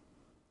brilliant.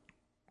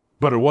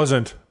 But it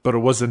wasn't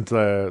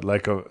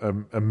like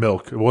a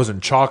milk. It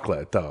wasn't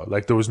chocolate though.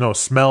 Like there was no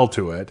smell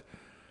to it.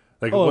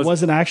 Like it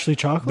wasn't actually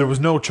chocolate? There was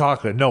no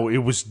chocolate. No, it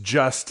was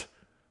just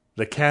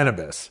the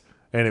cannabis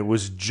and it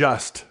was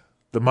just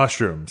the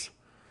mushrooms.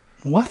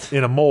 What?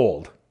 In a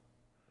mold.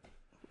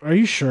 Are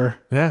you sure?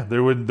 Yeah,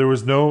 there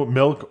was no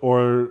milk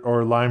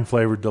or lime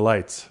flavored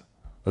delights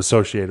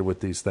associated with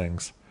these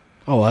things.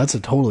 Oh, that's a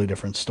totally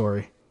different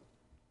story.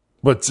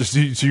 But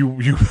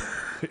you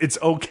it's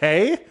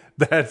okay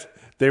that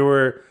they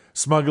were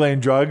smuggling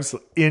drugs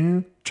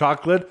in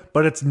chocolate,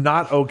 but it's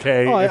not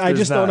okay. Oh, I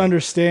just don't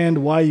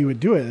understand why you would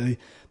do it.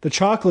 The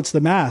chocolate's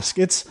the mask.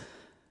 It's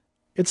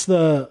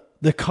the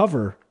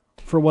cover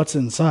for what's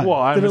inside.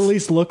 Well, did it at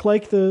least look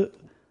like the?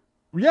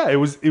 Yeah, it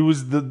was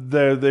the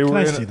they were. Can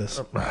I see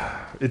this?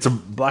 It's a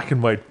black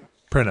and white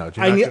printout.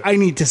 I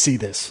need to see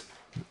this.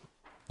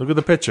 Look at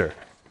the picture.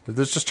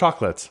 There's just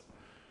chocolates.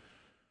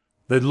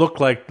 They look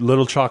like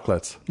little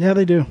chocolates. Yeah,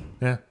 they do.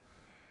 Yeah.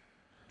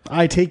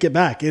 I take it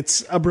back.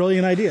 It's a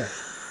brilliant idea.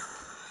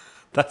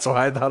 That's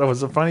why I thought it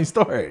was a funny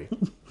story.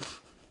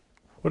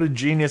 What a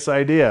genius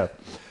idea.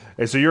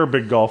 Hey, so you're a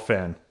big golf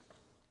fan?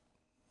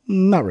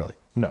 Not really.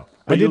 No.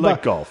 But you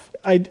like golf.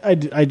 I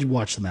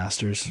watch the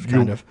Masters,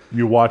 kind of.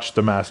 You watch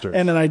the Masters.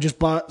 And then I just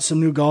bought some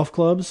new golf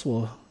clubs.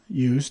 Well,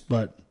 used,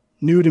 but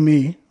new to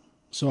me.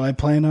 So I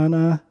plan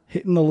on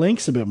hitting the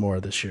links a bit more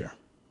this year.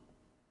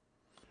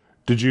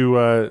 Did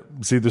you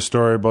see the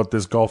story about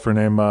this golfer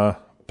named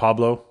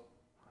Pablo,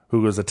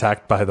 who was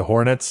attacked by the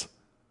Hornets?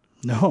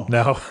 No.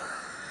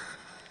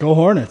 Go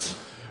Hornets.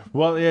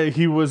 Well, yeah,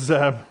 he was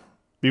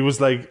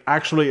like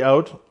actually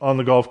out on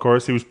the golf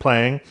course. He was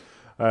playing.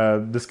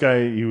 This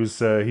guy,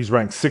 he's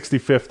ranked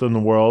 65th in the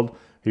world.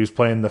 He was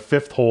playing the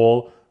 5th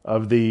hole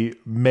of the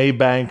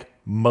Maybank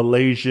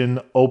Malaysian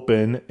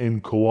Open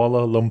in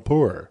Kuala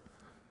Lumpur.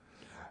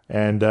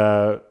 And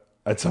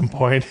at some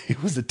point, he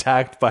was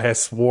attacked by a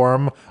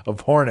swarm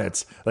of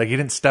hornets. Like, he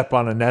didn't step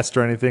on a nest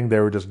or anything. They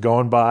were just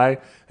going by,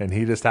 and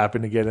he just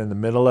happened to get in the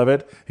middle of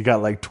it. He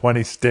got like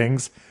 20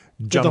 stings.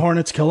 Did the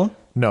hornets kill him?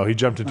 No, he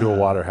jumped into a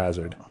water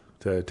hazard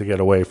to get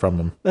away from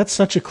them. That's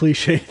such a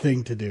cliche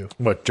thing to do.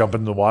 What, jump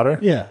in the water?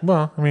 Yeah.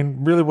 Well, I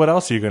mean, really, what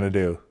else are you going to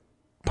do?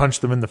 Punch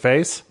them in the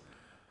face?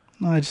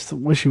 No, I just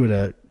wish he would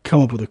have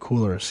come up with a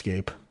cooler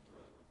escape.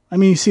 I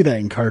mean, you see that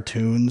in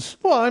cartoons.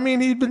 Well, I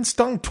mean, he'd been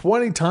stung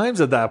 20 times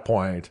at that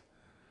point.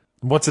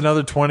 What's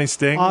another 20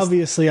 stings?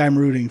 Obviously, I'm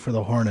rooting for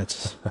the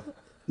Hornets,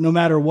 no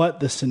matter what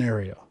the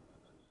scenario.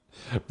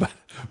 But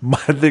my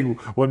thing,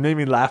 what made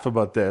me laugh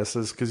about this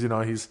is because,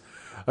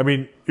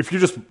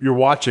 if you're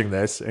watching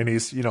this and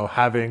he's,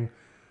 having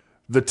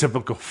the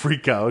typical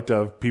freak out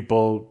of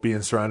people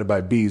being surrounded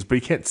by bees, but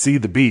you can't see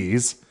the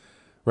bees,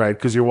 right?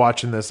 Because you're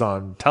watching this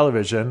on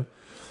television.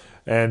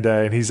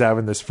 And he's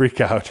having this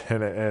freak out.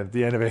 And at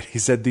the end of it, he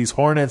said these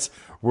hornets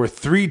were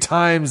 3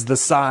 times the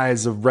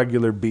size of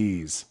regular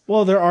bees.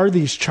 Well, there are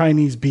these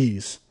Chinese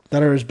bees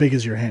that are as big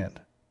as your hand.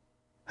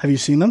 Have you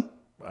seen them?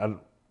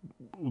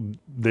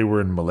 They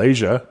were in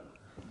Malaysia.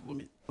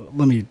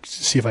 Let me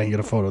see if I can get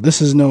a photo.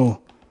 This is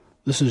no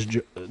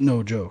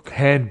joke.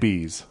 Hand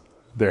bees.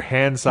 They're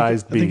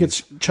hand-sized bees. I think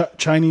it's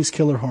Chinese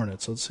killer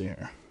hornets. Let's see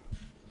here.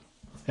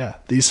 Yeah,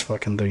 these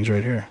fucking things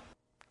right here.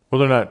 Well,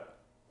 they're not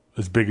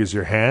as big as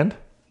your hand.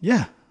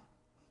 Yeah.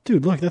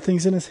 Dude, look, that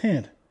thing's in his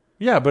hand.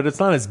 Yeah, but it's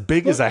not as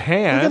big as a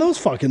hand. Look at those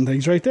fucking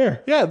things right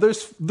there. Yeah,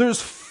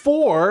 there's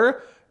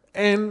 4,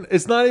 and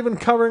it's not even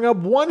covering up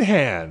one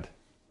hand.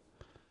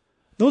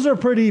 Those are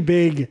pretty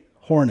big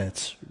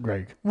hornets,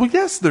 Greg. Well,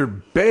 yes, they're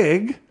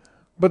big,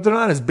 but they're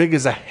not as big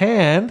as a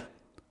hand.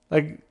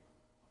 Like,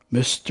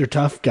 Mr.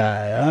 Tough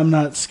Guy, I'm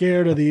not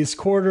scared of these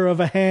quarter of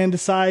a hand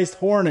sized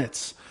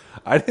hornets.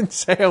 I didn't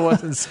say I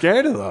wasn't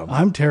scared of them.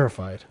 I'm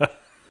terrified.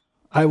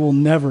 I will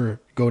never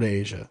go to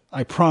Asia.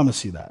 I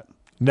promise you that.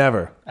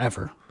 Never.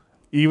 Ever.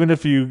 Even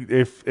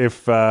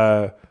if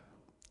I'd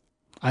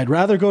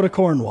rather go to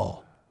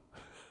Cornwall.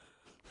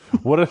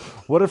 What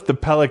if the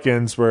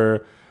Pelicans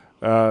were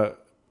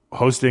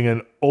hosting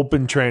an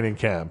open training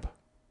camp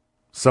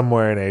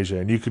somewhere in Asia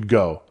and you could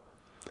go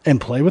And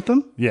play with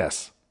them?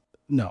 Yes.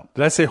 No.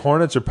 Did I say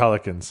Hornets or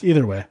Pelicans?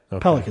 Either way.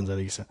 Okay. Pelicans, I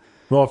think you said.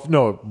 Well,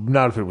 no,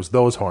 not if it was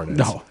those Hornets.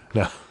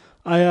 No.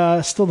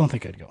 I still don't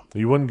think I'd go.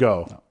 You wouldn't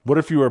go. No. What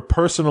if you were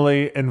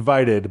personally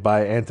invited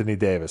by Anthony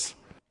Davis?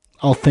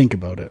 I'll think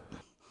about it.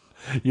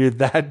 You're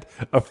that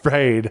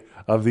afraid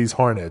of these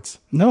Hornets?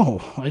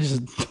 No, I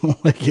just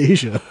don't like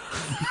Asia.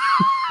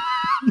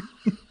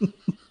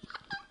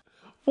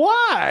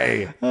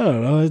 Why? I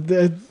don't know.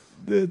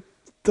 It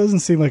doesn't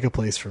seem like a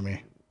place for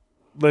me.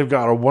 They've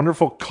got a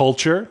wonderful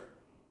culture,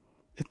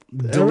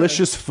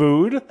 delicious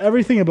food.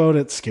 Everything about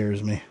it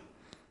scares me.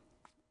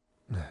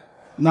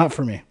 Not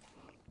for me.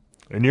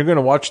 And you're going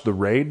to watch The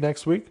Raid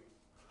next week?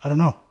 I don't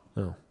know.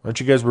 Oh. Aren't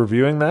you guys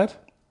reviewing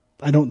that?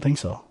 I don't think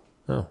so.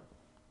 Oh.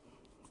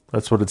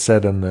 That's what it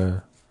said on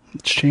the...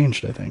 It's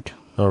changed, I think.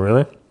 Oh,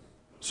 really?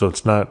 So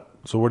it's not...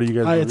 So what are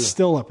you guys It's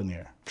still up in the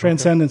air.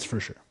 Transcendence for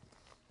sure.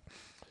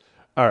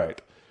 All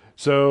right.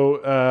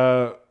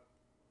 So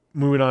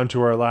moving on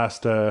to our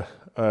last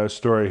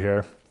story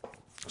here.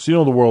 So you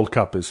know the World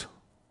Cup is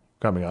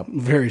coming up.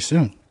 Very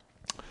soon.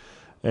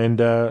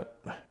 And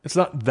it's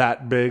not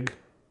that big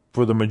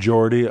for the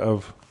majority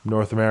of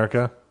North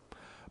America,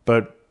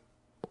 but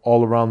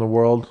all around the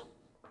world,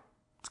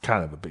 it's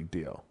kind of a big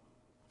deal.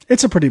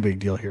 It's a pretty big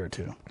deal here,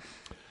 too.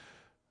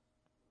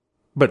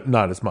 But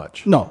not as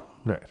much. No.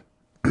 Right.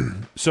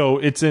 So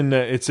it's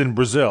in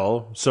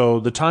Brazil, so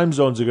the time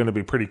zones are going to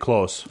be pretty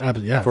close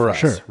for us,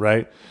 sure.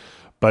 Right?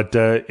 But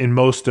in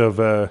most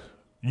of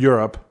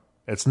Europe,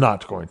 it's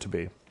not going to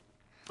be.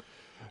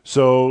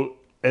 So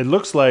it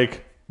looks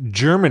like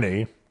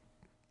Germany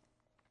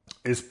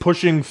is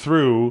pushing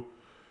through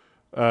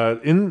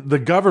in the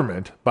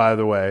government, by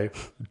the way,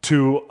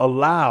 to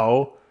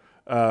allow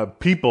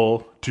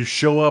people to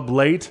show up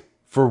late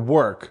for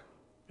work,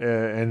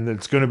 and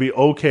it's going to be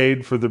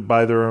okayed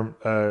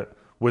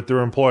with their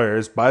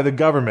employers by the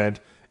government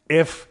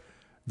if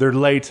they're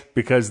late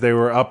because they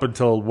were up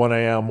until 1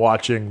 a.m.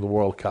 watching the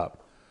World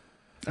Cup.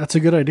 That's a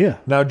good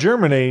idea. Now,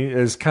 Germany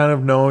is kind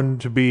of known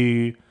to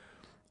be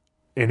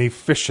an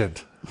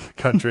efficient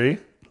country.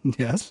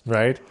 Yes.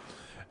 Right?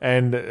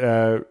 And,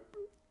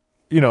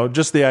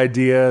 just the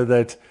idea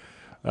that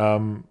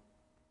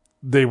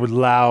they would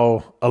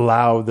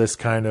allow this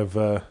kind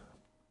of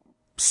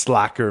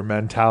slacker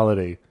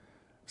mentality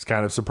is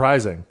kind of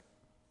surprising.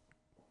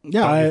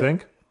 Yeah. Don't you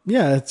think?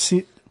 Yeah.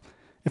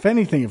 If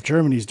anything, if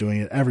Germany's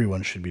doing it,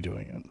 everyone should be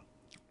doing it.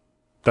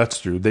 That's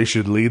true. They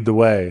should lead the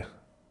way.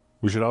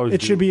 We should always.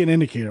 It should be an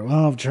indicator.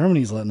 Well, if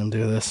Germany's letting them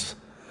do this,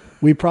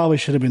 we probably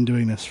should have been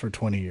doing this for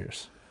 20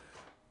 years.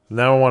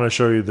 Now I want to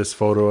show you this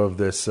photo of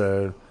this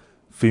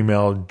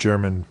female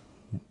German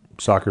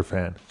soccer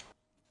fan.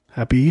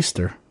 Happy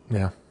Easter.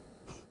 Yeah.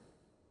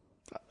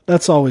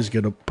 That's always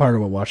good. A part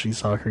about watching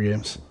soccer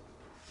games.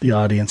 The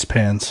audience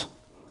pans.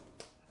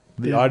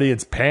 The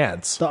audience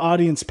pants. The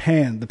audience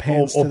pan. The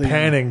pans. Oh,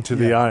 panning to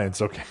the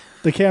audience. Okay.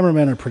 The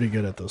cameramen are pretty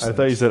good at those things. I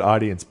thought you said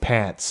audience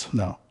pants.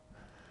 No.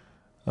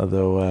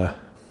 Although,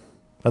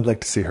 I'd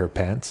like to see her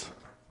pants.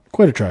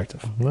 Quite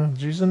attractive. Well,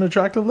 she's an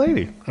attractive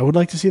lady. I would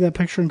like to see that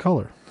picture in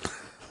color.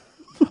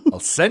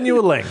 I'll send you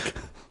a link.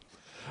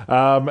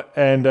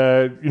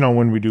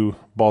 When we do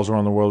Balls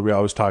Around the World, we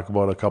always talk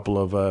about a couple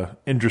of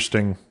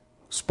interesting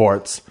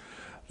sports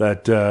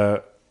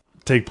that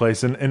take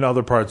place in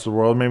other parts of the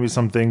world, maybe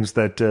some things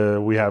that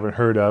we haven't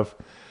heard of.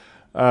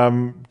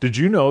 Did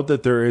you know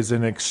that there is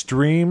an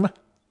extreme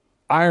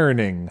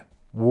ironing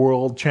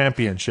world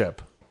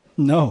championship?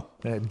 No.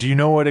 Do you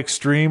know what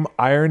extreme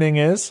ironing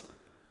is?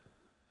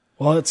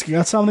 Well, it's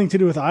got something to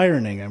do with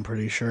ironing, I'm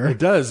pretty sure. It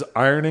does,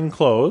 ironing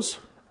clothes.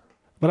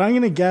 But I'm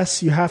going to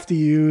guess you have to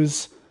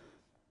use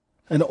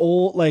an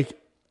old,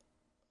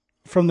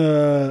 from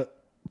the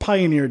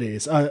pioneer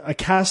days, a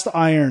cast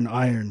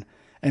iron,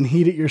 and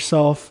heat it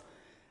yourself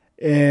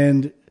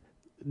and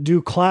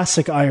do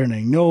classic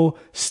ironing. No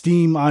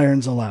steam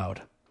irons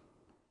allowed.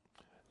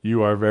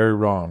 You are very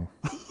wrong.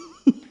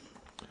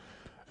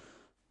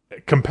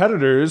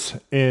 Competitors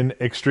in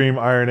extreme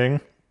ironing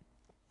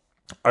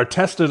are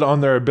tested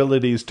on their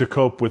abilities to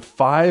cope with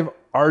 5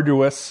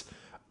 arduous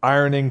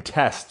ironing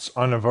tests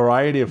on a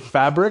variety of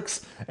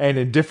fabrics and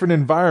in different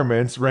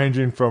environments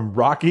ranging from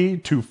rocky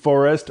to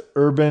forest,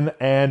 urban,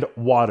 and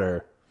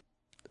water.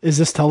 Is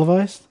this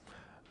televised?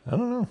 I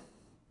don't know.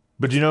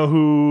 But you know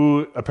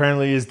who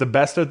apparently is the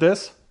best at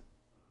this?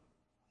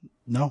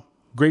 No.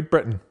 Great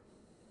Britain.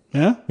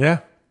 Yeah? Yeah.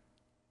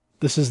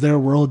 This is their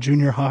World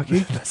Junior Hockey?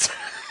 That's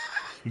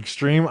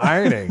extreme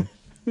ironing.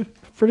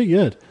 Pretty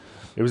good.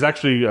 It was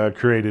actually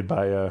created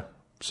by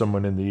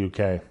someone in the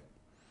UK.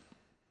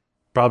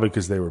 Probably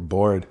because they were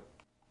bored.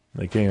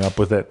 They came up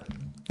with it.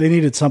 They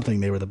needed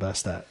something they were the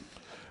best at.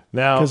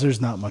 Now, because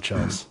there's not much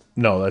else.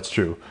 No, that's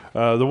true.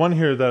 The one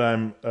here that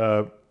I'm...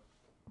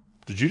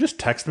 did you just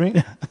text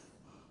me?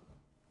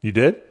 You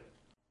did?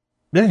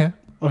 Yeah.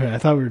 Okay, I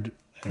thought we were...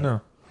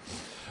 No.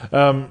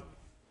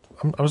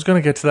 I was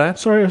going to get to that.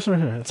 Sorry. It's all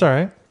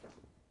right.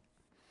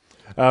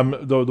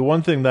 The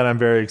one thing that I'm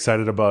very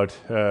excited about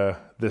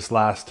this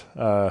last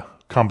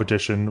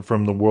competition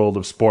from the world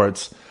of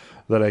sports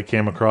that I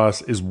came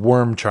across is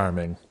worm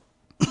charming.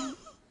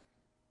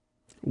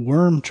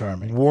 Worm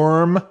charming.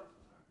 Worm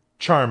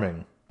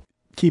charming.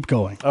 Keep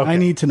going. Okay. I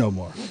need to know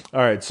more.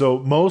 All right. So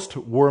most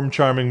worm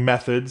charming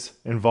methods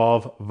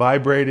involve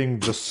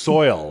vibrating the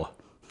soil,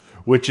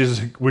 which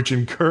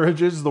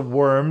encourages the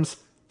worms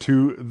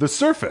to the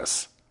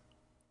surface.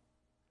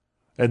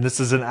 And this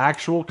is an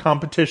actual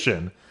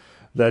competition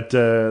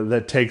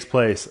that takes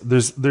place.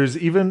 There's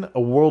even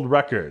a world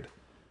record.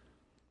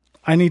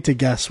 I need to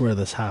guess where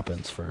this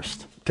happens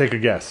first. Take a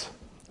guess.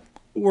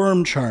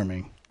 Worm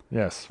charming.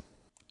 Yes.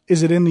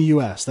 Is it in the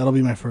U.S.? That'll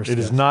be my first guess. It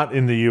is not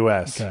in the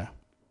U.S. Okay.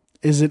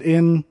 Is it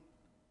in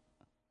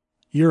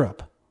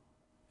Europe?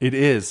 It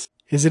is.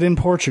 Is it in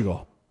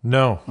Portugal?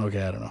 No.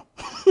 Okay, I don't know.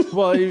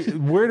 Well,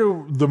 where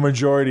do the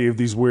majority of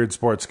these weird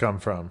sports come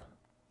from?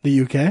 The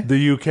UK?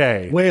 The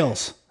UK.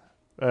 Wales.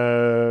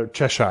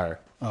 Cheshire.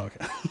 Oh,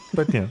 okay.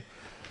 But, yeah.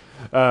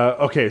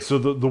 Okay, so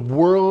the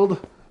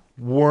world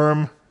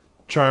worm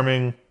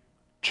charming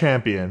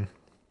champion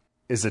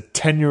is a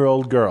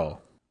 10-year-old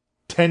girl.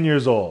 10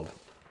 years old.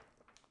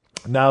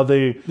 Now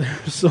there's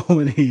so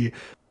many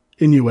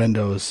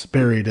innuendos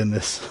buried in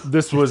this.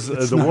 This was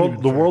the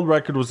world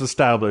record was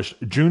established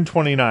June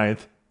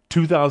 29th,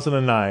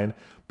 2009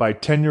 by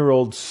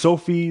 10-year-old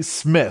Sophie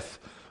Smith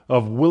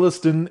of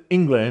Williston,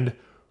 England,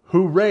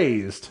 who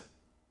raised...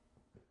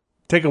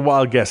 Take a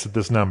wild guess at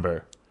this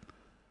number.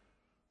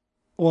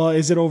 Well,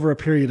 is it over a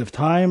period of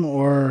time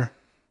or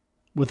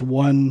with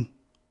one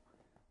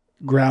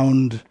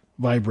ground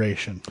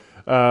vibration?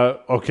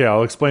 Okay,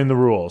 I'll explain the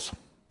rules.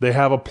 They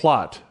have a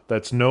plot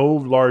that's no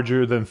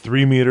larger than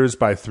 3 meters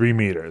by 3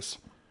 meters.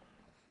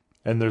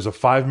 And there's a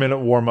 5-minute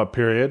warm-up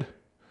period.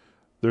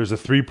 There's a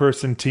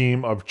 3-person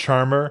team of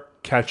charmer,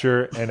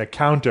 catcher, and a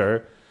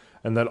counter.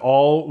 And that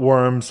all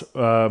worms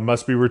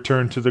must be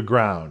returned to the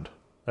ground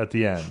at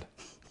the end.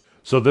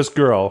 So this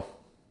girl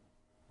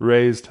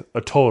raised a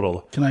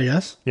total... Can I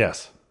guess?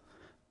 Yes.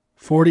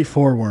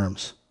 44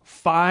 worms.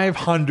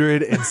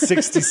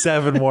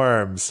 567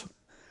 worms.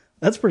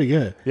 That's pretty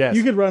good. Yes.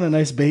 You could run a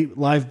nice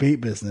live bait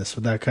business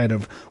with that kind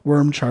of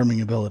worm charming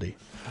ability.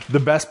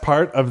 The best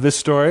part of this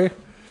story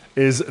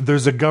is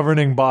there's a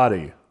governing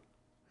body.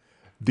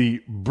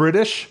 The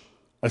British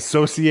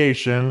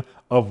Association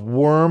of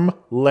Worm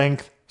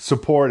Length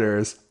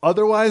Supporters,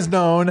 otherwise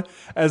known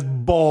as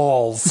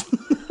BALLS.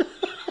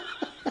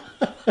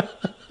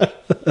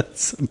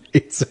 That's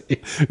amazing.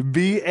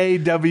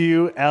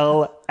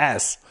 BAWLS.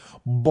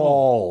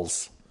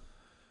 BALLS.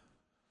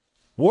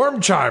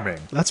 Worm charming.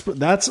 That's.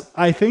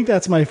 I think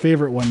that's my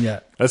favorite one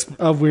yet.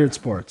 Of weird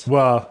sports.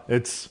 Well,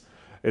 it's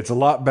a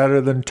lot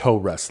better than toe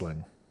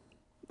wrestling.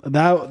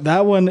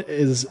 That one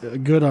is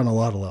good on a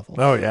lot of levels.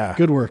 Oh yeah,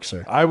 good work,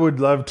 sir. I would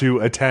love to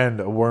attend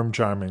a worm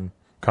charming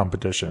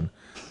competition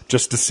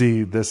just to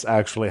see this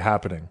actually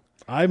happening.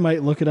 I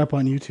might look it up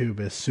on YouTube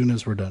as soon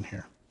as we're done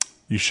here.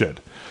 You should.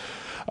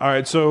 All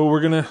right, so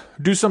we're gonna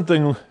do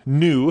something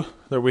new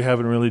that we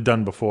haven't really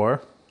done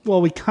before.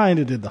 Well, we kind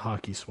of did the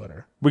hockey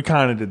sweater.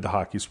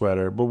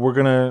 But we're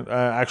going to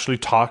actually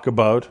talk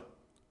about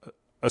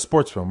a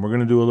sports film. We're going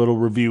to do a little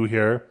review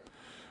here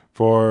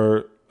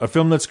for a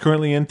film that's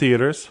currently in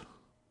theaters,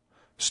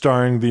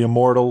 starring the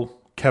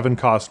immortal Kevin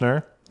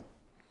Costner,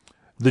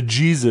 the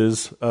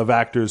Jesus of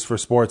actors for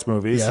sports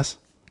movies. Yes.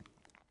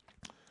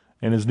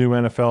 And his new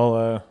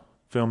NFL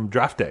film,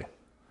 Draft Day.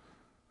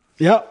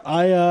 Yeah,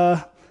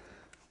 I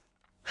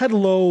had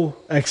low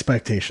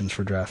expectations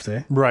for Draft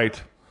Day.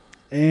 Right.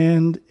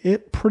 And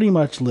it pretty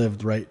much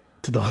lived right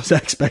to those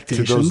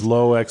expectations. To those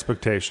low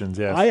expectations,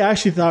 yes. I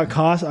actually thought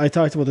I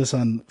talked about this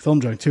on Film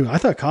Junk too. I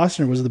thought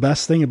Costner was the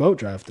best thing about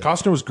Draft Day.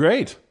 Costner was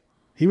great.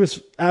 He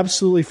was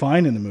absolutely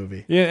fine in the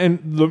movie. Yeah,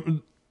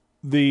 and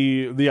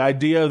the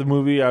idea of the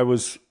movie,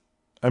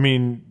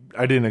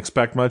 I didn't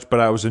expect much, but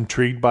I was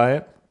intrigued by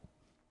it.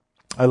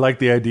 I like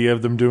the idea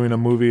of them doing a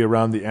movie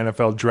around the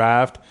NFL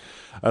draft.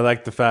 I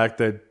like the fact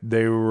that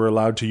they were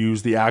allowed to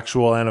use the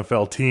actual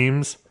NFL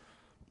teams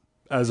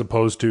as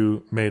opposed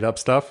to made up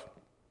stuff.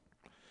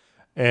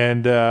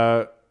 And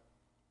the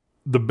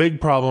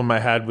big problem I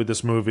had with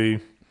this movie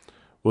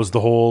was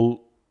the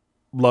whole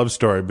love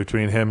story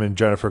between him and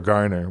Jennifer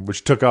Garner,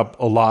 which took up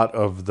a lot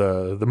of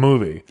the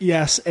movie.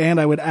 Yes, and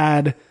I would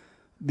add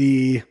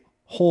the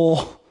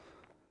whole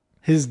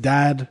his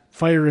dad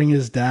firing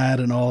his dad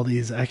and all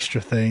these extra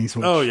things.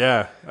 Oh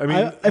yeah, I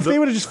mean, if they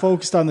would have just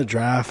focused on the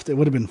draft, it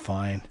would have been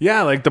fine.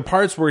 Yeah, like the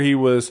parts where he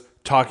was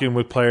talking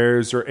with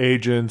players or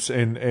agents,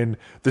 and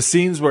the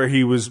scenes where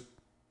he was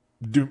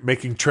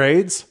making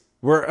trades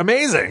were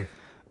amazing.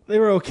 They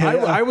were okay.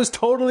 I was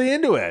totally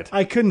into it.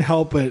 I couldn't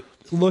help but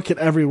look at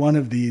every one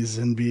of these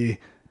and be,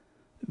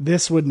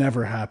 this would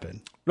never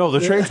happen. No, the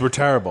trades were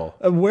terrible.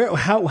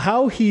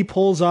 How he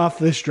pulls off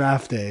this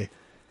draft day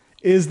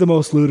is the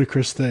most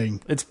ludicrous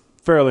thing It's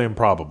fairly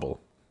improbable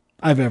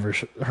I've ever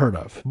heard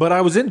of. But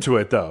I was into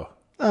it though.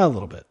 A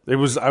little bit.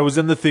 I was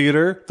in the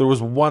theater. There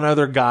was one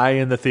other guy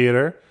in the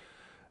theater,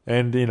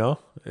 and you know,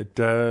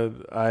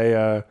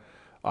 I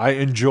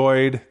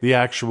enjoyed the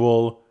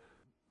actual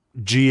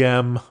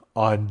GM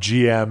on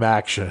GM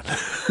action.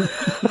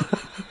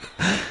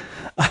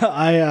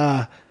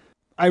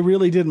 I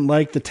really didn't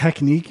like the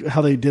technique,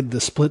 how they did the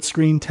split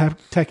screen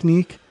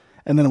technique,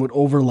 and then it would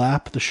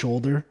overlap the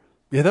shoulder.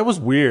 Yeah, that was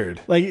weird.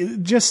 Like,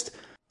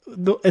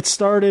 it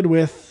started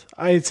with,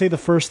 I'd say the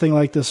first thing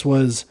like this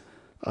was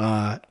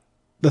the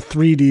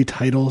 3D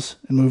titles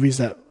in movies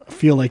that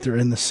feel like they're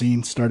in the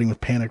scene, starting with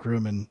Panic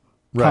Room and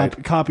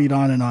copied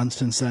on and on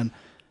since then.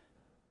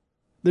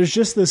 There's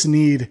just this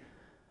need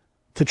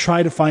to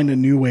try to find a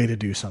new way to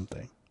do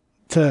something.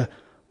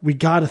 We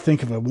got to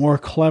think of a more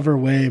clever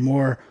way,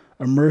 more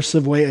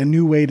immersive way, a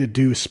new way to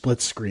do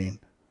split screen.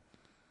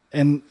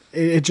 And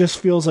it just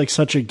feels like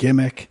such a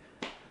gimmick.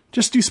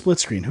 Just do split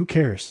screen. Who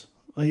cares?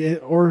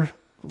 Or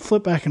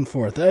flip back and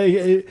forth.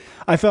 I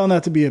found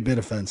that to be a bit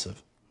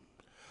offensive.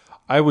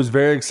 I was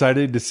very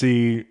excited to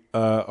see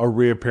a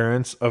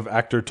reappearance of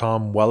actor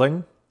Tom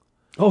Welling.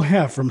 Oh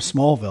yeah, from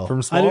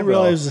Smallville. I didn't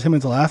realize it was him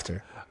until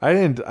after. I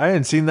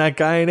hadn't seen that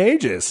guy in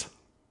ages.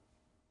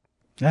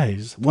 Yeah,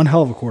 he's one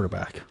hell of a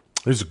quarterback.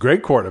 He's a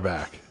great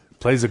quarterback.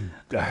 Plays a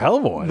hell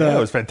of a one. Yeah, it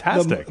was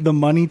fantastic. The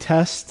money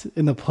test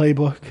in the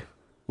playbook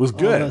was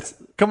good.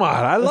 Come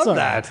on, I love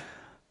that. Right.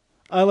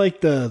 I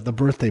like the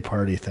birthday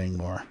party thing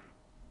more.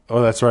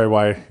 Oh, that's right.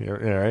 Why? Yeah,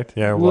 right.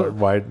 Yeah.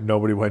 Why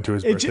nobody went to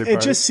his birthday party?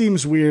 It just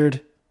seems weird,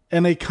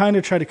 and they kind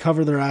of try to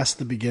cover their ass at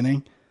the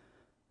beginning.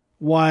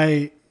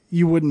 Why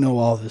you wouldn't know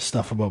all this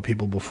stuff about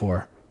people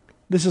before?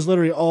 This is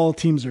literally all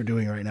teams are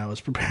doing right now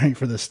is preparing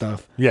for this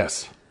stuff.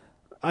 Yes.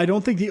 I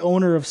don't think the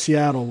owner of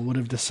Seattle would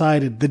have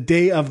decided the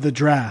day of the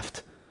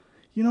draft,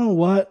 you know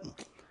what?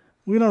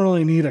 We don't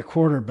really need a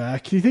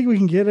quarterback. Do you think we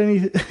can get any?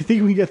 I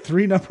think we can get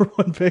 3 number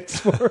 1 picks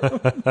for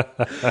him.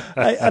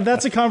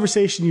 That's a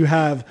conversation you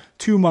have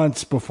 2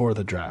 months before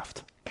the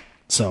draft.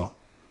 So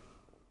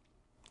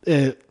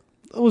it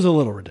was a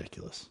little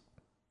ridiculous.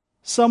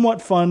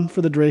 Somewhat fun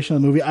for the duration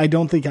of the movie. I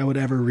don't think I would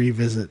ever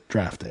revisit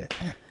draft day.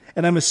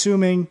 And I'm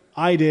assuming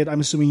I did.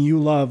 I'm assuming you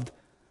loved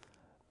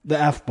the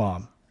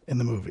F-bomb in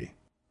the movie.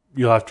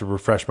 You'll have to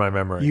refresh my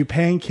memory. You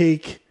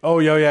pancake. Oh,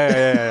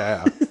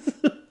 yeah.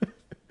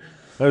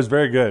 That was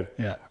very good.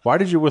 Yeah. Why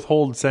did you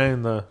withhold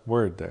saying the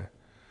word there?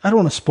 I don't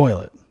want to spoil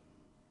it.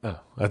 Oh,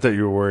 I thought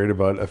you were worried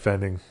about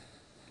offending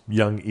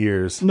young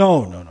ears.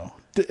 No.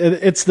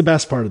 It's the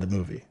best part of the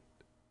movie.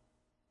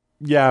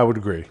 Yeah, I would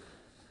agree. It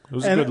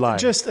was a good line.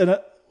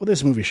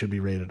 This movie should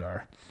be rated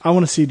R. I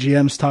want to see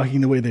GMs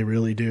talking the way they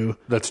really do.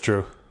 That's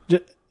true.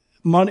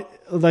 Money,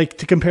 like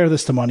to compare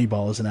this to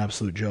Moneyball is an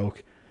absolute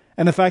joke.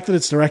 And the fact that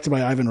it's directed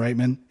by Ivan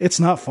Reitman, it's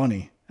not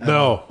funny.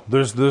 No,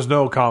 there's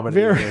no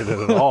comedy in it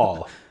at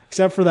all.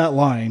 Except for that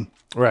line.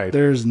 Right.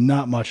 There's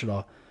not much at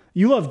all.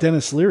 You love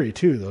Dennis Leary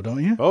too, though,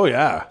 don't you? Oh,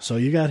 yeah. So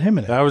you got him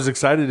in it. I was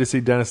excited to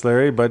see Dennis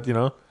Leary, but,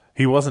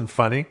 he wasn't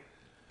funny.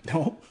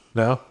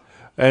 No.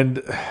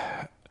 And,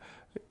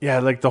 yeah,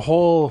 like that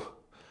whole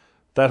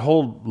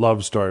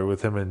love story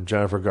with him and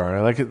Jennifer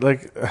Garner,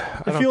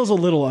 it feels a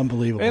little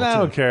unbelievable. And I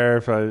don't care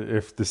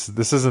if this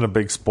isn't a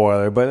big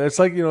spoiler, but it's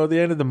like, the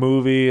end of the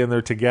movie and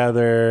they're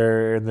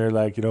together and they're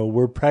like,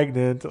 we're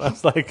pregnant. And I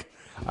was like,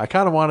 I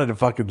kind of wanted to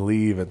fucking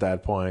leave at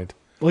that point.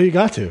 Well, you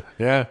got to.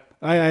 Yeah.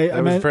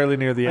 I was fairly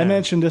near the end. I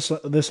mentioned this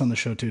on the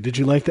show too. Did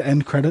you like the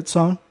end credit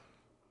song?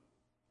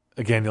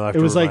 Again, you'll have to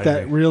It was like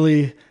that me.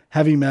 Really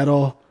heavy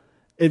metal.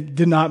 It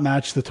did not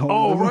match the tone.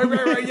 Oh,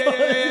 right.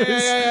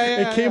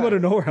 Yeah. It came out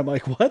of nowhere. I'm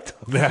like, what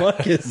the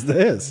fuck is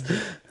this?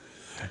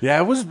 Yeah,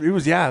 it was.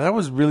 That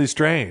was really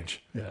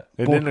strange. Yeah,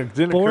 it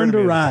didn't Born occur to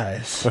me.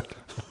 Rise.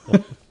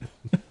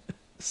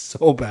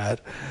 So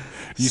bad.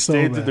 You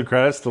stayed through the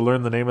credits to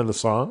learn the name of the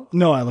song?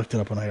 No, I looked it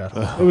up when I got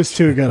home. It was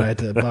too good. I had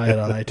to buy it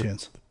on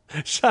iTunes.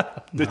 Shut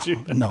up. Did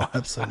you? No,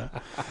 absolutely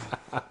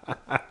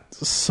not.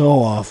 It's so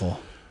awful.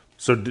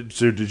 So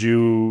did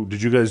you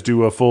guys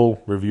do a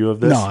full review of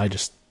this? No, I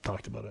just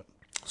talked about it.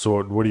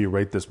 So what do you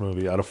rate this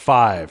movie out of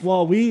 5?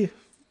 Well, we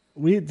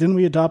didn't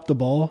we adopt the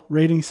ball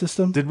rating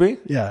system? Did we?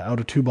 Yeah, out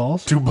of 2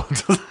 balls. 2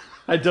 balls.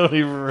 I don't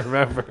even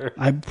remember.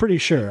 I'm pretty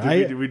sure.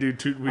 Did we do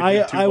 2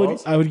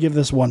 balls? I would give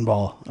this 1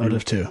 ball out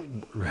of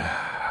 2.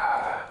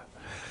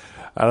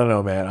 I don't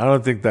know, man. I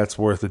don't think that's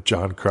worth it,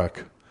 John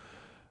Kruk.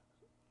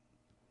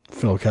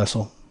 Phil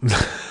Kessel.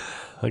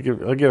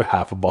 I'll give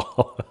half a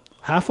ball.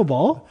 Half a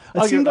ball?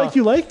 It seemed like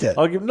you liked it.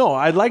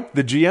 I liked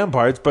the GM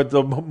parts, but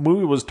the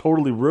movie was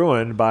totally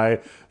ruined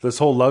by this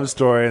whole love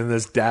story and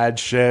this dad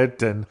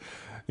shit, and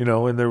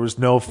and there was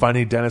no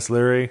funny Dennis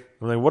Leary.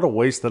 I'm like, what a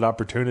wasted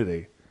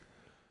opportunity.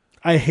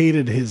 I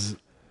hated his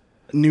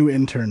new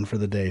intern for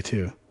the day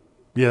too.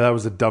 Yeah, that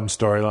was a dumb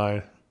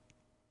storyline.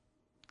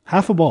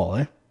 Half a ball,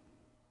 eh?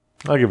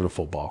 I'll give it a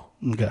full ball.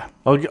 Okay.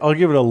 I'll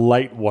give it a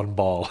light 1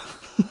 ball.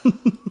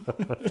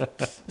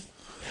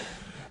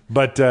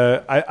 But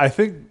I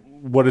think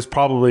what is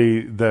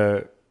probably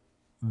the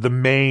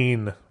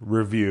main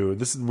review.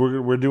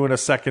 We're doing a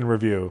second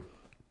review.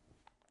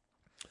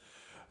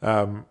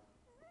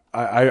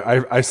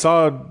 I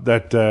saw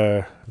that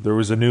there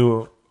was a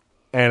new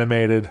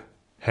animated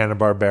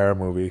Hanna-Barbera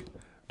movie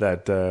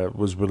that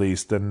was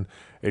released, and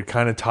it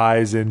kind of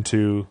ties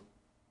into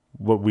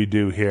what we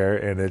do here,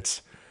 and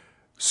it's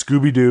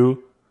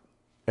Scooby-Doo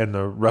and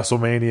the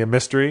WrestleMania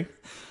mystery.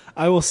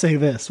 I will say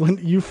this. When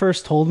you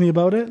first told me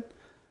about it,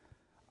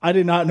 I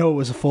did not know it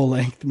was a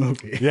full-length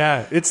movie.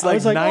 Yeah, it's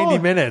like 90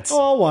 minutes.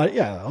 I'll watch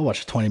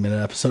a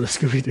 20-minute episode of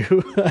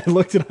Scooby-Doo. I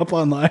looked it up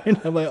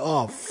online. I'm like,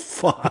 oh,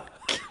 fuck.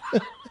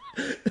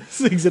 This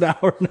thing's an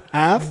hour and a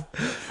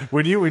half.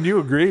 When you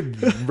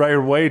agreed right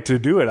away to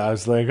do it, I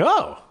was like, oh,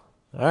 all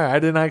right, I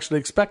didn't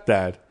actually expect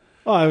that.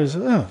 Oh, I was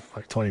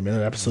like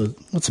 20-minute episode.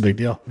 What's the big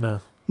deal?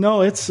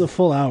 No, it's a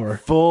full hour.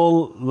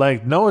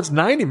 No, it's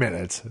 90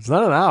 minutes. It's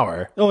not an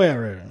hour. Oh, yeah,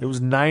 right. It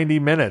was 90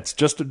 minutes,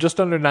 just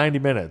under 90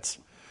 minutes.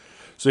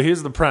 So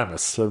here's the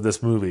premise of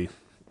this movie.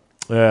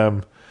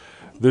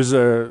 There's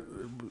a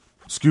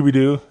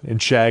Scooby-Doo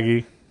and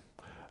Shaggy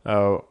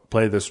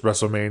play this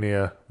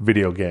WrestleMania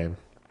video game.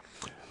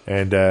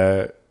 And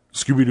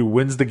Scooby-Doo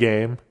wins the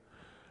game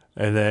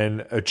and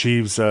then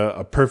achieves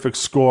a perfect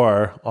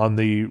score on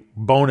the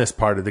bonus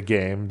part of the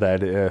game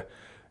that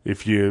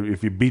if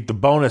you beat the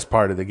bonus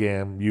part of the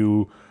game,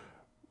 you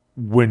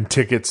win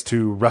tickets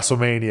to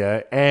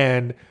WrestleMania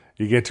and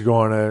you get to go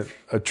on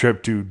a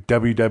trip to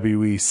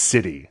WWE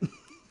City.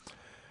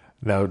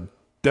 Now,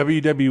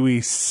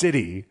 WWE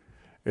City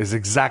is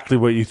exactly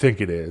what you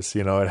think it is.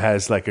 It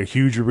has like a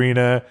huge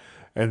arena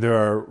and there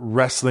are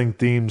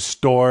wrestling-themed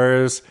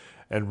stores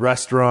and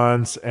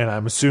restaurants, and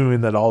I'm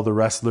assuming that all the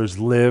wrestlers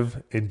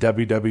live in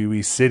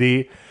WWE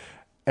City,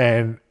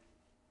 and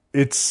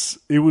it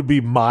would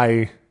be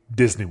my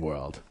Disney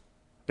World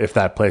if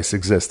that place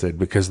existed,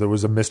 because there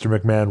was a Mr.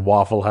 McMahon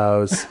Waffle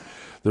House,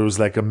 there was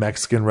like a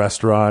Mexican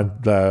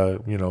restaurant,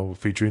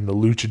 featuring the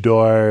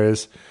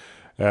luchadors.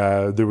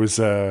 There was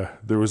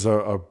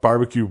a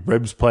barbecue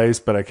ribs place,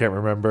 but I can't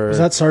remember. Was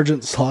that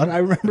Sergeant Slaughter? I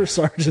remember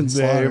Sergeant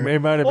Slaughter.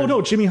 It might have been.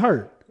 No, Jimmy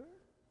Hart.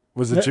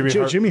 Was it Jimmy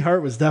Hart? Jimmy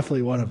Hart was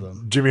definitely one of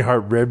them. Jimmy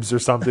Hart ribs or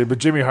something, but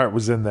Jimmy Hart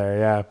was in there,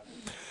 yeah.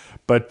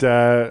 But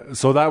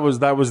so that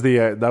was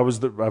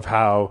of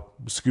how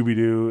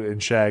Scooby-Doo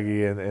and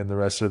Shaggy and the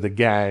rest of the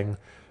gang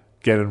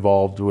get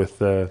involved with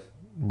the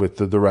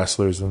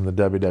wrestlers in the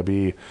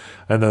WWE.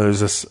 And then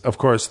there's this, of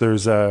course,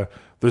 there's a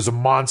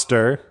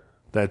monster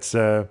that's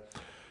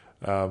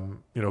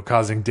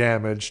causing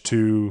damage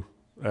to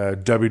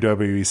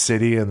WWE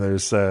City, and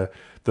there's the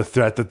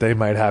threat that they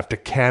might have to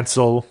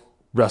cancel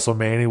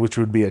WrestleMania, which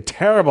would be a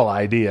terrible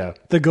idea.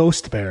 The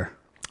Ghost Bear.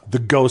 The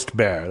Ghost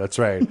Bear, that's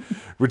right.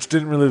 Which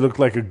didn't really look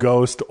like a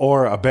ghost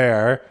or a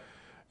bear.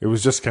 It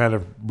was just kind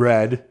of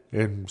red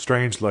and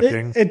strange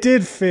looking. It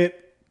did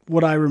fit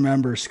what I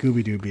remember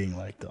Scooby-Doo being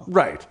like, though.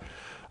 Right.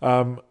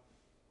 Now,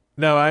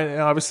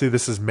 obviously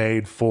this is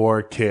made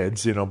for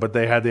kids, but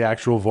they had the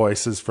actual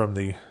voices from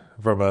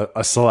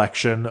a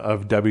selection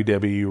of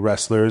WWE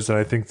wrestlers, and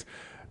I think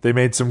they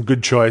made some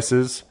good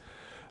choices.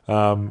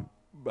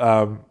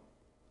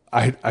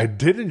 I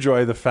did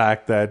enjoy the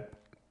fact that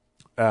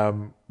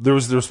there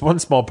was one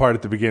small part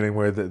at the beginning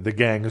where the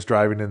gang is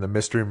driving in the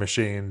Mystery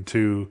Machine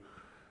to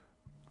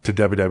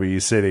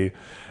WWE City,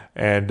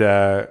 and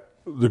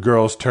the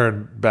girls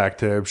turn back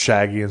to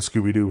Shaggy and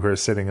Scooby-Doo, who are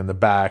sitting in the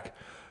back,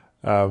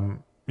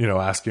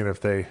 asking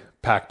if they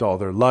packed all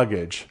their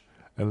luggage.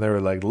 And they were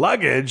like,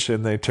 luggage?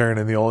 And they turn,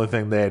 and the only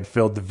thing they had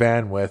filled the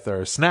van with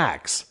are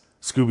snacks.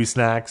 Scooby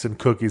snacks and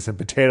cookies and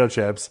potato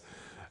chips.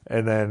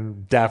 And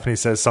then Daphne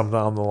says something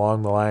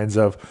along the lines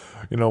of,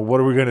 what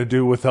are we going to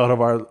do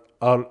without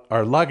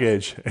our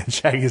luggage? And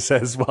Shaggy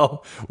says,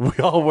 well, we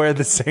all wear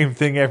the same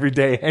thing every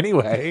day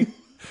anyway.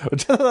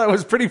 Which I thought that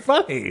was pretty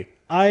funny.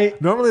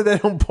 Normally they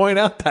don't point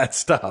out that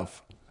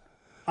stuff.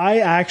 I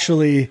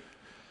actually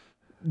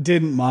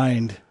didn't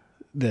mind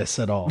this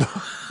at all.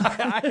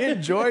 I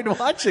enjoyed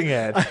watching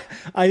it.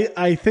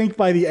 I think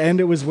by the end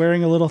it was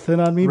wearing a little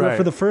thin on me, right. But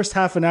for the first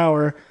half an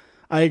hour,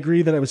 I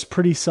agree that I was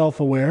pretty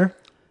self-aware.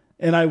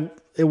 And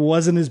it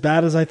wasn't as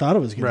bad as I thought it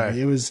was going to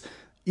be. It was,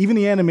 even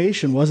the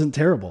animation wasn't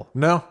terrible.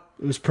 No.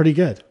 It was pretty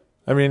good.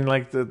 I mean,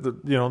 like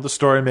the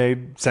story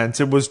made sense.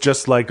 It was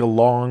just like a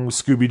long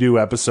Scooby-Doo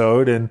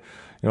episode, and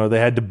they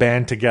had to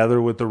band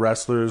together with the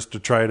wrestlers to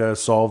try to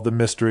solve the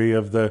mystery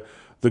of the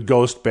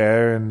ghost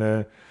bear and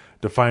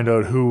to find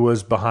out who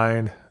was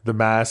behind the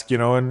mask.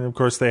 And of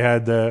course they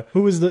had the do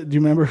you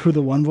remember who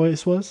the one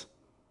voice was?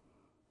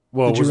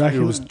 Well, it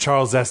was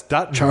Charles S.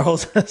 Dutton.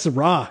 Charles S.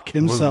 Rock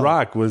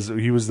himself.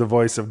 He was the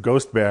voice of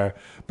Ghost Bear.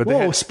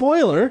 But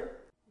spoiler.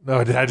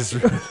 No, that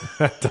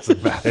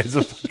doesn't matter. It's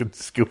a fucking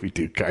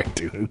Scooby-Doo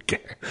cartoon. Who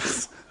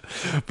cares?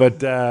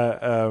 But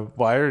I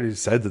already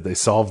said that they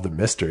solved the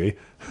mystery.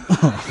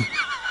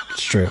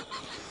 It's true.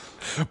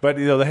 But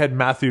they had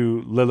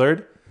Matthew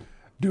Lillard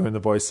doing the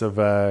voice of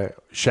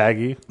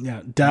Shaggy.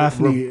 Yeah,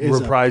 Daphne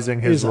is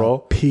reprising his role.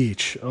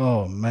 Peach.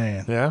 Oh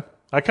man. Yeah,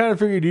 I kind of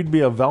figured you'd be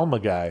a Velma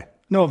guy.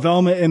 No,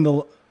 Velma in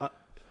the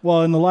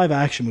live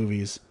action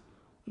movies,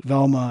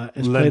 Velma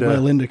is played by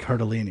Linda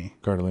Cardellini.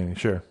 Cardellini,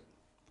 sure.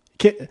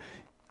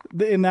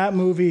 In that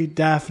movie,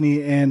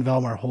 Daphne and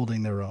Velma are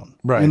holding their own.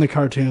 Right. In the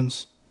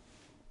cartoons,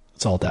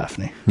 it's all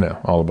Daphne. No,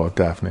 all about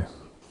Daphne.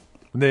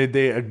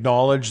 They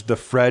acknowledge the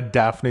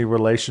Fred-Daphne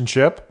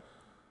relationship.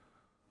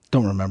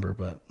 Don't remember,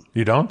 but...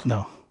 You don't?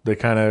 No. They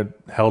kind of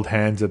held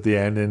hands at the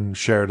end and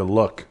shared a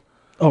look.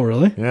 Oh,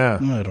 really? Yeah.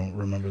 No, I don't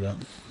remember that.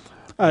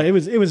 It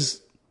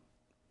was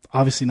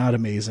obviously not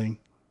amazing.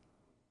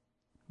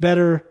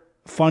 Better,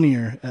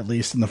 funnier, at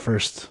least in the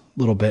first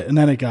little bit. And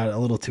then it got a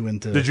little too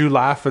into... Did you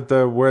laugh at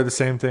wear the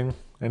same thing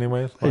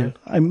anyway?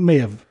 I may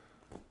have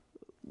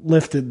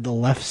lifted the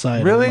left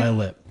side of my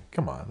lip.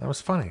 Come on, that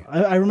was funny.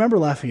 I remember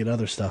laughing at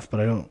other stuff, but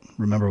I don't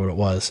remember what it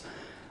was.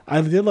 I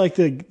did like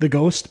the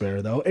ghost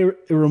bear, though. It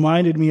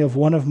reminded me of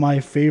one of my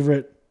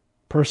favorite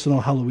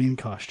personal Halloween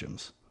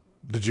costumes.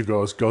 Did you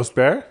go as Ghost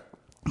Bear?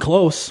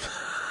 Close.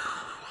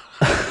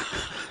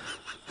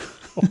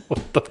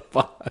 What the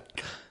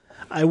fuck?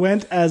 I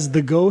went as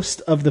the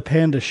ghost of the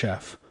panda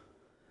chef.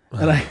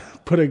 And I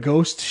put a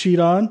ghost sheet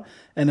on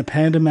and a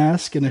panda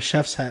mask and a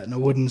chef's hat and a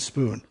wooden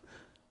spoon.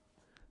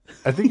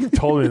 I think you've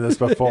told me this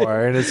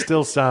before, and it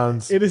still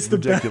sounds It is the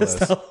ridiculous.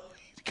 best Halloween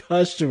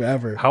costume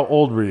ever. How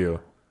old were you?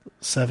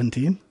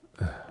 17.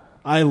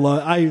 I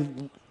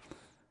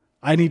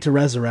need to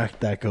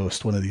resurrect that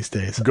ghost one of these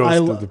days.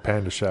 Ghost of the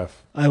Panda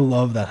Chef. I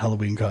love that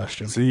Halloween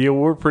costume. So you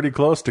were pretty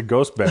close to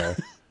Ghost Bear.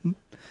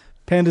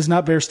 Pandas,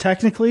 not bears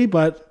technically,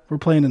 but we're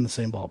playing in the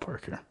same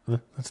ballpark here.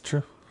 That's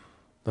true.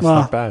 That's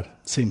not bad.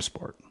 Same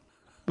sport.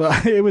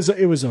 But it was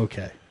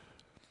okay.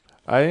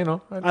 I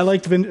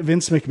liked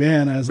Vince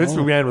McMahon as Vince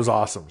McMahon was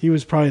awesome. He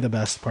was probably the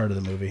best part of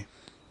the movie.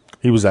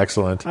 He was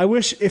excellent. I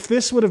wish if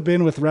this would have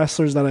been with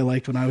wrestlers that I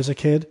liked when I was a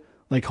kid,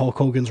 like Hulk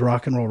Hogan's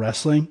Rock and Roll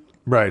Wrestling.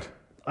 Right.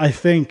 I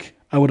think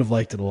I would have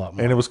liked it a lot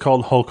more. And it was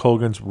called Hulk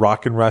Hogan's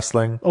Rock and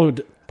Wrestling. Oh,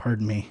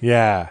 pardon me.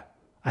 Yeah.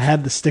 I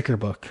had the sticker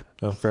book.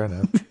 Oh, fair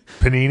enough.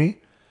 Panini?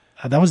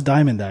 That was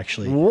Diamond,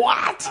 actually.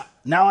 What?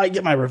 Now I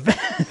get my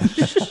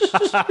revenge.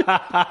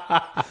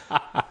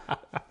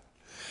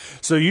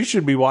 So you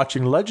should be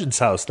watching Legends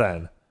House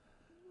then.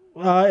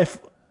 If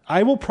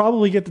I will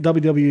probably get the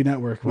WWE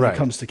Network when it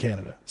comes to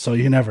Canada. So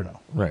you never know.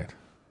 Right.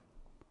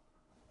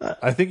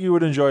 I think you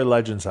would enjoy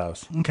Legends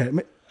House. Okay.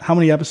 How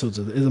many episodes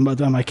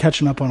am I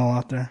catching up on a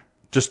lot there?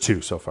 Just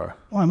 2 so far.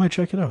 Oh, I might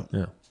check it out.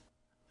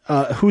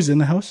 Yeah. Who's in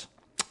the house?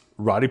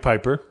 Roddy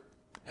Piper,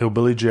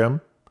 Hillbilly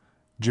Jim,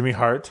 Jimmy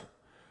Hart,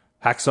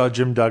 Hacksaw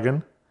Jim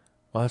Duggan.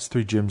 Well, that's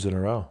 3 Jims in a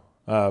row.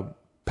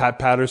 Pat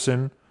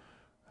Patterson,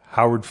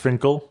 Howard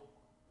Finkel,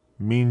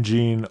 Mean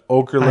Gene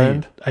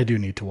Okerlund. I do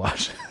need to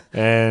watch.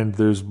 And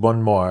there's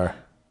one more.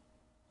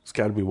 There's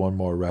got to be one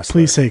more wrestler.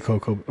 Please say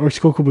Coco. Or is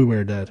Coco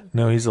Beware dead?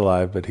 No, he's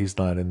alive, but he's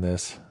not in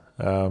this.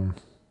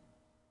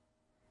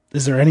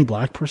 Is there any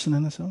black person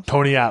in this house?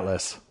 Tony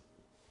Atlas.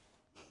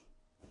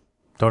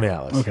 Tony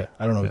Atlas. Okay.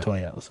 I don't know who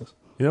Tony Atlas is.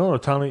 You don't know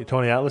who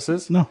Tony Atlas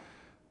is? No.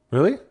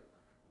 Really?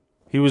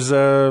 He was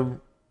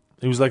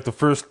like the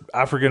first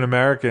African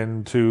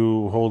American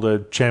to hold a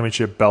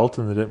championship belt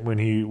in the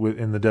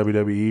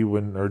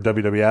WWE or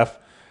WWF.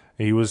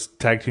 He was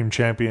tag team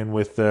champion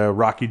with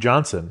Rocky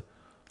Johnson.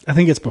 I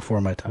think it's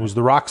before my time. Who was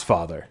The Rock's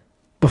father.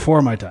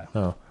 Before my time.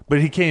 Oh. But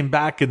he came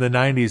back in the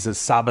 90s as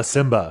Saba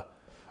Simba,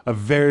 a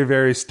very,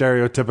 very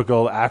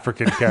stereotypical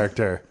African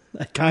character.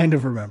 I kind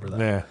of remember that.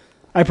 Yeah.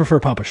 I prefer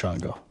Papa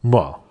Shango.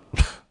 Well,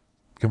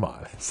 come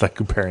on. It's like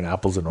comparing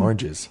apples and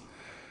oranges.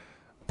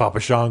 Papa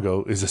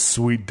Shango is a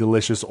sweet,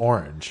 delicious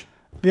orange.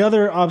 The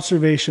other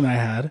observation I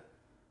had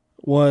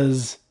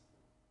was,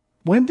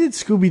 when did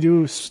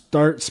Scooby-Doo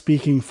start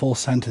speaking full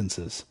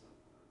sentences?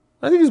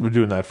 I think he's been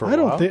doing that for a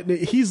while.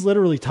 He's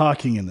literally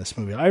talking in this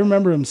movie. I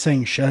remember him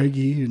saying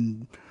Shaggy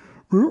and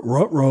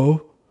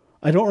Ruh-roh.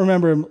 I don't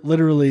remember him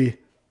literally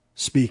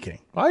speaking.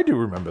 I do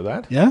remember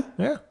that. Yeah?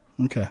 Yeah.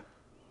 Okay.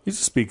 He's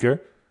a speaker.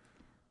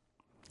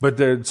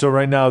 But so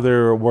right now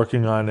they're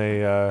working on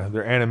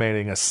they're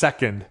animating a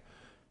second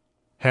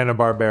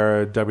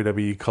Hanna-Barbera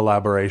WWE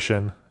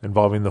collaboration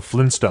involving the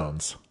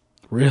Flintstones.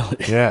 Really?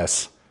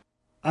 Yes.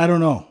 I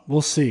don't know.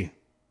 We'll see.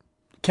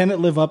 Can it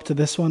live up to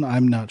this one?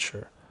 I'm not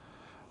sure.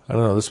 I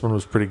don't know. This one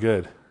was pretty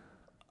good.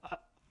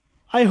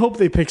 I hope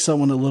they pick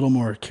someone a little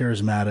more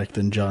charismatic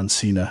than John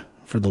Cena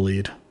for the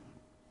lead.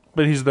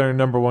 But he's their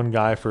number one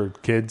guy for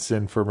kids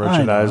and for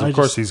merchandise. Of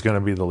course, he's going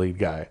to be the lead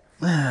guy.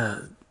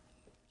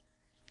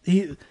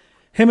 Him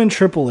and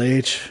Triple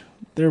H,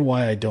 they're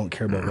why I don't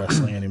care about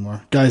wrestling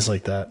anymore. Guys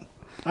like that.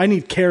 I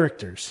need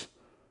characters.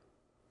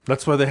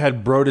 That's why they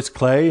had Brodus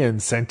Clay and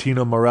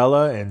Santino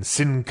Marella and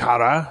Sin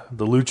Cara,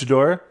 the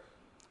luchador,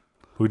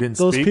 who didn't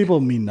Those speak.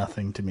 people mean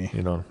nothing to me.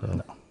 You don't know.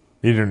 No.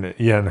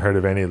 You hadn't heard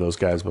of any of those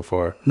guys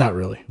before. Not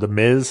really. The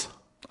Miz?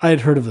 I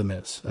had heard of The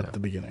Miz at the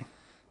beginning.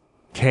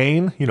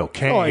 Kane? You know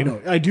Kane. Oh, I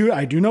know. I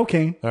do know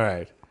Kane. All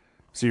right.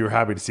 So you were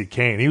happy to see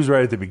Kane. He was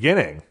right at the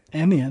beginning.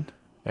 And the end.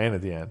 And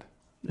at the end.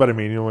 But I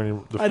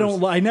mean,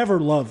 I never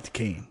loved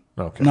Kane.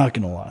 Okay. Not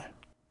going to lie.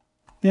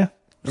 Yeah.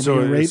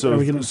 So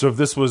if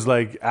this was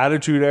like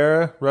Attitude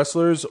Era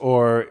wrestlers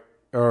or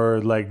like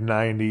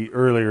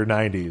earlier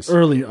 90s.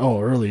 Early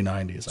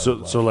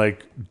 90s. So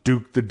like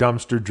Duke the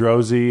Dumpster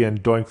Drozy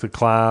and Doink the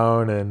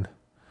Clown and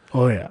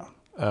oh yeah.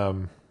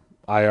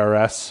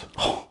 IRS.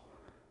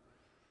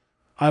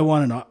 I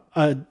want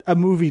a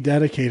movie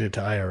dedicated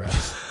to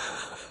IRS.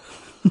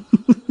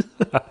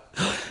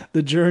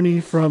 The journey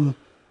from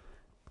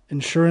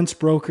insurance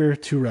broker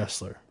to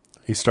wrestler.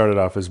 He started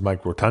off as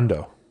Mike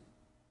Rotundo.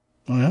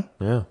 Oh yeah?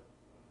 Yeah.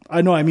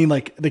 I know, I mean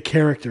like the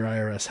character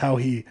IRS, how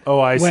he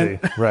see.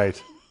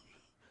 Right.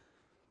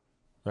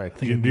 Right.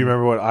 Do you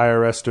remember what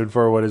IRS stood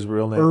for? What his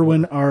real name?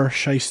 Erwin R.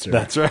 Shyster.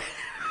 That's right.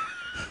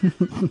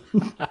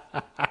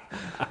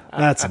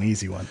 That's an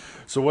easy one.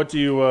 So what do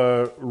you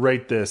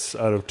rate this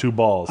out of 2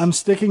 balls? I'm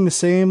sticking the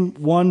same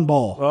 1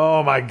 ball.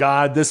 Oh my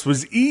God, this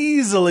was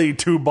easily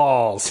 2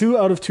 balls. 2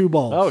 out of 2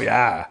 balls. Oh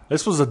yeah,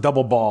 this was a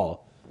double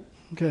ball.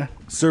 Okay.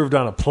 Served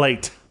on a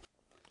plate.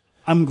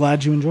 I'm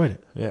glad you enjoyed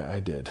it. Yeah, I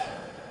did.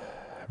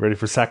 Ready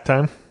for sack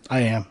time?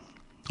 I am.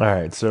 All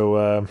right,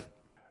 so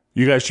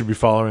you guys should be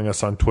following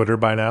us on Twitter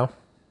by now.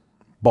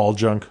 Ball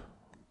Junk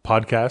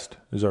Podcast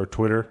is our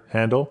Twitter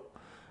handle.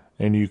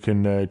 And you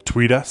can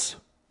tweet us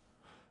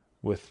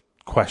with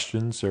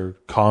questions or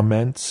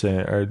comments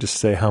or just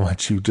say how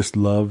much you just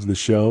love the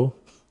show.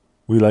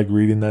 We like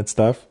reading that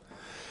stuff.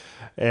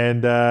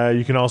 And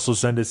you can also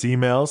send us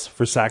emails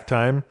for sack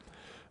time,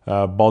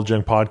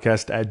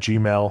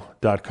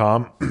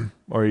 balljunkpodcast@gmail.com.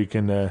 Or you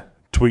can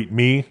tweet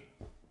me,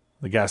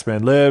 the Gas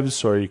Man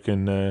Lives, or you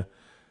can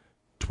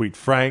tweet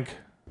Frank,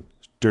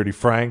 Dirty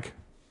Frank,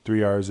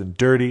 3 R's in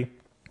dirty.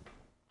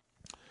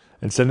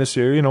 And send us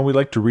here. We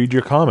like to read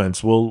your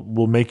comments.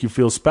 We'll make you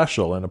feel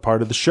special and a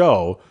part of the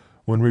show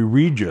when we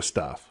read your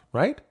stuff,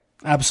 right?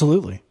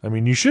 Absolutely. I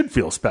mean, you should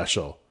feel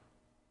special.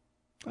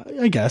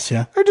 I guess,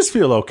 yeah. Or just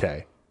feel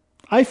okay.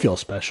 I feel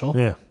special.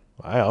 Yeah,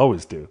 I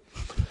always do.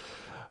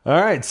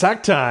 All right,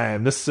 sack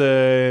time. This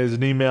is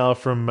an email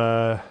from,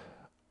 I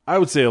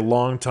would say, a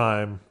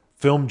long-time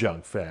Film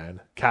Junk fan,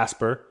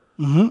 Casper,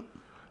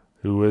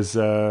 who is,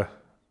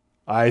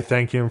 I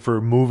thank him for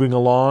moving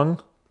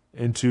along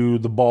into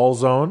the ball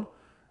zone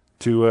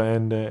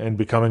and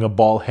becoming a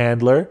ball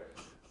handler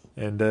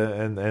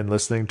and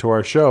listening to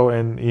our show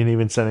and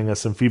even sending us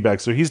some feedback.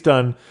 So he's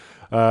done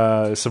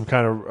some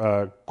kind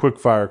of quick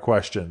fire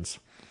questions.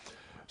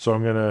 So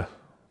I'm gonna.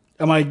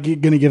 Am I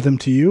gonna give them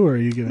to you, or are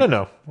you giving?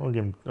 No. I'll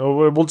give him.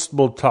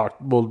 We'll talk.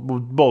 We'll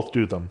both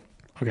do them.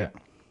 Okay.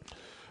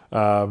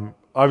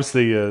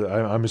 Obviously,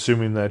 I'm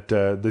assuming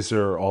that these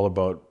are all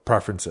about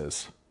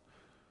preferences.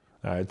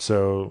 All right.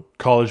 So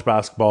college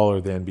basketball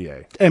or the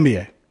NBA?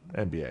 NBA.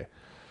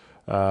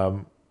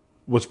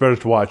 What's better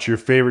to watch? Your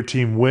favorite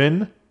team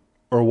win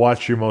or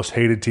watch your most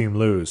hated team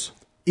lose?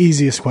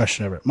 Easiest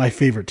question ever. My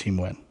favorite team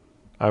win.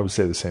 I would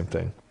say the same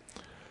thing.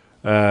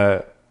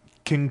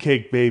 King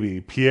Cake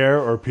Baby, Pierre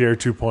or Pierre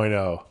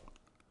 2.0?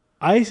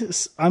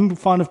 I'm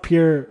fond of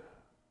Pierre,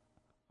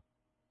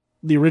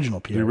 the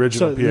original Pierre. The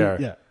original Pierre.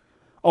 Yeah.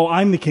 Oh,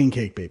 I'm the King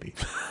Cake Baby.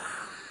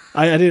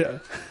 I did.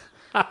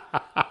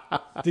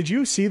 Did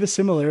you see the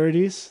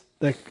similarities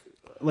that,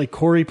 like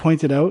Corey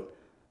pointed out?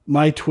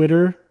 My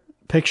Twitter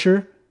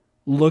picture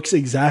looks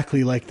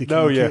exactly like the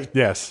King Cake.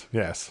 Yes.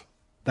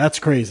 That's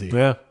crazy.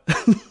 Yeah.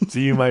 So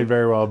you might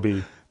very well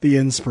be the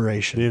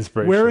inspiration.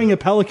 Wearing a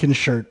Pelican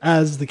shirt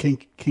as the King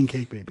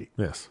Cake Baby.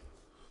 Yes.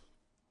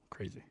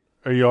 Crazy.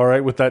 Are you all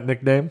right with that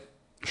nickname?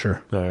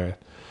 Sure. All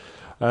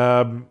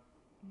right.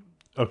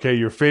 Okay,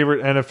 your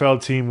favorite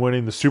NFL team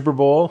winning the Super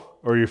Bowl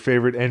or your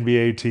favorite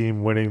NBA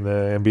team winning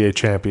the NBA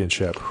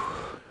championship?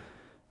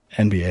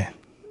 NBA.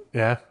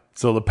 Yeah.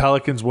 So the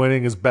Pelicans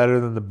winning is better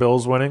than the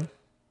Bills winning?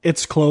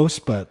 It's close,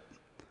 but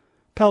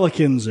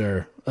Pelicans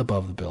are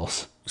above the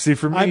Bills. See,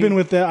 for me, I've been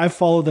with that. I've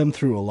followed them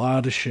through a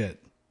lot of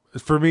shit.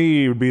 For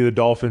me, it would be the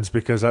Dolphins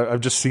because I've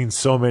just seen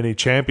so many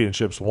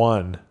championships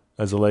won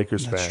as a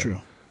Lakers fan. That's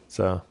true.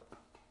 So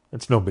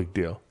it's no big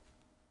deal.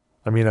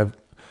 I mean,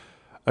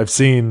 I've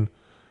seen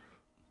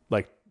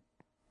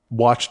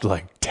watched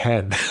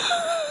 10.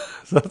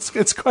 So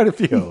it's quite a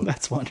few.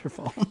 That's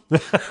wonderful.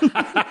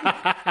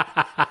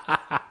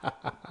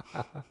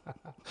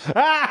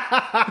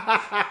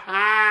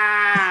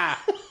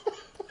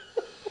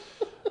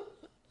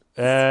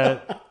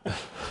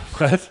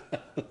 What?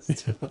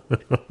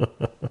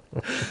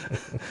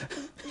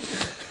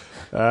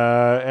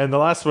 And the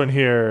last one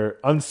here,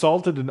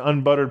 unsalted and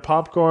unbuttered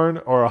popcorn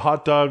or a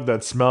hot dog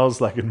that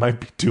smells like it might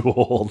be too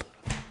old?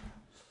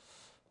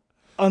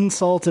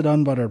 Unsalted,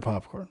 unbuttered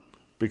popcorn.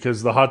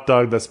 Because the hot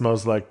dog that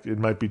smells like it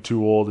might be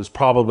too old is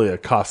probably a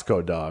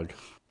Costco dog.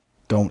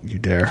 Don't you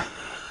dare.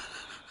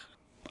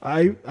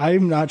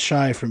 I'm not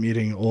shy from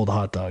eating old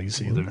hot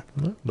dogs either.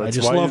 I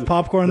just love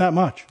popcorn that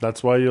much.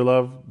 That's why you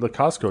love the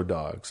Costco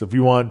dogs. If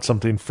you want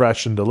something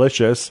fresh and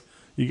delicious,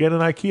 you get an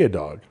IKEA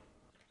dog.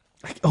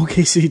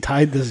 OKC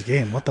tied this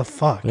game. What the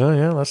fuck?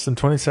 Yeah, less than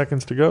 20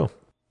 seconds to go.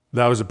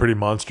 That was a pretty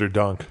monster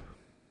dunk.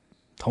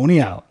 Tony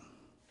out.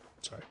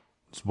 Sorry.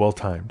 It's well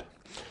timed.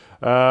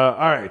 All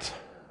right.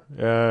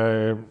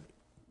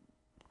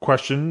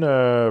 Question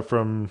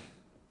from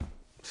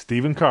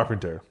Stephen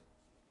Carpenter.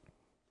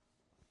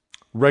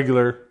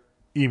 Regular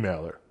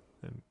emailer.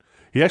 And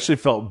he actually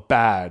felt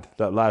bad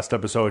that last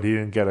episode he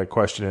didn't get a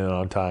question in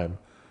on time.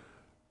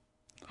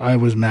 I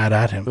was mad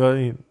at him.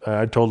 Well,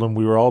 I told him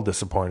we were all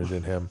disappointed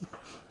in him.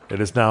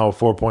 It is now a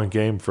 4-point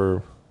game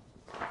for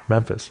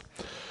Memphis.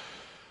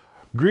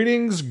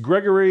 Greetings,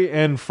 Gregory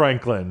and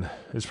Franklin.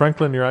 Is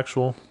Franklin your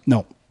actual?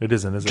 No. It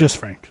isn't, is it? Just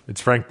Frank.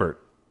 It's Frankbert.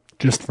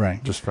 Just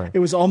Frank. Just Frank. It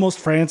was almost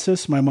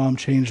Francis. My mom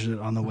changed it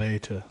on the way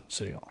to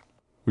City Hall.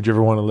 Would you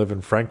ever want to live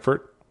in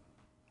Frankfurt?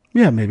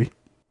 Yeah, maybe.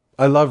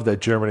 I love that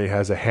Germany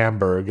has a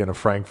Hamburg and a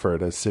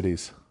Frankfurt as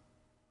cities.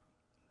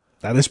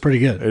 That is pretty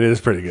good. It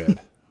is pretty good.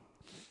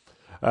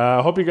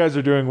 I hope you guys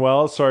are doing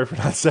well. Sorry for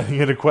not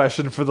sending in a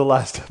question for the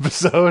last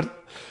episode.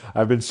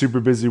 I've been super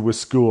busy with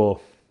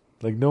school.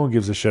 Like, no one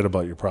gives a shit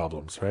about your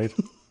problems, right?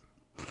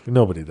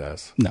 Nobody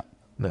does.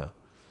 No.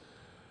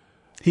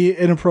 He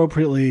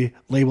inappropriately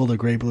labeled a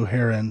gray blue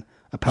heron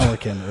a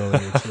pelican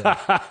earlier today.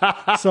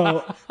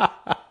 So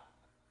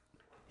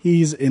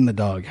he's in the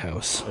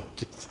doghouse.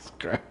 Jesus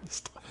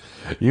Christ.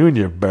 You and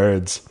your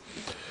birds.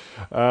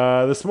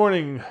 This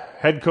morning,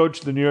 head coach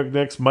of the New York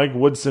Knicks, Mike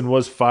Woodson,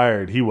 was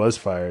fired. He was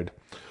fired,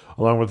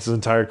 along with his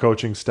entire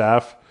coaching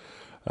staff.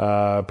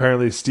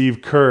 Apparently,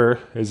 Steve Kerr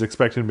is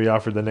expecting to be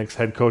offered the Knicks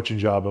head coaching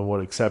job and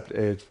would accept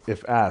it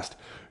if asked.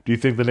 Do you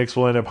think the Knicks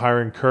will end up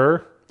hiring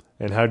Kerr?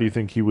 And how do you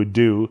think he would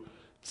do,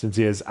 since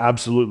he has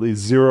absolutely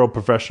zero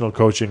professional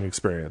coaching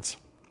experience?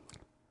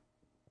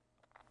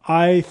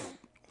 I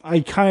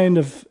kind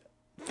of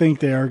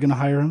think they are going to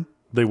hire him.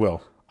 They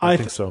will. I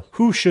think so.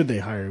 Who should they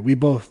hire? We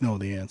both know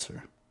the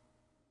answer.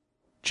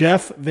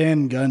 Jeff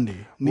Van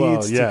Gundy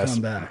needs to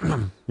come back.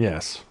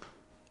 Yes.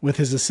 With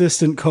his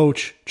assistant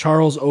coach,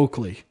 Charles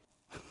Oakley.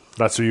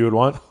 That's who you would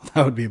want?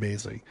 That would be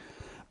amazing.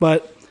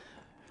 But,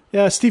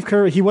 yeah, Steve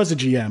Kerr, he was a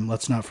GM.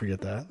 Let's not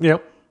forget that.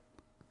 Yep.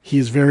 He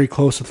is very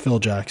close with Phil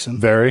Jackson.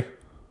 Very.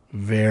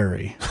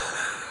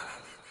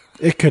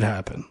 It could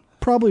happen.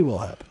 Probably will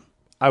happen.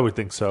 I would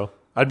think so.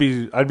 I'd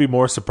be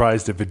more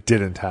surprised if it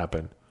didn't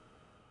happen.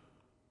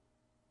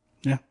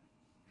 Yeah.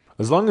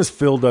 As long as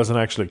Phil doesn't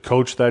actually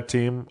coach that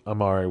team,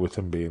 I'm all right with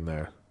him being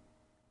there.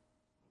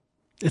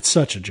 It's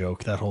such a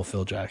joke, that whole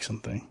Phil Jackson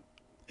thing.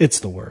 It's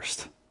the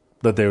worst.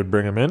 That they would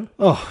bring him in?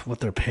 Oh, what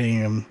they're paying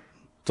him.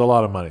 It's a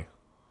lot of money.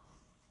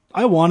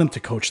 I want him to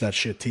coach that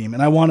shit team,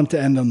 and I want him to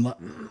end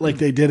them like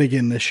they did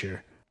again this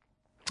year.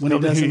 When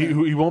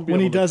he won't be when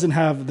he doesn't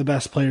have the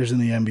best players in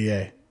the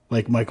NBA,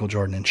 like Michael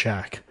Jordan and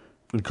Shaq.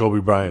 And Kobe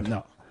Bryant.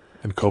 No.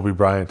 And Kobe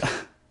Bryant.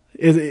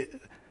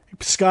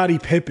 Scottie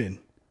Pippen.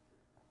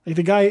 Like,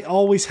 the guy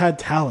always had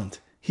talent.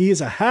 He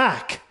is a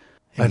hack.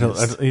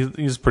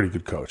 He's a pretty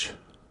good coach.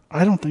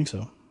 I don't think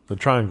so. The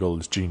triangle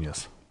is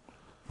genius.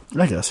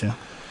 I guess, yeah.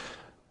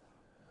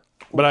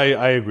 But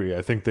I agree.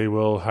 I think they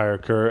will hire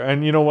Kerr.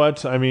 And you know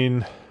what? I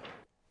mean,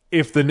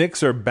 if the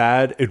Knicks are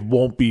bad, it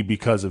won't be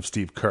because of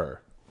Steve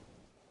Kerr.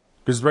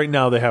 Because right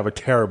now they have a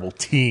terrible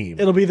team.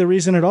 It'll be the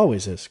reason it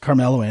always is.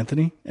 Carmelo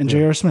Anthony and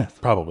J.R. Smith.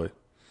 Probably.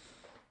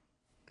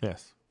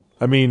 Yes.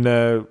 I mean,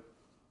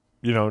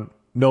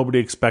 nobody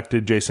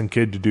expected Jason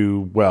Kidd to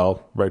do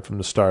well right from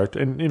the start.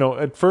 And,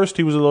 at first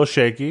he was a little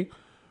shaky,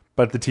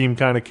 but the team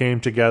kind of came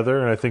together,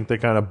 and I think they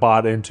kind of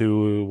bought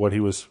into what he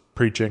was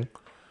preaching.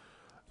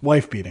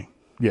 Wife beating.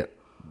 Yeah.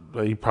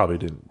 He probably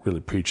didn't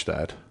really preach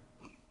that.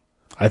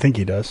 I think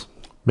he does.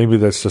 Maybe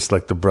that's just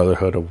like the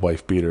brotherhood of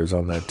wife beaters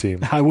on that team.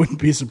 I wouldn't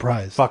be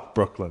surprised. Fuck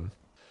Brooklyn.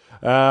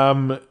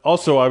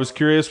 Also, I was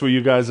curious what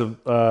you guys have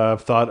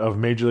thought of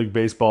Major League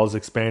Baseball's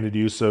expanded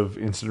use of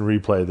instant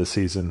replay this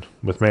season,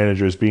 with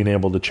managers being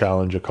able to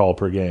challenge a call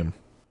per game.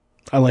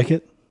 I like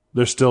it.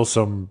 There's still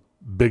some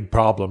big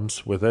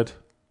problems with it.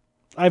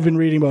 I've been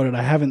reading about it.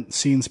 I haven't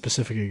seen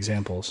specific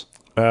examples.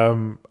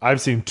 I've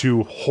seen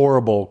 2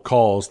 horrible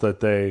calls that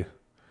they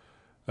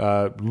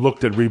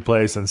looked at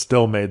replays and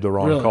still made the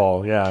wrong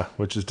call. Yeah,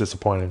 which is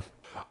disappointing.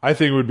 I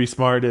think it would be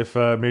smart if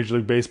Major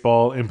League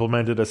Baseball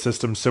implemented a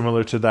system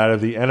similar to that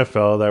of the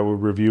NFL that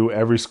would review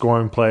every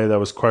scoring play that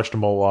was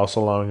questionable while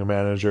also allowing a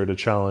manager to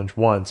challenge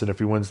once. And if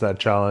he wins that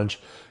challenge,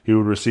 he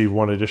would receive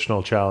one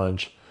additional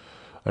challenge.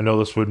 I know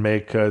this would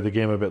make the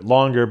game a bit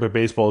longer, but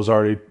baseball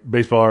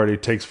already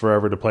takes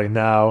forever to play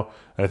now.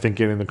 And I think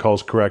getting the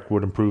calls correct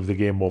would improve the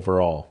game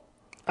overall.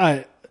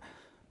 I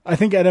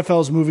think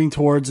NFL is moving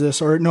towards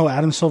this, or no,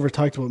 Adam Silver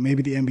talked about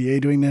maybe the NBA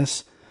doing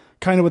this,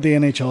 kind of what the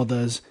NHL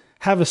does.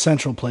 Have a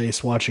central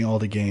place watching all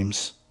the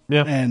games.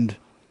 Yeah. And,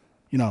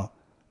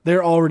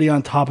 they're already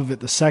on top of it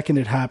the second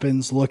it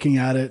happens, looking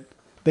at it.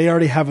 They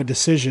already have a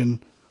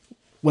decision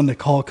when the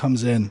call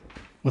comes in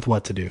with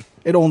what to do.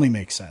 It only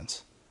makes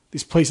sense.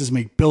 These places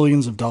make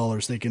billions of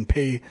dollars. They can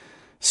pay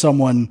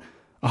someone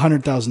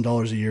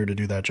 $100,000 a year to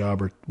do that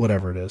job or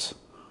whatever it is.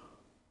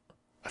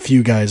 A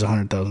few guys,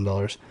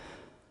 $100,000.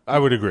 I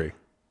would agree.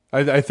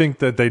 I think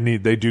that they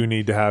do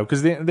need to have,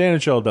 because the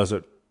NHL does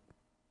it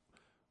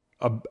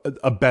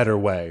a better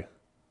way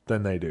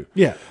than they do.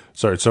 Yeah.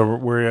 Sorry. So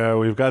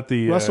we've got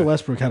the Russell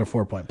Westbrook had a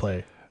 4-point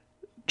play,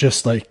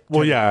 just like.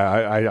 Well,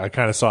 yeah, I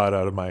kind of saw it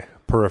out of my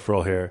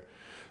peripheral here.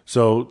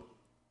 So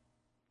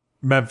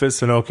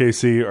Memphis and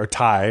OKC are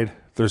tied.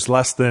 There's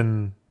less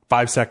than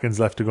 5 seconds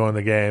left to go in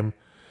the game.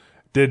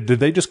 Did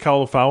they just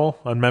call a foul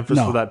on Memphis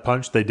for that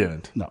punch? They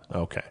didn't. No.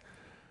 Okay.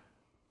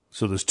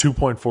 So there's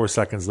 2.4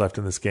 seconds left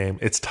in this game.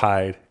 It's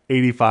tied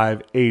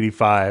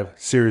 85-85.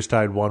 Series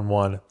tied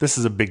 1-1. This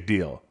is a big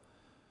deal.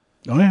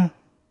 Oh yeah.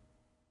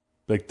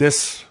 Like,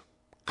 this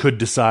could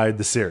decide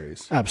the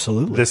series.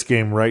 Absolutely. This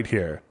game right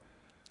here.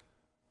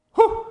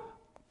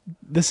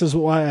 This is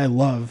why I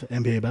love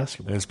NBA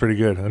basketball. It's pretty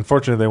good.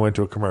 Unfortunately, they went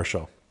to a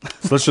commercial.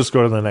 So let's just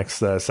go to the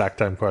next sack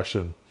time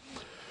question.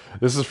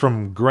 This is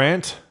from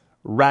Grant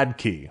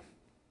Radke.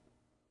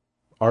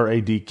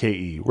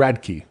 Radke.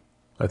 Radke.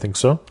 I think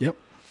so. Yep.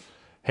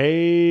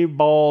 Hey,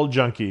 ball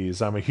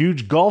junkies. I'm a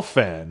huge golf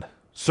fan.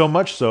 So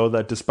much so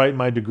that despite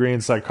my degree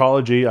in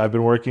psychology, I've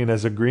been working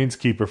as a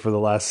greenskeeper for the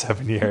last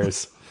 7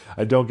 years.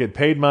 I don't get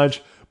paid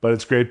much, but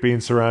it's great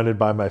being surrounded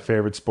by my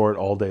favorite sport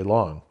all day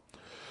long.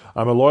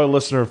 I'm a loyal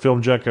listener of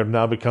Film Junk. I've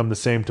now become the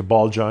same to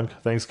Ball Junk.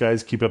 Thanks,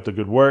 guys. Keep up the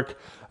good work.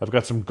 I've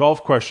got some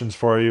golf questions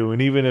for you, and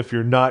even if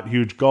you're not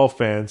huge golf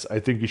fans, I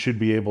think you should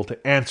be able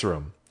to answer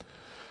them.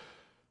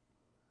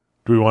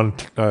 Do we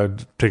want to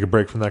take a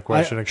break from that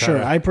question?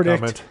 Sure. I'm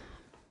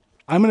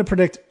going to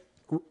predict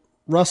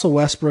Russell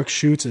Westbrook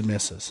shoots and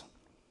misses.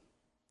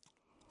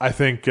 I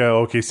think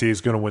OKC is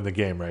going to win the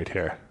game right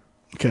here.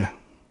 Okay.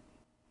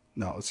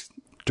 No, it's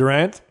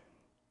Durant.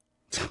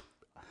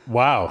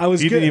 Wow.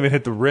 He didn't even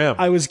hit the rim.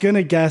 I was going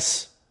to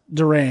guess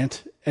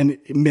Durant and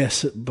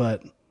miss,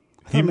 but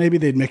I thought maybe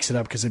they'd mix it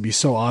up because it'd be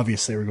so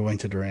obvious they were going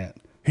to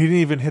Durant. He didn't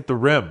even hit the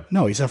rim.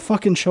 No, he's a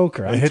fucking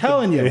choker. I'm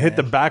telling you. It hit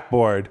the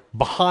backboard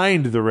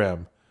behind the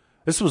rim.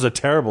 This was a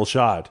terrible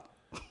shot.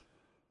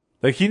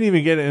 Like, he didn't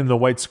even get it in the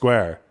white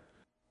square.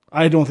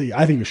 I think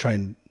he was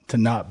trying to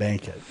not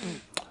bank it.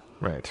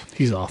 Right.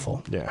 He's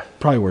awful. Yeah.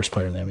 Probably worst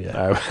player in the NBA.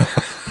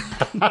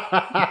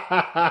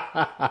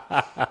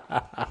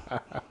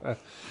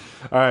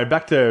 All right,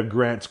 back to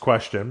Grant's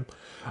question.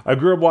 I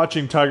grew up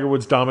watching Tiger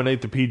Woods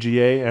dominate the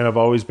PGA, and I've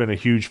always been a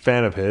huge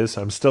fan of his.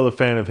 I'm still a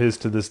fan of his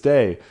to this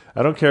day.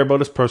 I don't care about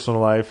his personal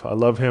life. I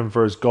love him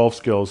for his golf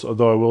skills,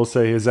 although I will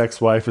say his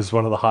ex-wife is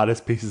one of the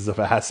hottest pieces of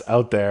ass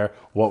out there.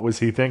 What was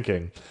he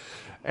thinking?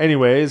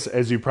 Anyways,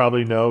 as you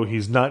probably know,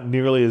 he's not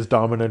nearly as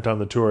dominant on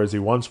the tour as he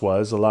once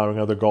was, allowing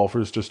other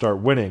golfers to start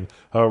winning.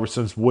 However,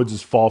 since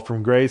Woods' fall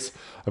from grace,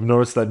 I've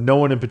noticed that no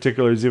one in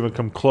particular has even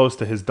come close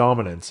to his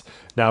dominance.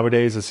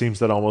 Nowadays, it seems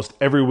that almost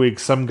every week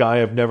some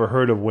guy I've never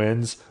heard of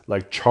wins,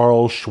 like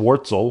Charles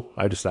Schwartzel.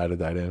 I just added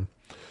that in.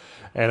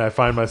 And I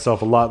find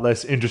myself a lot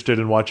less interested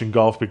in watching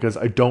golf because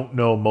I don't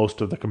know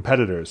most of the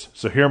competitors.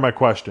 So here are my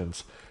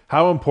questions.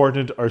 How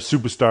important are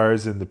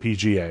superstars in the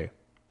PGA?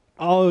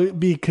 I'll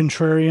be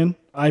contrarian.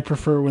 I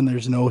prefer when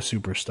there's no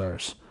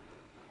superstars.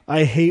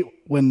 I hate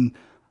when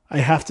I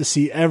have to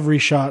see every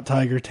shot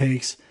Tiger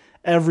takes,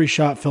 every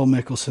shot Phil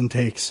Mickelson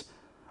takes.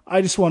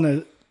 I just want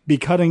to be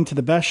cutting to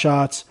the best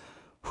shots.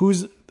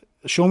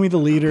 Show me the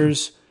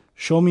leaders.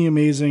 Show me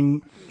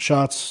amazing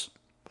shots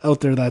out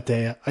there that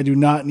day. I do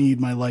not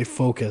need my life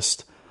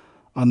focused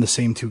on the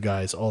same two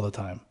guys all the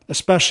time,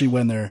 especially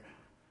when they're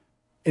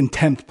in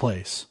 10th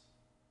place.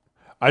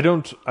 I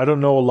don't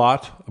know a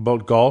lot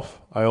about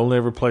golf. I only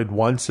ever played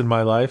once in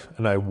my life,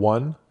 and I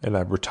won, and I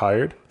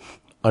retired,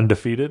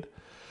 undefeated.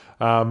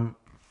 And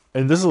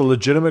this is a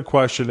legitimate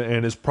question,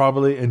 and is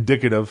probably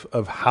indicative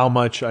of how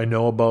much I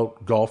know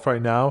about golf right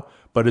now.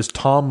 But is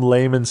Tom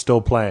Lehman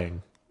still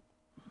playing?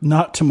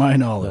 Not to my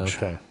knowledge.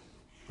 Okay,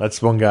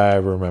 that's one guy I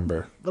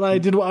remember. But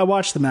I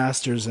watched the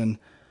Masters, and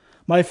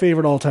my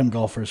favorite all-time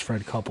golfer is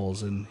Fred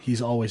Couples, and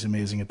he's always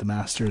amazing at the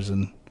Masters.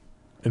 And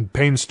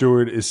Payne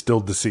Stewart is still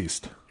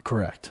deceased.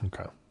 Correct.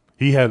 Okay.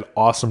 He had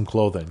awesome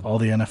clothing. All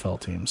the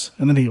NFL teams.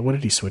 And then what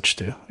did he switch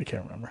to? I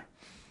can't remember.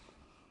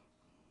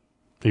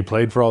 He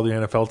played for all the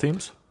NFL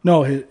teams?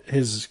 No,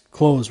 his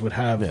clothes would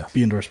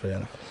be endorsed by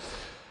the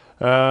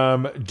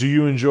NFL. Do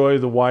you enjoy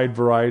the wide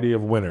variety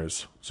of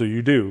winners? So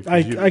you do.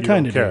 I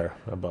kind of care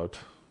about.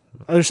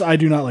 I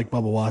do not like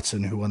Bubba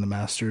Watson, who won the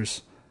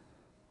Masters.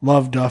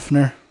 Love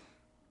Duffner.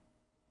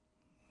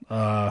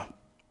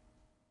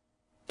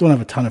 Don't have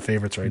a ton of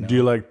favorites right now. Do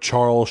you like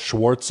Charles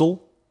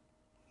Schwartzel?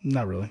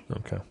 Not really.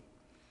 Okay.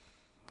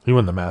 He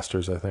won the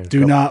Masters, I think.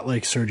 Do not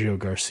like Sergio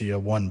Garcia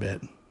one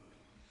bit.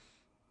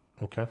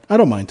 Okay. I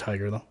don't mind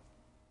Tiger, though.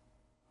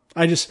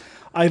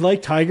 I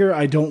like Tiger.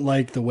 I don't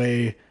like the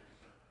way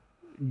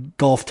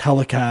golf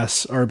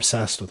telecasts are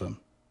obsessed with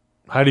him.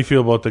 How do you feel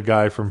about the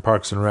guy from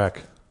Parks and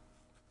Rec?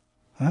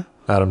 Huh?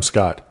 Adam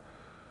Scott.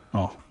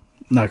 Oh,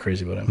 not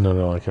crazy about him.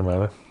 No, I can't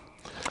either.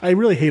 I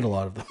really hate a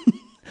lot of them.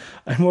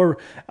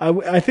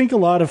 I think a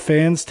lot of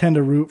fans tend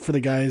to root for the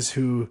guys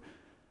who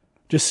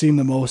just seem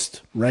the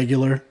most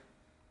regular.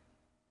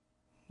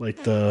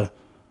 Like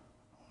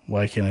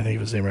why can't I think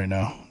of his name right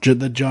now?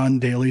 The John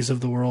Daly's of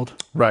the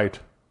world. Right.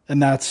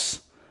 And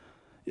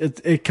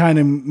it kind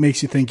of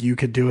makes you think you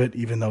could do it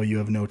even though you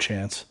have no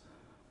chance.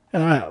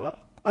 And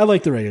I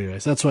like the regular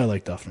guys. That's why I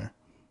like Duffner.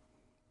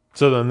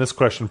 So then this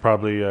question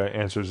probably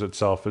answers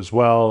itself as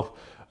well.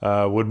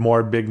 Would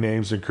more big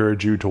names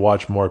encourage you to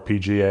watch more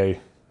PGA?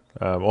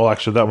 Well,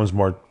 actually, that one's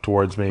more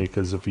towards me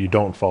because if you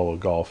don't follow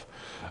golf,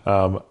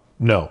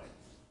 no.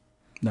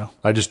 No.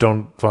 I just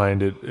don't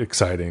find it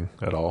exciting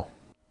at all.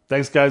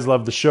 Thanks, guys.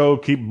 Love the show.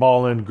 Keep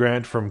ballin'.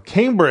 Grant from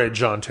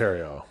Cambridge,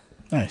 Ontario.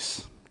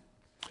 Nice.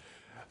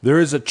 There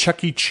is a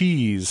Chuck E.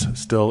 Cheese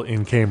still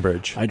in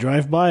Cambridge. I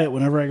drive by it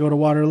whenever I go to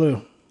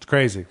Waterloo. It's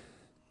crazy.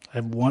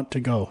 I want to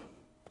go.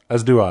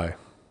 As do I.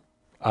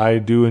 I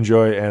do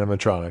enjoy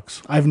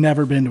animatronics. I've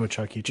never been to a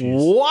Chuck E.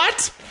 Cheese.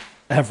 What?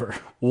 Ever.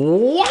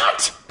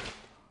 What?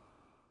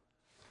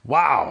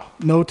 Wow.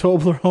 No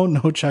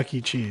Toblerone, no Chuck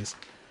E. Cheese.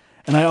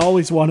 And I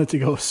always wanted to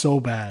go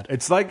so bad.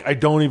 It's like I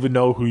don't even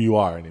know who you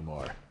are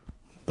anymore.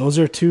 Those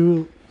are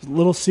two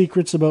little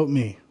secrets about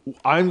me.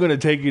 I'm going to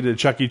take you to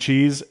Chuck E.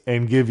 Cheese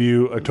and give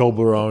you a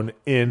Toblerone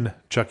in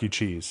Chuck E.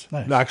 Cheese.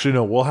 Nice. Actually,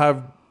 no. We'll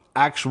have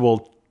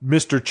actual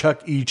Mr.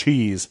 Chuck E.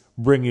 Cheese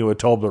bring you a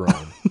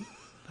Toblerone.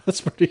 That's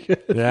pretty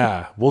good.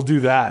 Yeah, we'll do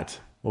that.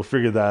 We'll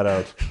figure that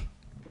out.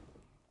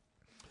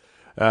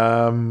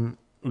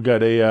 We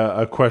got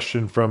a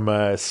question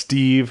from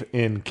Steve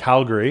in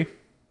Calgary.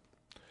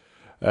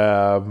 This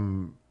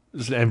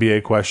is an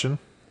NBA question.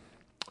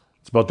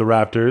 It's about the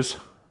Raptors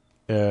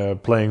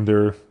playing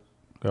their.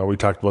 We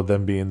talked about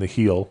them being the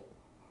heel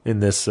in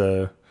this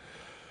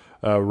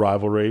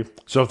rivalry.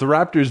 So if the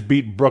Raptors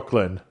beat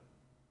Brooklyn,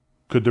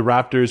 could the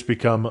Raptors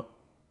become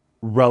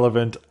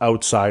relevant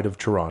outside of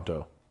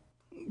Toronto?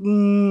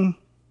 I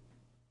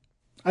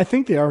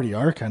think they already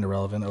are kind of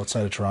relevant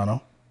outside of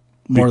Toronto.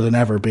 More than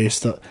ever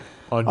based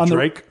on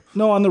Drake?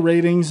 On the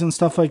ratings and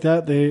stuff like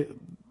that.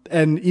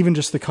 And even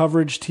just the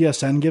coverage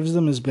TSN gives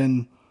them has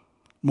been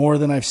more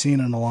than I've seen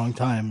in a long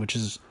time, which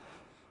is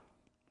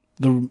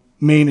the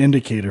main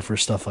indicator for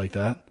stuff like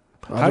that.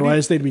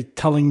 Otherwise, they'd be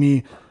telling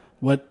me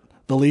what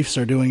the Leafs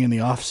are doing in the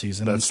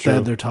offseason. Instead,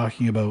 true. They're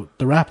talking about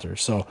the Raptors.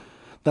 So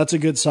that's a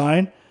good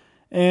sign.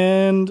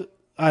 And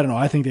I don't know.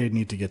 I think they'd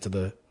need to get to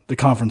the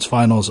conference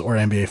finals or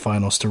NBA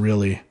finals to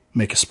really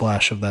make a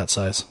splash of that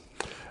size.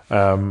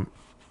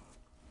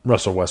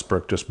 Russell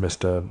Westbrook just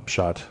missed a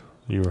shot.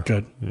 You were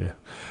good. Yeah.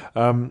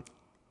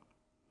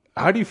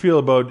 How do you feel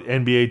about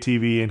NBA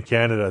TV in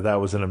Canada?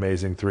 That was an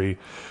amazing 3.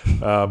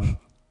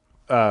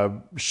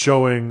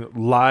 Showing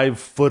live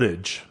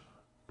footage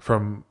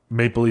from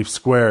Maple Leaf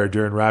Square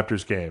during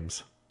Raptors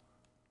games.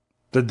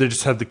 They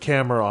just had the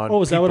camera on.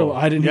 Oh, is that what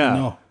I didn't even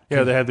know?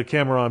 Yeah, they had the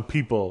camera on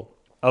people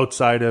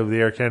outside of the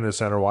Air Canada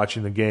Centre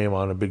watching the game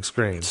on a big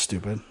screen. It's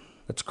stupid.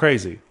 That's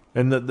crazy.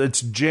 And it's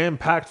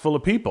jam-packed full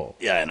of people.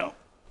 Yeah, I know.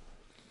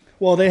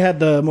 Well, they had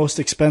the most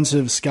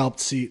expensive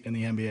scalped seat in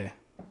the NBA.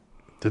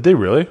 Did they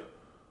really?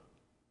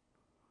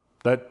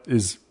 That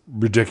is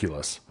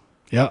ridiculous.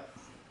 Yeah.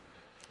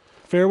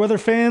 Fairweather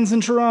fans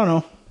in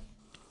Toronto.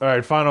 All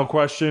right, final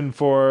question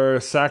for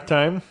Sack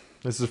Time.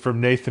 This is from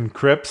Nathan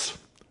Cripps.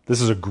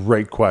 This is a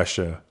great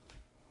question.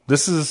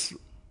 This is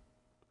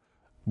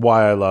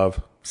why I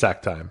love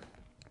Sack Time.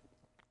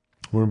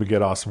 When we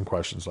get awesome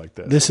questions like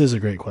this. This is a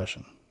great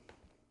question.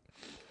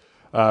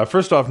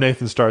 First off,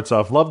 Nathan starts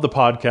off, love the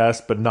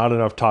podcast, but not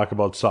enough talk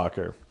about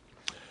soccer.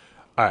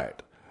 All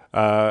right.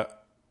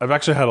 I've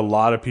actually had a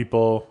lot of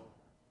people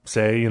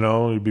say,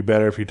 it'd be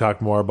better if you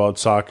talked more about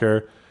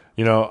soccer.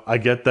 I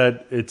get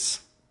that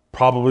it's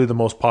probably the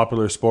most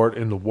popular sport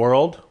in the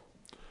world.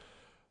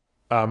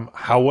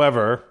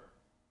 However,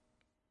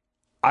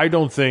 I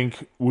don't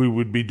think we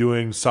would be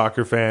doing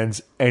soccer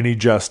fans any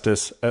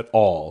justice at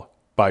all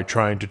by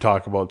trying to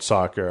talk about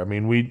soccer. I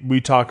mean,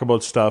 we talk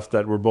about stuff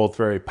that we're both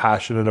very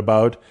passionate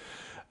about.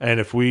 And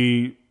if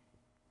we,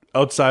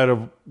 outside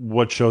of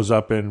what shows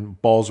up in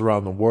Balls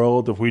Around the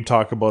World, if we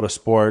talk about a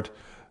sport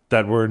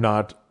that we're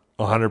not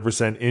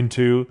 100%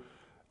 into,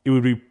 it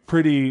would be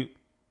pretty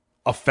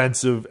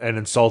offensive and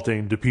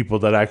insulting to people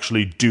that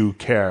actually do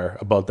care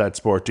about that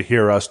sport to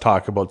hear us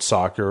talk about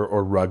soccer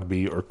or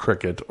rugby or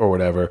cricket or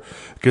whatever,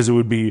 because it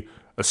would be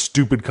a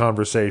stupid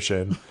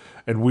conversation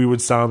and we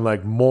would sound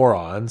like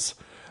morons.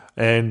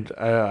 And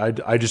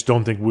I just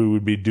don't think we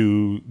would be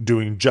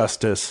doing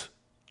justice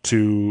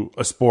to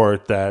a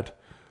sport that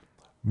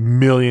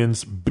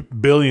billions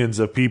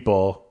of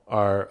people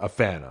are a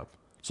fan of.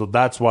 So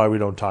that's why we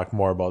don't talk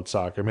more about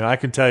soccer. I mean, I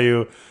can tell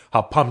you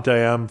how pumped I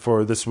am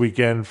for this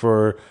weekend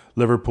for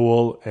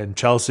Liverpool and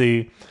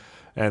Chelsea.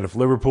 And if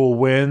Liverpool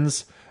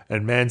wins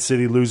and Man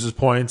City loses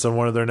points on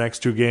one of their next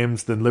 2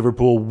 games, then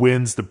Liverpool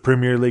wins the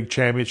Premier League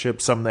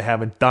Championship, something they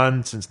haven't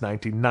done since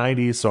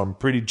 1990. So I'm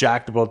pretty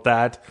jacked about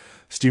that.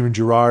 Steven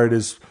Gerrard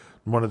is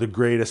one of the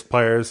greatest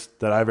players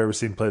that I've ever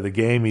seen play the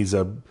game. He's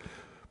a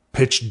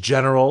pitch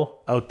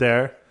general out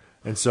there.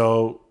 And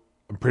so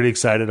I'm pretty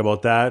excited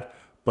about that.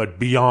 But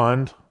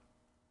beyond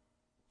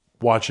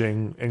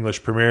watching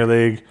English Premier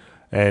League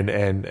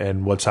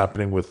and what's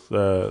happening with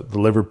the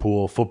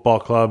Liverpool Football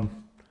Club,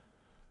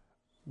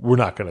 we're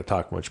not going to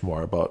talk much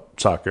more about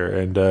soccer.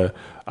 And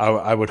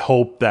I would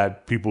hope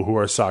that people who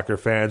are soccer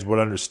fans would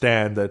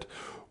understand that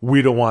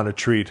we don't want to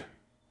treat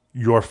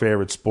your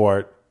favorite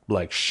sport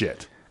like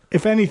shit.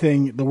 If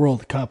anything, the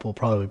World Cup will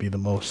probably be the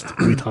most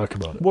we talk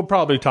about it. We'll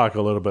probably talk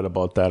a little bit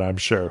about that, I'm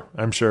sure.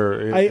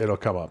 It'll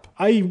come up.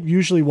 I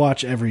usually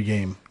watch every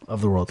game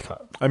of the World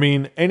Cup. I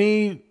mean,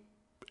 any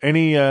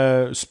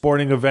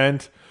sporting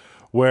event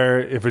where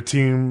if a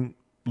team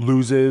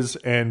loses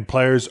and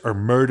players are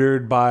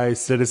murdered by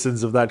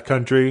citizens of that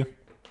country,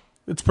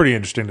 it's pretty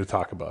interesting to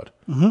talk about.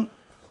 Mm-hmm.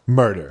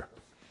 Murder.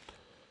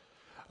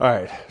 All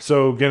right,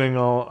 so getting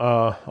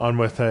all on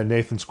with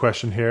Nathan's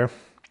question here.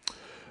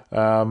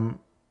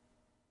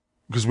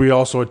 Because we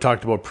also had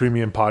talked about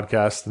premium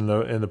podcasts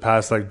in the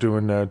past, like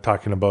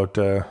talking about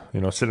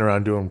sitting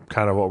around doing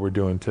kind of what we're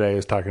doing today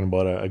is talking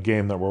about a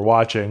game that we're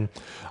watching.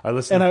 I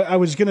was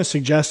going to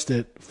suggest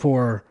it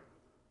for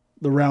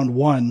the round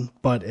 1,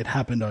 but it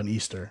happened on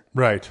Easter,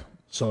 right?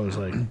 So I was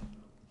like,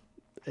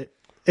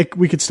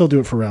 we could still do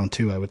it for round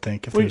 2, I would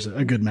think, if there's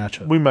a good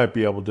matchup. We might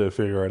be able to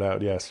figure it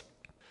out. Yes.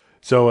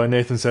 So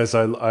Nathan says,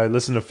 I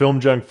listen to Film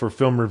Junk for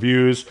film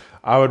reviews.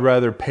 I would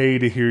rather pay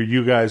to hear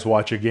you guys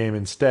watch a game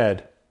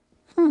instead.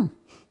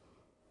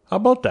 How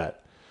about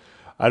that?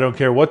 I don't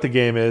care what the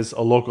game is.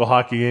 A local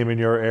hockey game in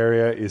your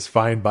area is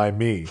fine by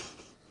me.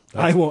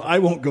 I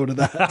won't go to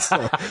that. So.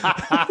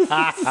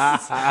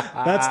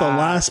 That's the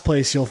last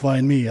place you'll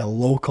find me, a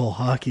local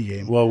hockey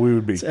game. Well, we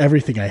would be it's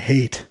everything I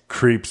hate.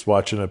 Creeps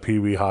watching a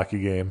Pee-wee hockey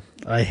game.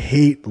 I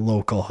hate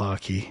local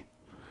hockey.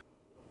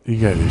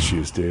 You got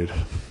issues, dude.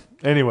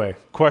 Anyway,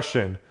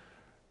 question.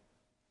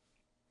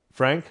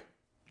 Frank,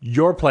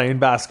 you're playing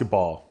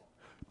basketball.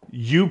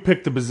 You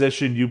pick the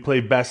position you play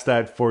best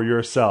at for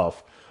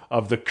yourself.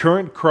 Of the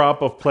current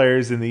crop of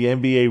players in the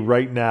NBA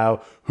right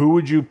now, who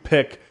would you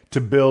pick to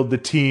build the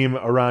team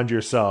around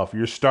yourself?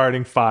 Your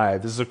starting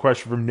 5. This is a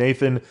question from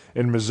Nathan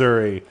in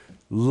Missouri.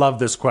 Love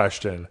this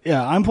question.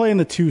 Yeah, I'm playing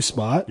the 2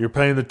 spot. You're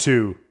playing the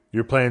 2.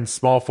 You're playing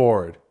small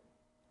forward.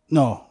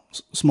 No,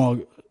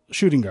 small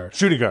shooting guard.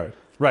 Shooting guard,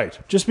 right.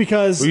 Just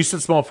because... Well, you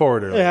said small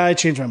forward earlier. Yeah, I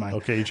changed my mind.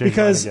 Okay, you changed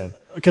your mind again.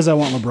 Because I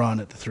want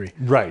LeBron at the 3.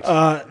 Right.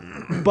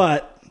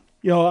 But...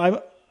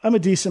 I'm a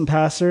decent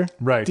passer,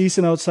 right?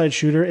 Decent outside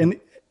shooter, and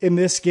in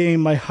this game,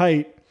 my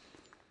height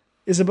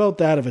is about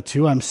that of a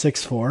 2. I'm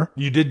 6'4".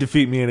 You did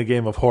defeat me in a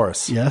game of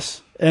horse.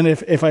 Yes, and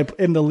if I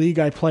in the league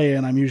I play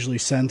in, I'm usually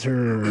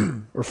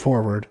center or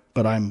forward,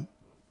 but I'm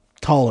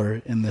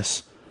taller in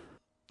this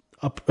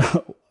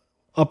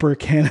upper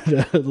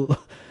Canada.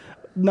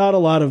 Not a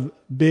lot of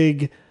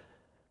big,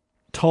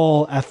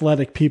 tall,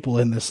 athletic people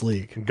in this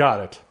league.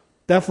 Got it.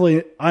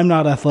 Definitely, I'm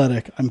not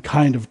athletic. I'm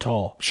kind of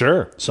tall.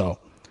 Sure. So.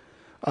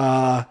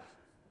 And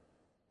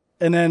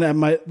then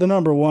at the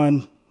number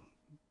 1,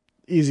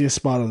 easiest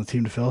spot on the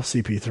team to fill,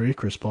 CP3,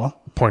 Chris Paul.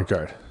 Point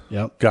guard.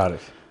 Yep. Got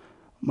it.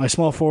 My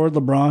small forward,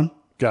 LeBron.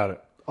 Got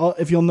it.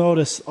 If you'll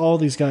notice, all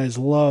these guys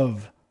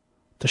love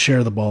to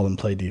share the ball and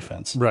play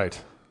defense. Right.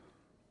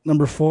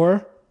 Number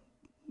 4,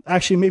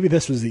 actually, maybe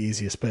this was the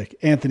easiest pick,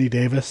 Anthony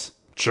Davis.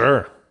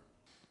 Sure.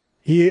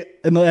 In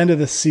the end of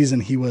this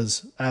season, he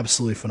was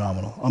absolutely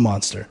phenomenal, a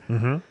monster.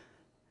 Mm-hmm.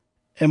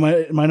 And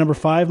my number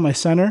 5, my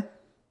center,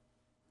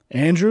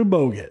 Andrew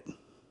Bogut.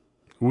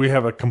 We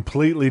have a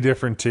completely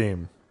different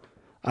team.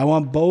 I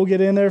want Bogut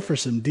in there for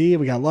some D.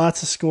 We got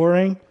lots of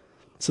scoring,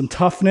 some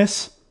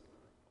toughness.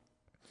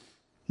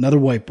 Another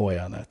white boy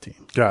on that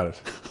team. Got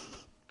it.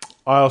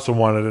 I also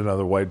wanted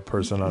another white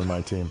person on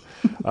my team.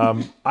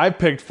 I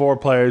picked 4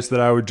 players that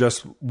I would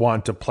just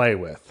want to play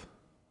with,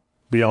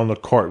 be on the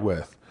court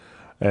with.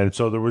 And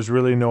so there was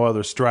really no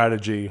other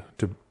strategy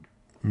to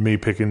me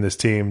picking this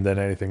team than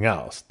anything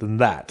else than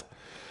that.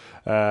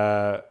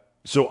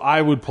 So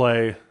I would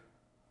play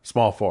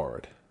small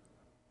forward.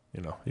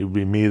 It would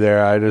be me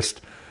there. I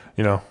just,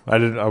 I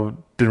didn't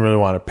really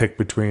want to pick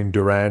between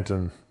Durant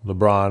and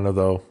LeBron,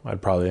 although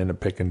I'd probably end up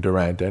picking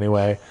Durant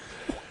anyway.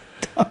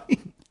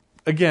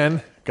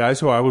 Again, guys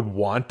who I would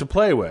want to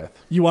play with.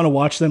 You want to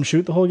watch them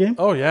shoot the whole game?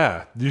 Oh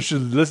yeah, you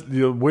should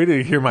listen. Wait till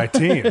you hear my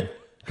team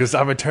because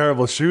I'm a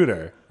terrible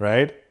shooter,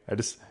 right? I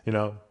just,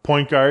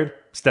 point guard,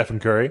 Stephen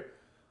Curry.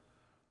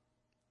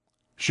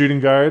 Shooting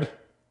guard,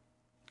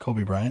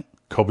 Kobe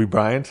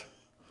Bryant.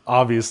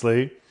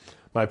 Obviously.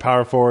 My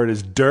power forward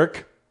is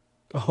Dirk.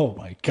 Oh,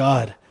 my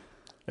God.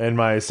 And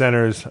my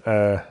center's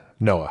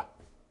Noah.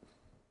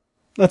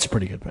 That's a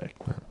pretty good pick.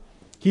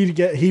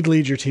 He'd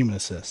lead your team in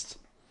assists.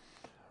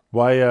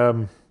 Why?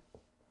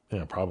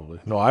 Yeah, probably.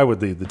 No, I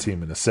would lead the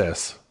team in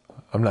assists.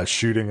 I'm not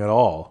shooting at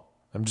all.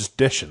 I'm just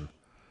dishing.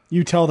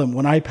 You tell them,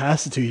 when I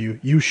pass it to you,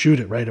 you shoot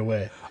it right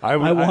away. I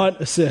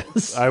want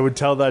assists. I would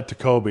tell that to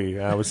Kobe.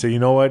 I would say, you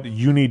know what?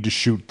 You need to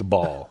shoot the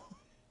ball.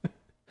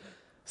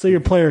 So you're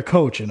player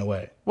coach in a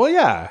way. Well,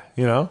 yeah.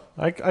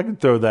 I could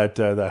throw that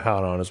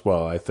hat on as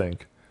well, I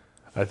think.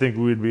 I think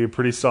we'd be a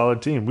pretty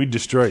solid team. We'd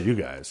destroy you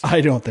guys. I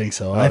don't think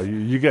so.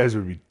 You guys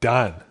would be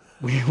done.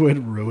 We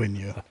would ruin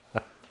you.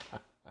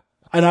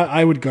 And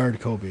I would guard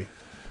Kobe.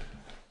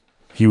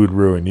 He would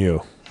ruin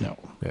you. No.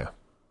 Yeah.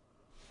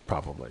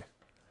 Probably.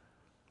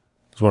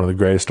 He's one of the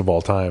greatest of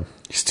all time.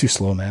 He's too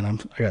slow, man. I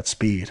got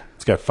speed.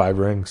 He's got 5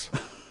 rings.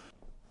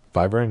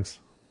 5 rings.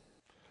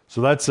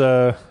 So that's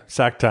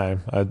sack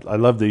time. I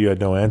love that you had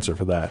no answer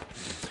for that.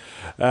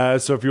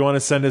 So if you want to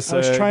send us... I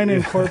was trying to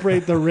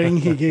incorporate the ring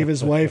he gave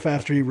his wife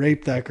after he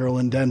raped that girl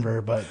in Denver,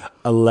 but...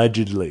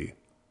 Allegedly.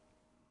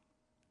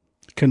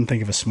 Couldn't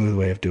think of a smooth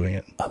way of doing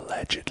it.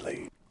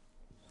 Allegedly.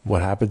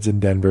 What happens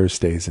in Denver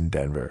stays in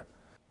Denver.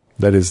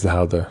 That is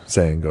how the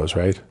saying goes,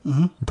 right?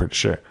 Mm-hmm. I'm pretty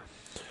sure.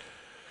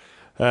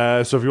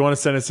 So if you want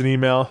to send us an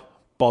email,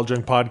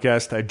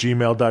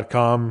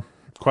 balljungpodcast@gmail.com.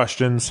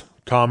 Questions,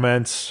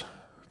 comments,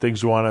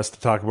 things you want us to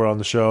talk about on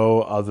the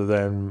show other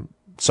than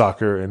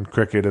soccer and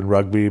cricket and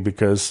rugby,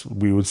 because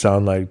we would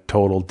sound like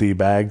total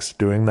D-bags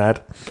doing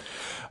that.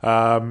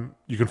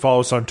 You can follow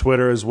us on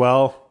Twitter as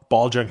well.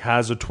 Balljunk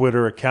has a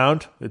Twitter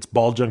account. It's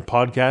Balljunk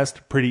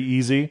Podcast. Pretty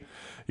easy.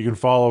 You can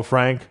follow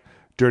Frank,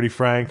 Dirty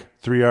Frank,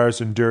 3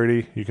 R's and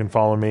Dirty. You can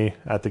follow me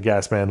at The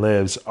Gasman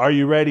Lives. Are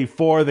you ready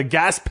for the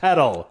gas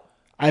pedal?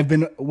 I've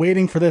been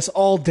waiting for this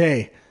all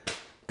day.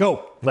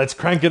 Go. Let's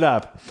crank it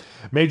up.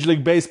 Major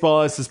League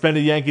Baseball has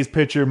suspended Yankees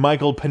pitcher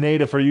Michael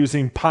Pineda for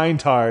using pine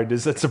tar.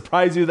 Does that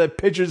surprise you that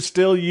pitchers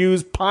still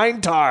use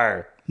pine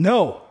tar?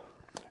 No.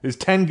 Is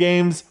 10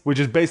 games, which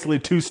is basically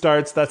 2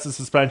 starts, that's a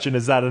suspension.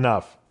 Is that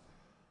enough?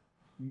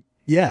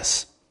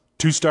 Yes.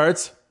 2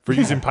 starts for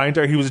using pine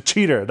tar? He was a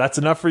cheater. That's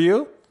enough for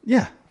you?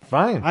 Yeah.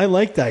 Fine. I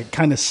like that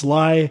kind of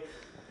sly,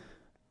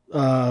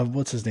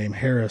 what's his name?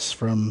 Harris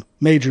from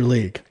Major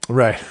League.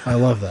 Right. I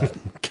love that.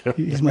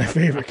 He's my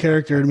favorite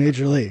character in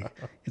Major League.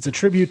 It's a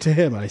tribute to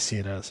him, I see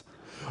it as.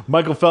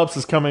 Michael Phelps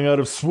is coming out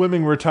of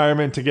swimming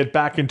retirement to get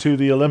back into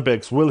the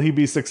Olympics. Will he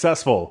be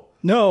successful?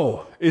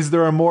 No. Is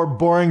there a more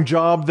boring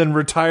job than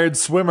retired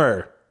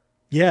swimmer?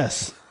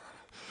 Yes.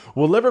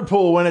 Will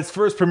Liverpool win its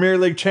first Premier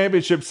League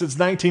championship since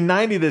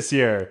 1990 this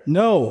year?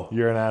 No.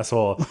 You're an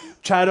asshole.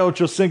 Chad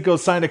Ochocinco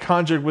signed a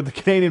contract with the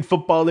Canadian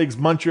Football League's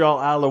Montreal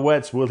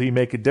Alouettes. Will he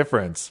make a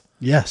difference?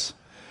 Yes.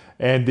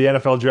 And the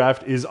NFL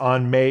draft is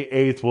on May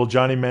 8th. Will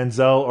Johnny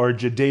Manziel or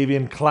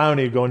Jadeveon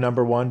Clowney go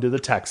number 1 to the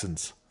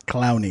Texans?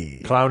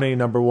 Clowney,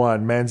 number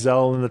 1.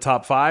 Manziel in the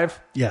top 5?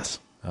 Yes.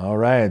 All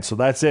right. So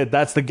that's it.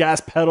 That's the gas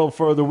pedal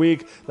for the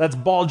week. That's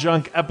Ball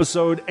Junk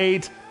episode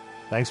 8.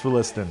 Thanks for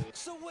listening.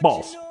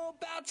 Balls.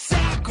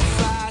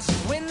 Sacrifice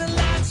when the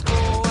lights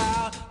go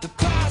out, the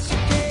price you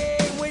pay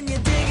when you're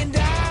digging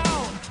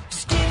down,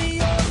 skin in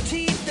your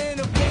teeth and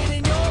a pain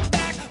in your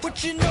back.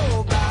 What you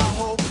know about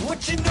hope,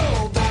 what you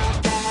know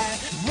about that?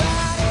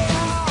 Riding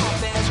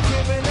off as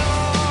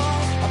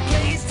criminals, a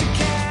place to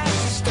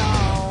cast a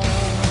stone.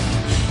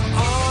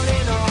 On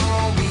and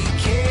on we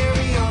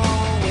carry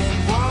on when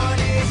one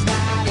is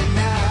not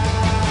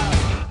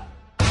enough.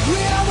 We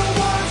are the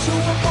ones who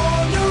were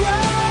born to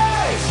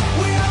rise.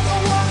 We are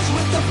the ones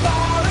with the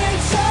fire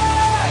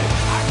inside.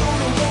 I go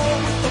to war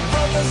with the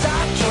brothers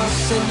I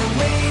trust in the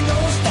rain.